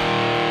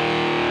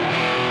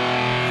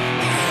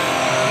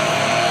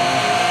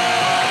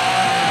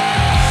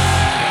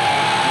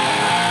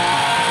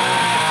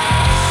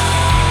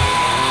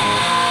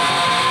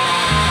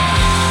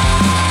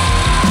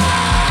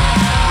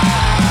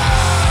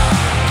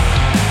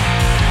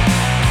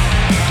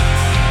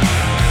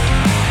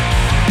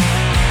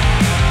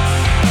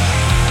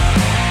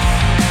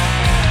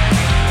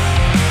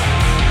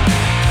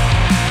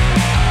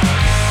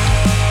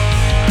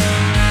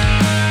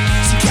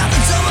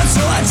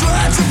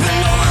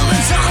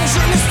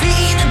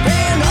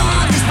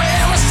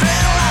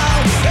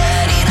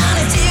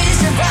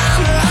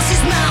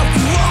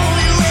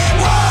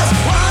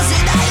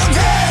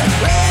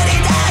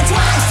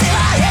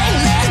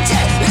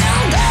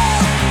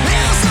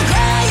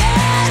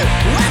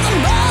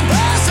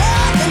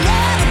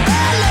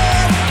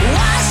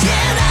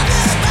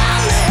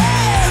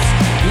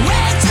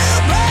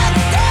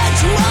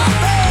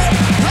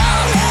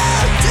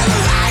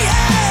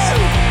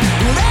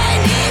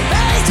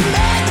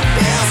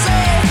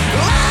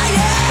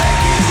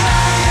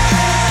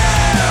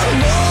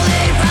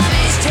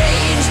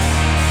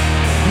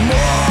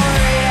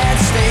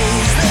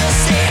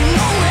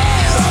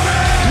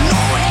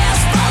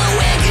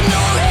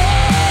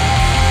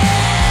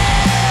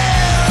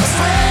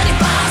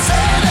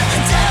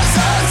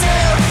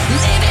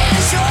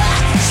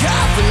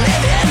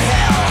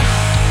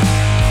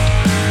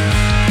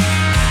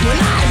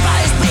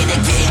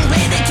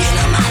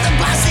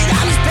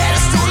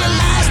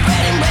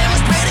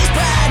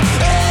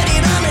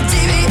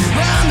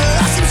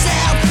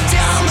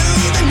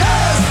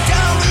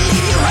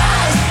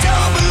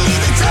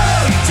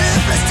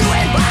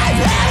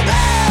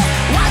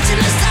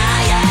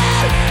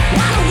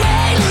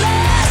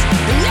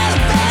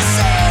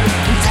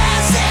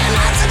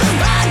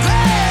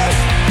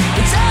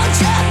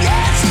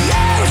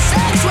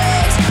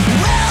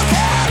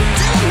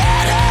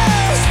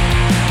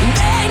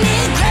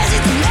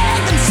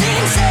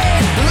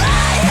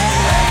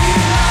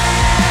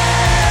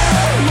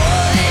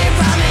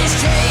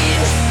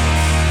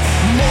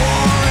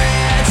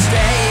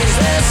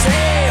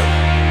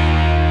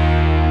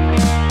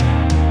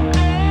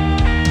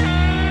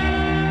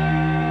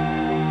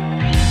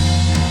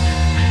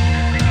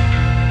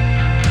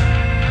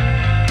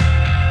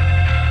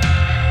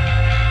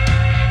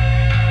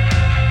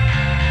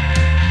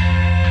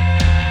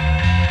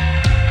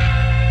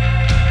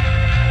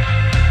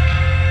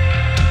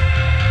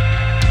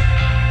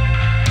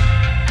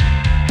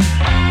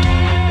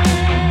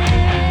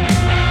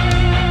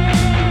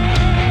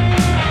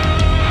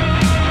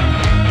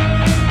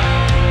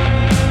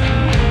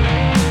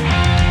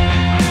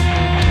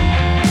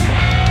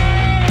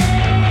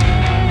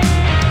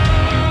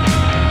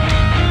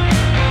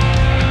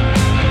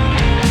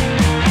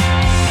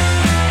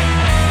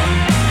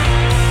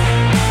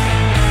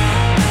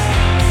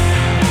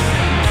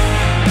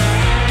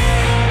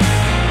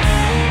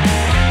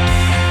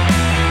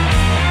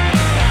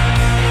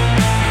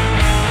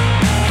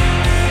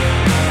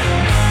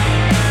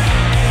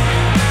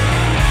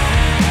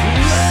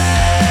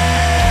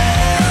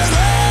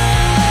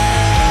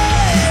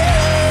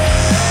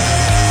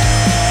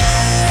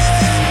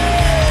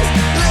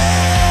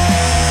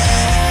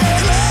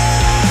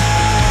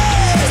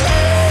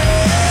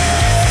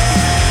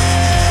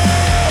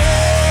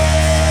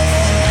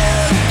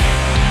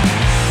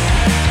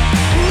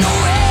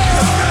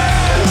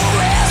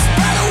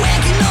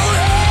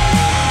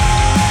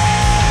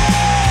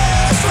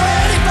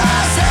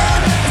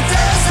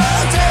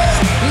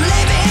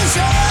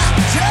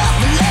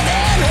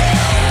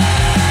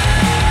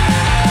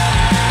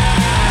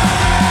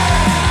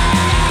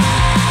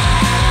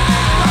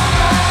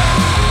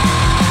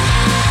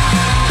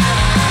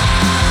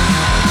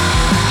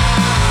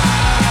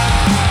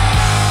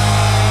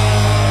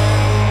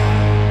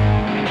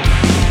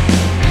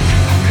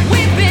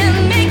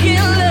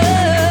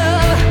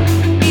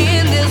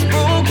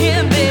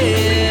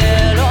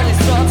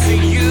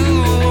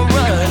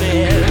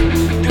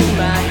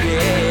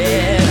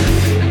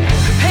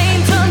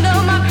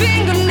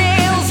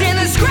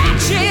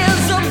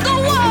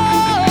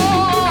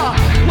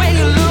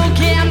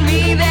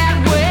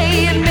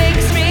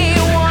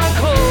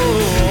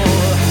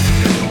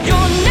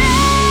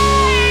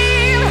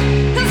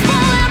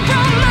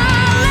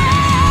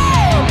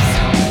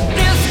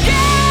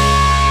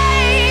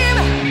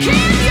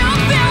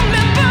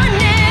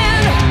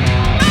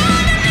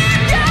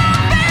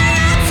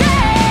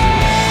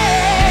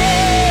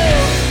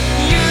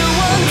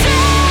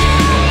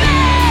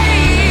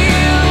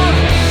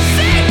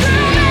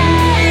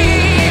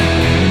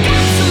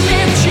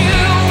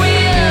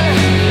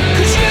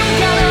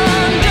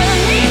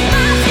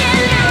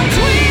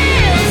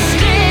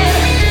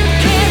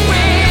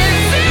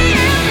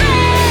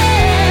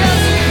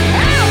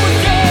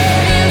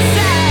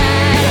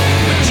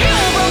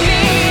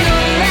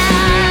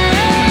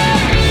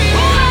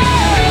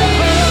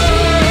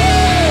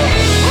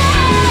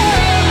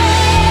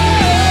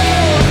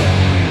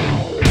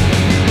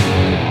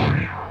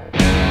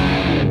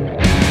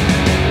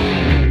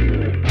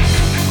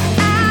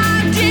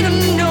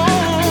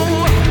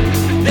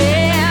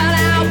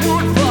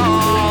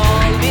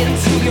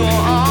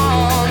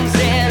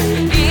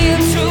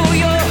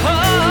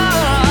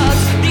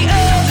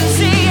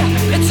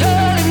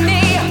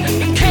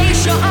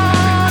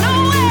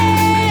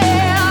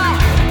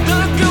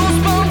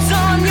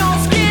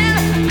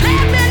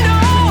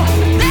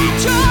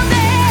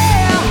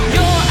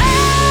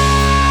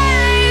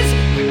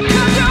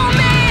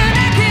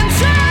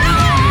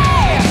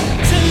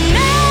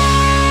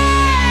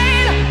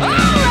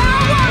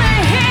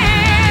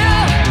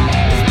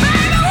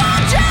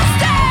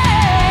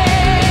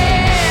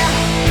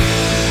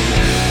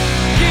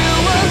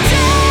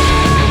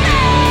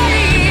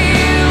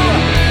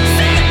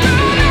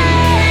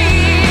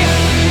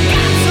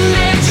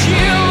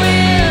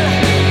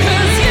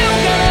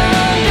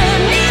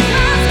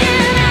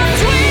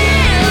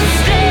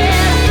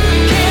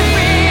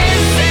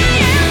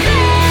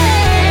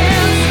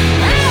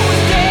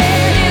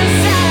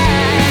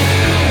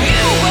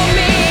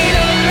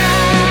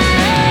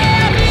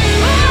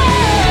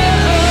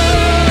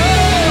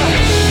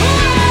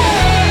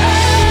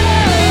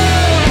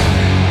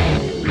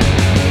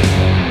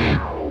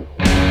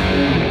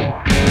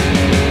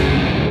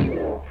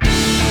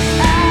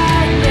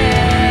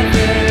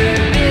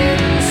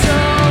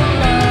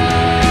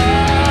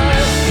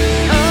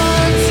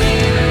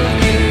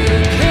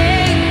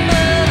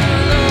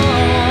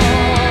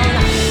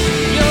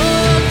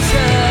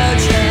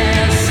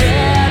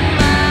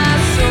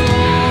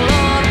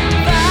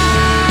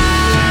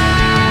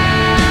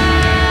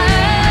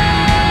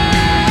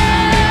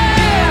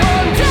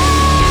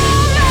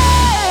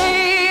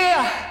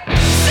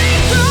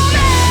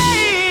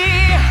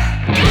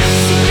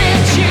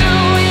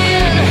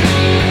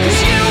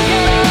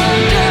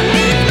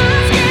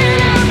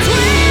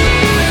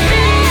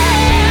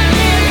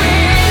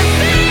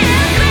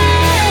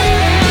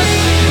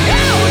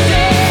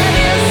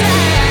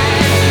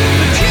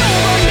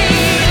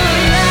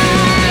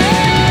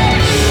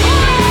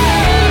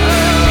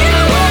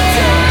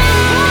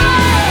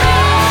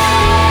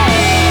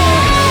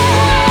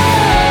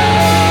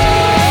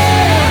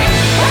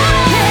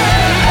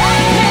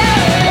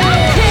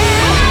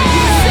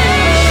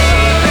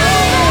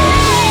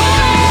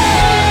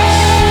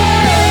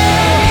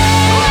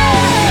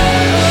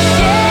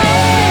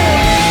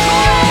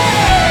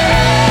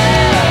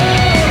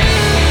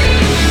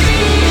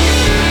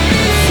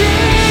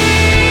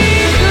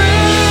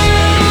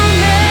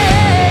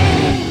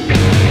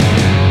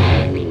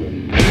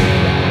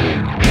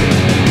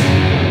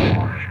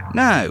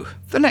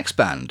 next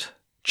band,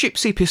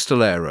 Gypsy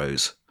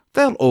Pistoleros.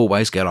 They'll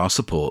always get our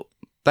support.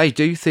 They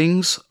do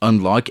things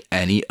unlike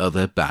any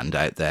other band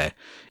out there.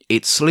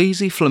 It's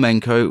sleazy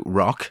flamenco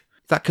rock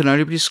that can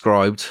only be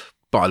described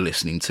by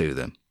listening to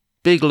them.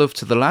 Big love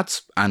to the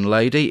lads and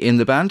lady in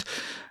the band,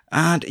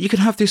 and you can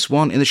have this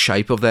one in the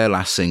shape of their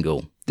last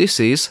single. This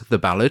is The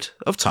Ballad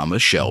of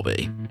Thomas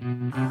Shelby.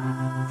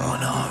 Oh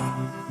no,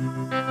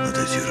 I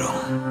did you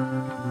wrong.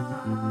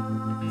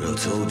 I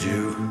told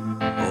you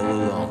all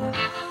along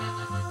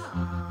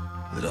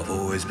that I've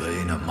always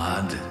been a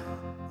mad,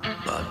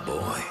 bad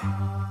boy.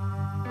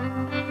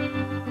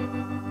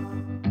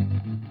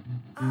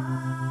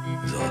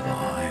 As I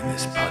lie in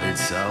this padded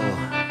cell,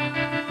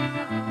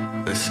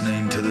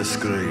 listening to the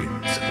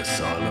screams of a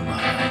silent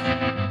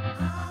man,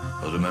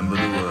 I remember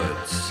the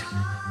words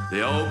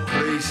the old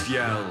priest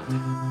yelled.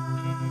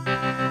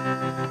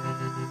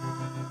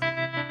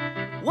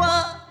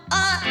 What?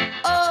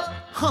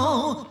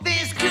 Oh,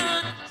 this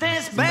good,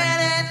 this bad,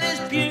 and this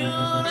beautiful.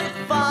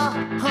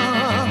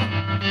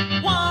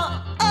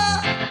 What?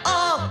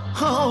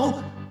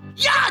 Oh,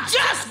 you're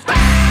just bad.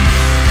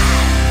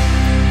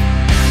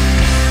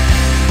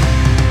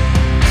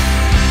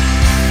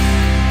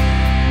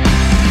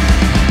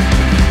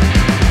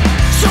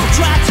 So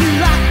try to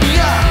lock me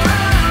up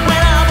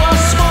when I was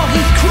small,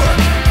 he crook,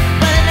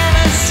 but it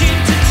never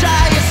seemed to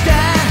tie us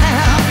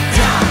down.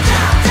 Down,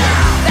 down,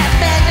 down. That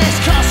madness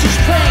causes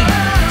pain.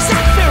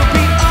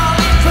 Psychotherapy all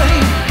in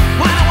vain.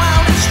 Wild,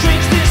 wild and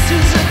strange, this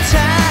is a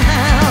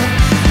town.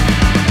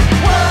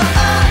 Whoa,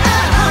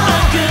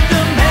 look at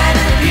the man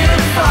and the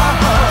beautiful.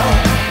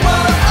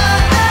 Whoa,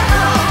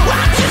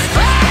 I'm just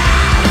bad.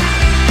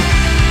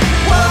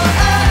 Whoa,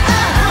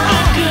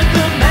 look at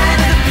the man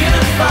and the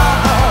beautiful.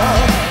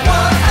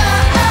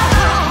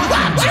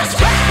 I'm just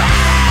bad.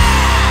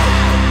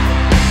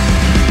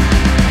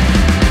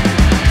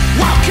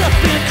 Woke up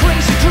in a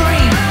crazy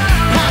dream.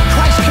 My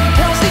Christ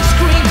compels they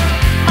screamed.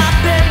 My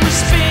bed was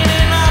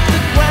spinning off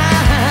the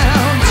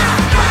ground.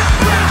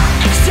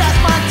 Except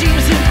my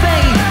demons in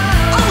vain.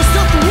 I was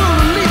thought the world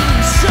a little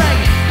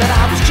insane. That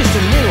I was just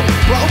a little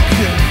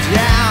broken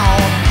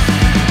down.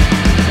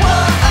 Whoa,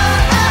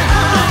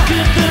 look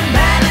at the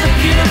man and the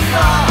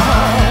beautiful.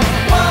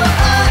 Whoa,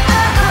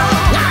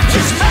 I'm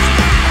just bad.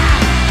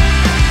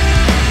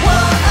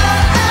 Whoa,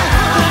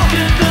 look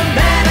at the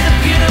man and the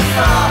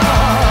beautiful.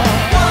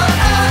 Whoa,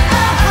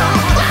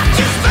 I'm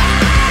just bad.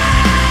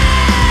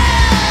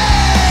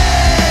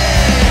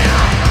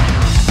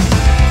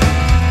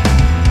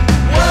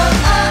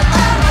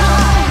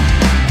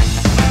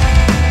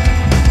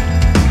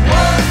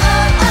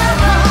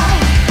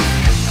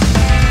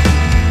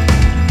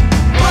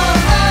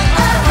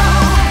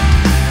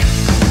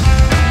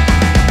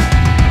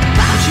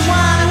 Bouncy,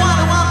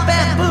 wanna,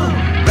 bamboo.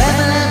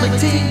 Rattling with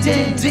ding,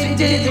 ding, ding,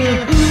 ding.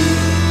 Ooh,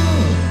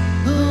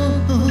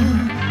 ooh, ooh,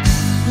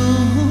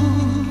 ooh.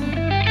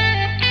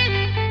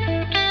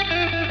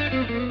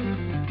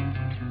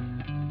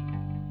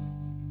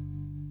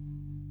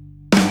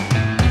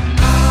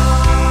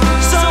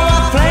 So I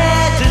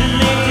fled to the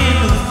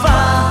naked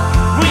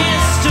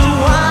forest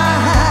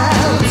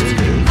wild.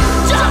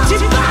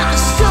 Daunted by the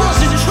stars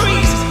and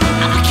trees,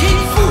 I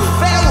became full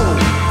feral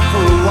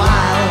for a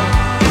while.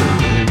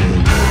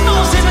 No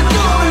one's ever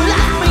gonna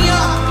lock me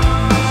up,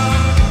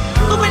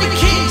 but when it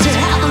came to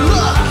have a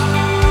look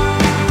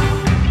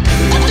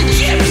at the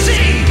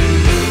gypsy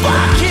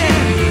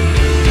barking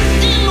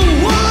in the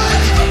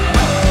wood,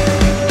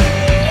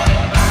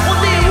 one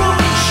day a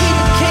roaming sheep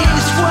came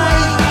this way.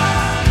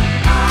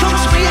 Coax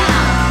me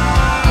out,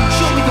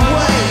 show me the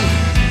way.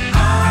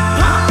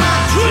 All my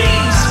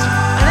dreams,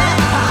 an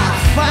empire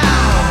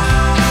found.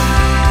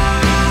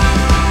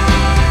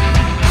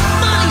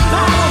 Money,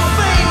 power,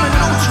 fame, and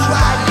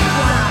notoriety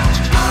ground.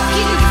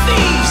 Keeping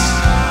thieves,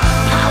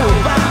 power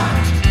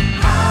bound.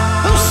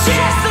 Who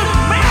says the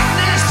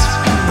madness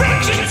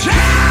brings you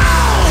down?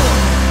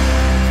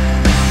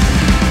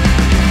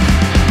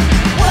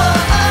 Whoa,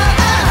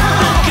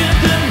 look at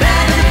the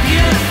man and the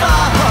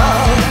beautiful.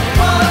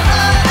 Whoa,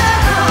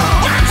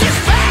 I'm just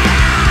bad.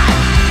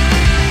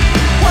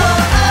 Whoa,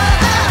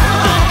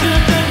 look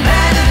at the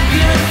man and the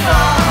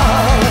beautiful.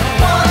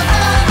 Whoa,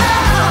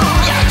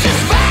 you're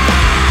just bad.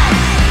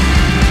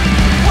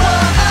 Whoa,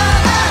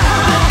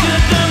 look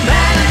at the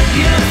man and the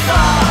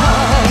beautiful.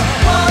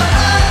 Whoa,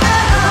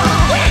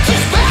 we're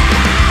just bad.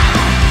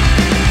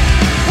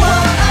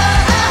 Whoa,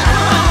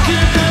 look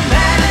at the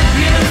man and the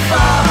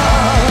beautiful.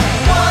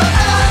 Whoa,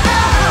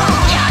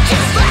 you're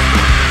just bad.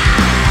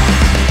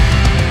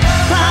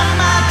 But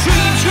my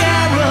dreams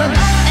were an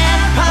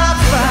empire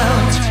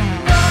found.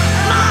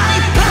 Money,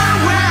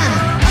 power, and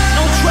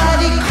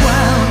notoriety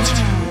crowned.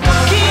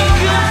 King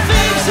of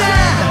thieves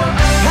and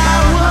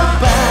power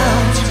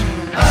bound.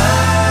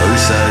 Who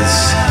says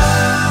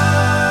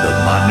the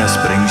madness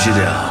brings you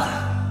down?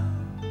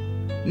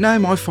 Now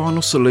my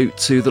final salute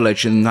to the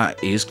legend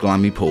that is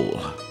Glammy Paul.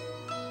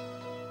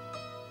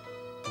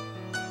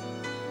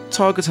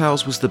 Tiger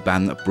Tales was the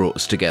band that brought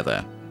us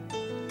together.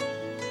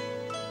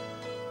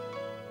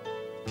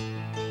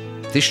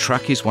 This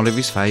track is one of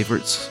his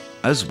favourites.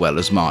 as well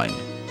as mine.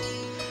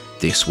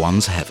 This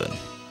one's heaven.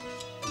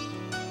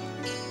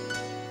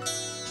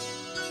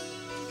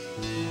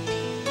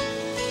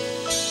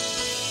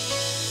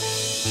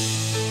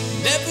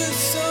 Never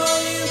saw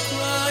you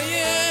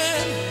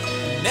crying,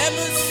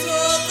 never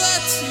saw the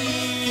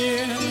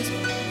tears,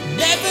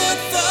 never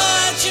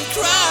thought you'd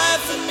cry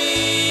for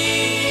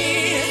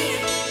me.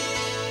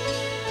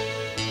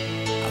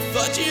 I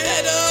thought you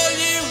had all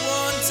you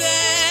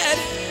wanted,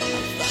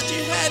 I thought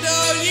you had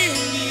all you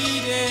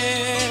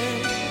needed.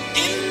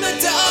 In the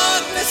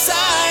darkness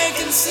I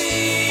can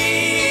see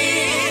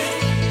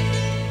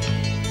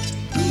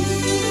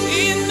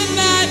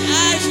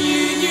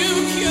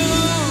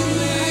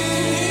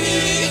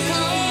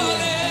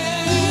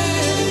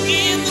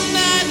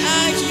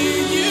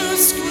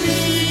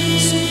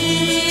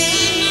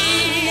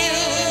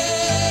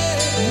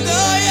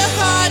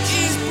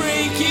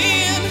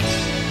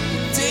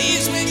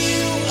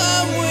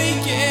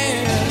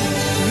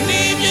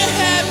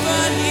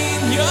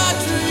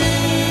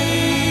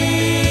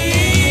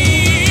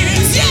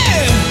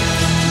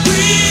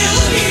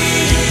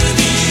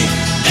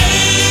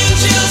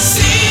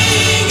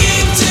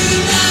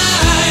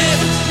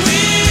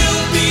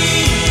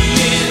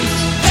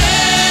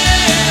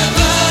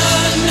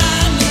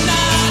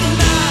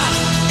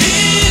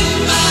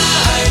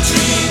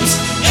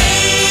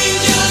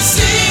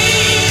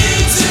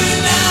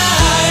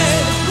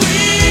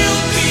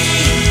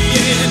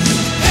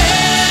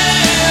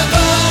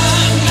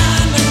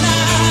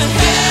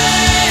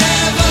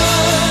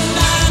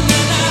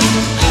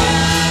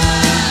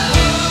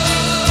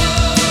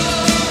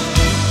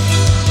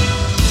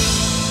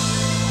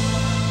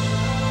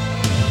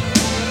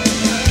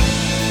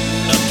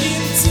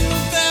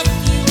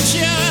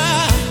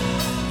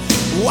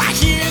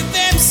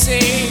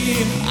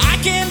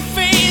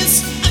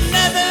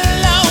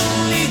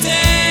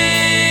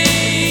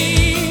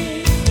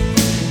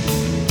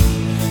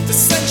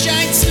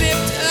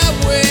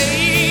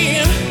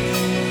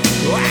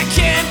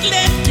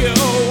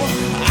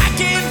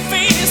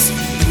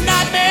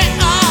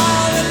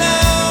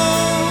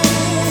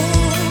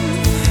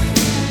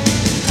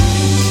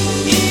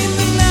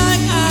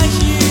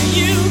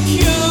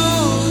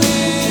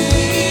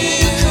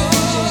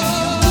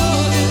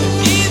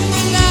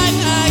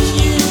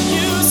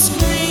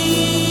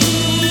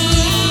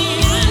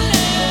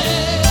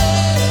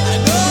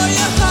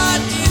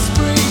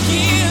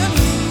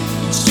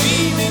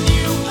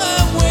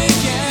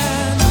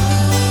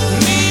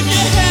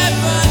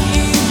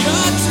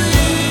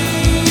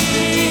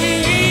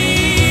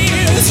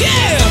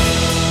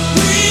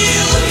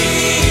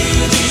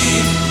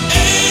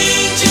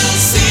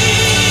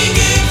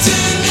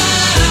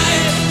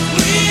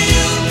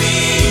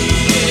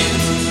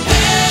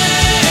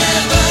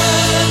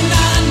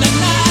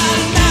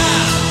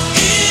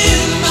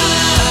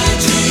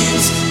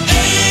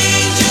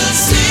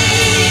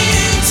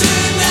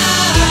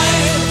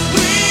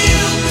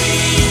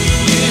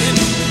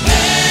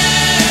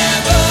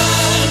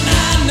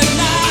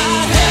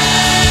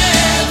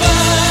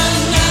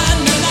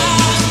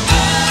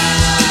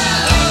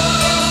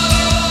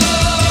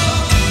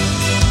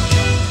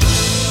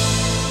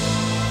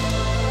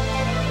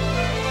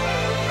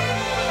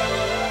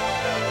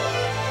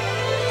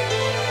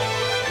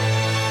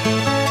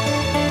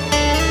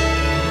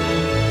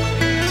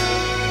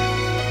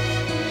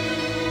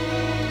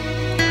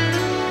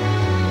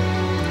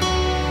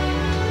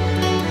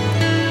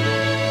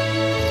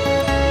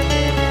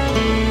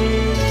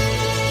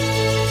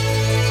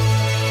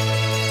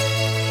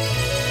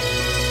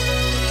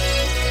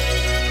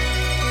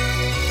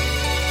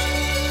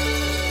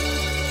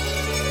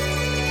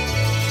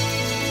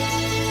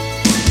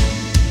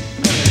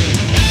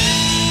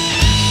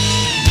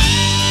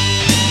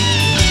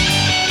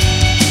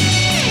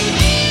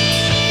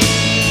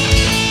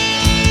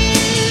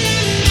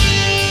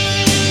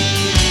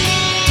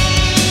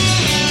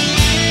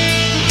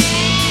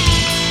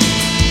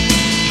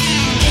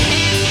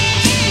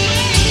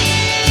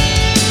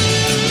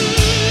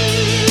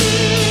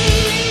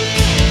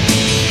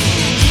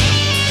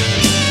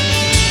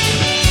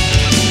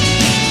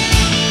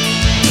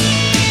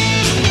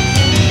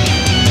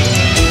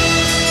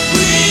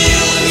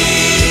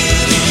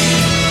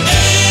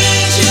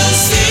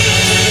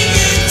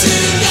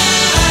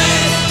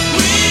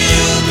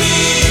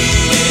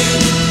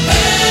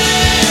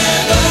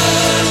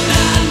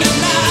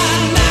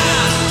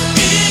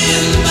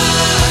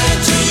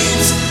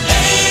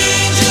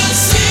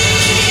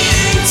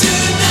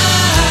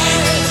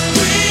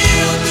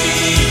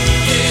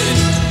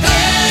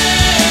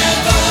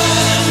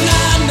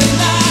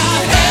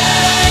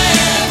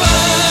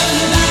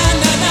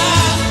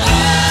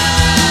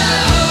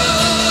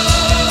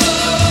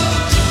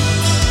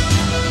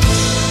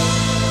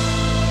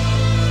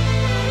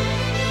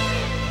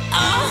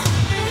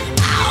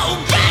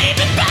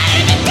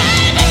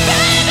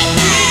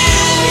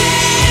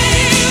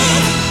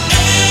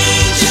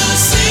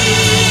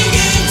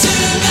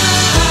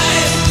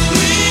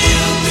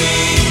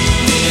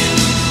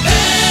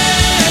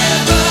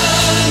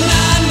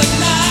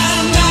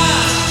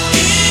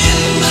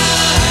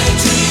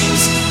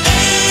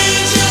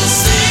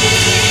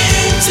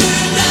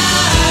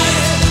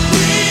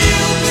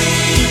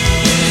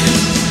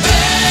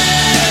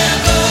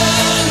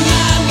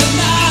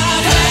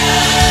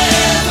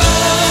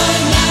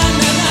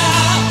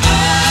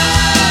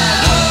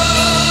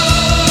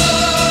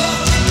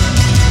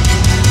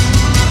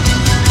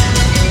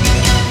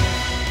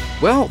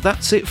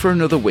that's it for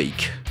another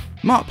week.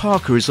 Mark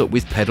Parker is up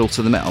with Pedal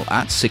to the Metal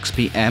at 6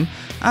 PM,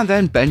 and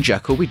then Ben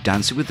Jackal with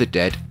Dancing with the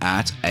Dead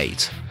at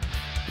 8.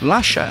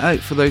 Last shout out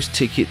for those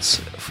tickets,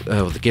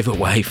 the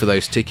giveaway for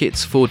those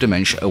tickets for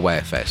Dementia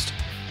Aware Fest.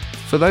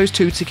 For those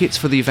 2 tickets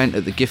for the event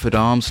at the Gifford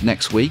Arms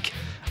next week,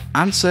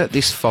 answer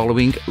this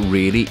following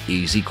really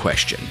easy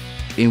question.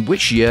 In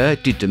which year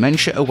did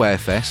Dementia Aware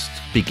Fest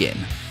begin?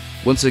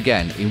 Once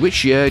again, in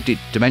which year did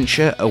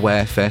Dementia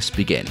Aware Fest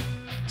begin?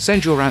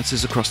 Send your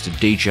answers across to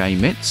DJ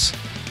Mitz,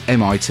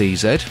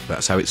 MITZ,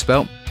 that's how it's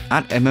spelt,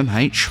 at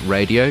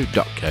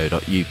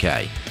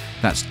mmhradio.co.uk.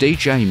 That's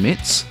DJ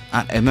Mitz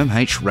at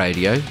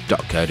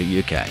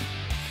mmhradio.co.uk.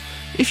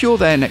 If you're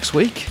there next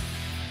week,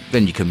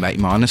 then you can make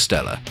mine a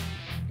stellar.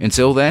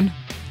 Until then,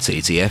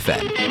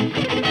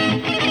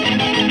 TTFN.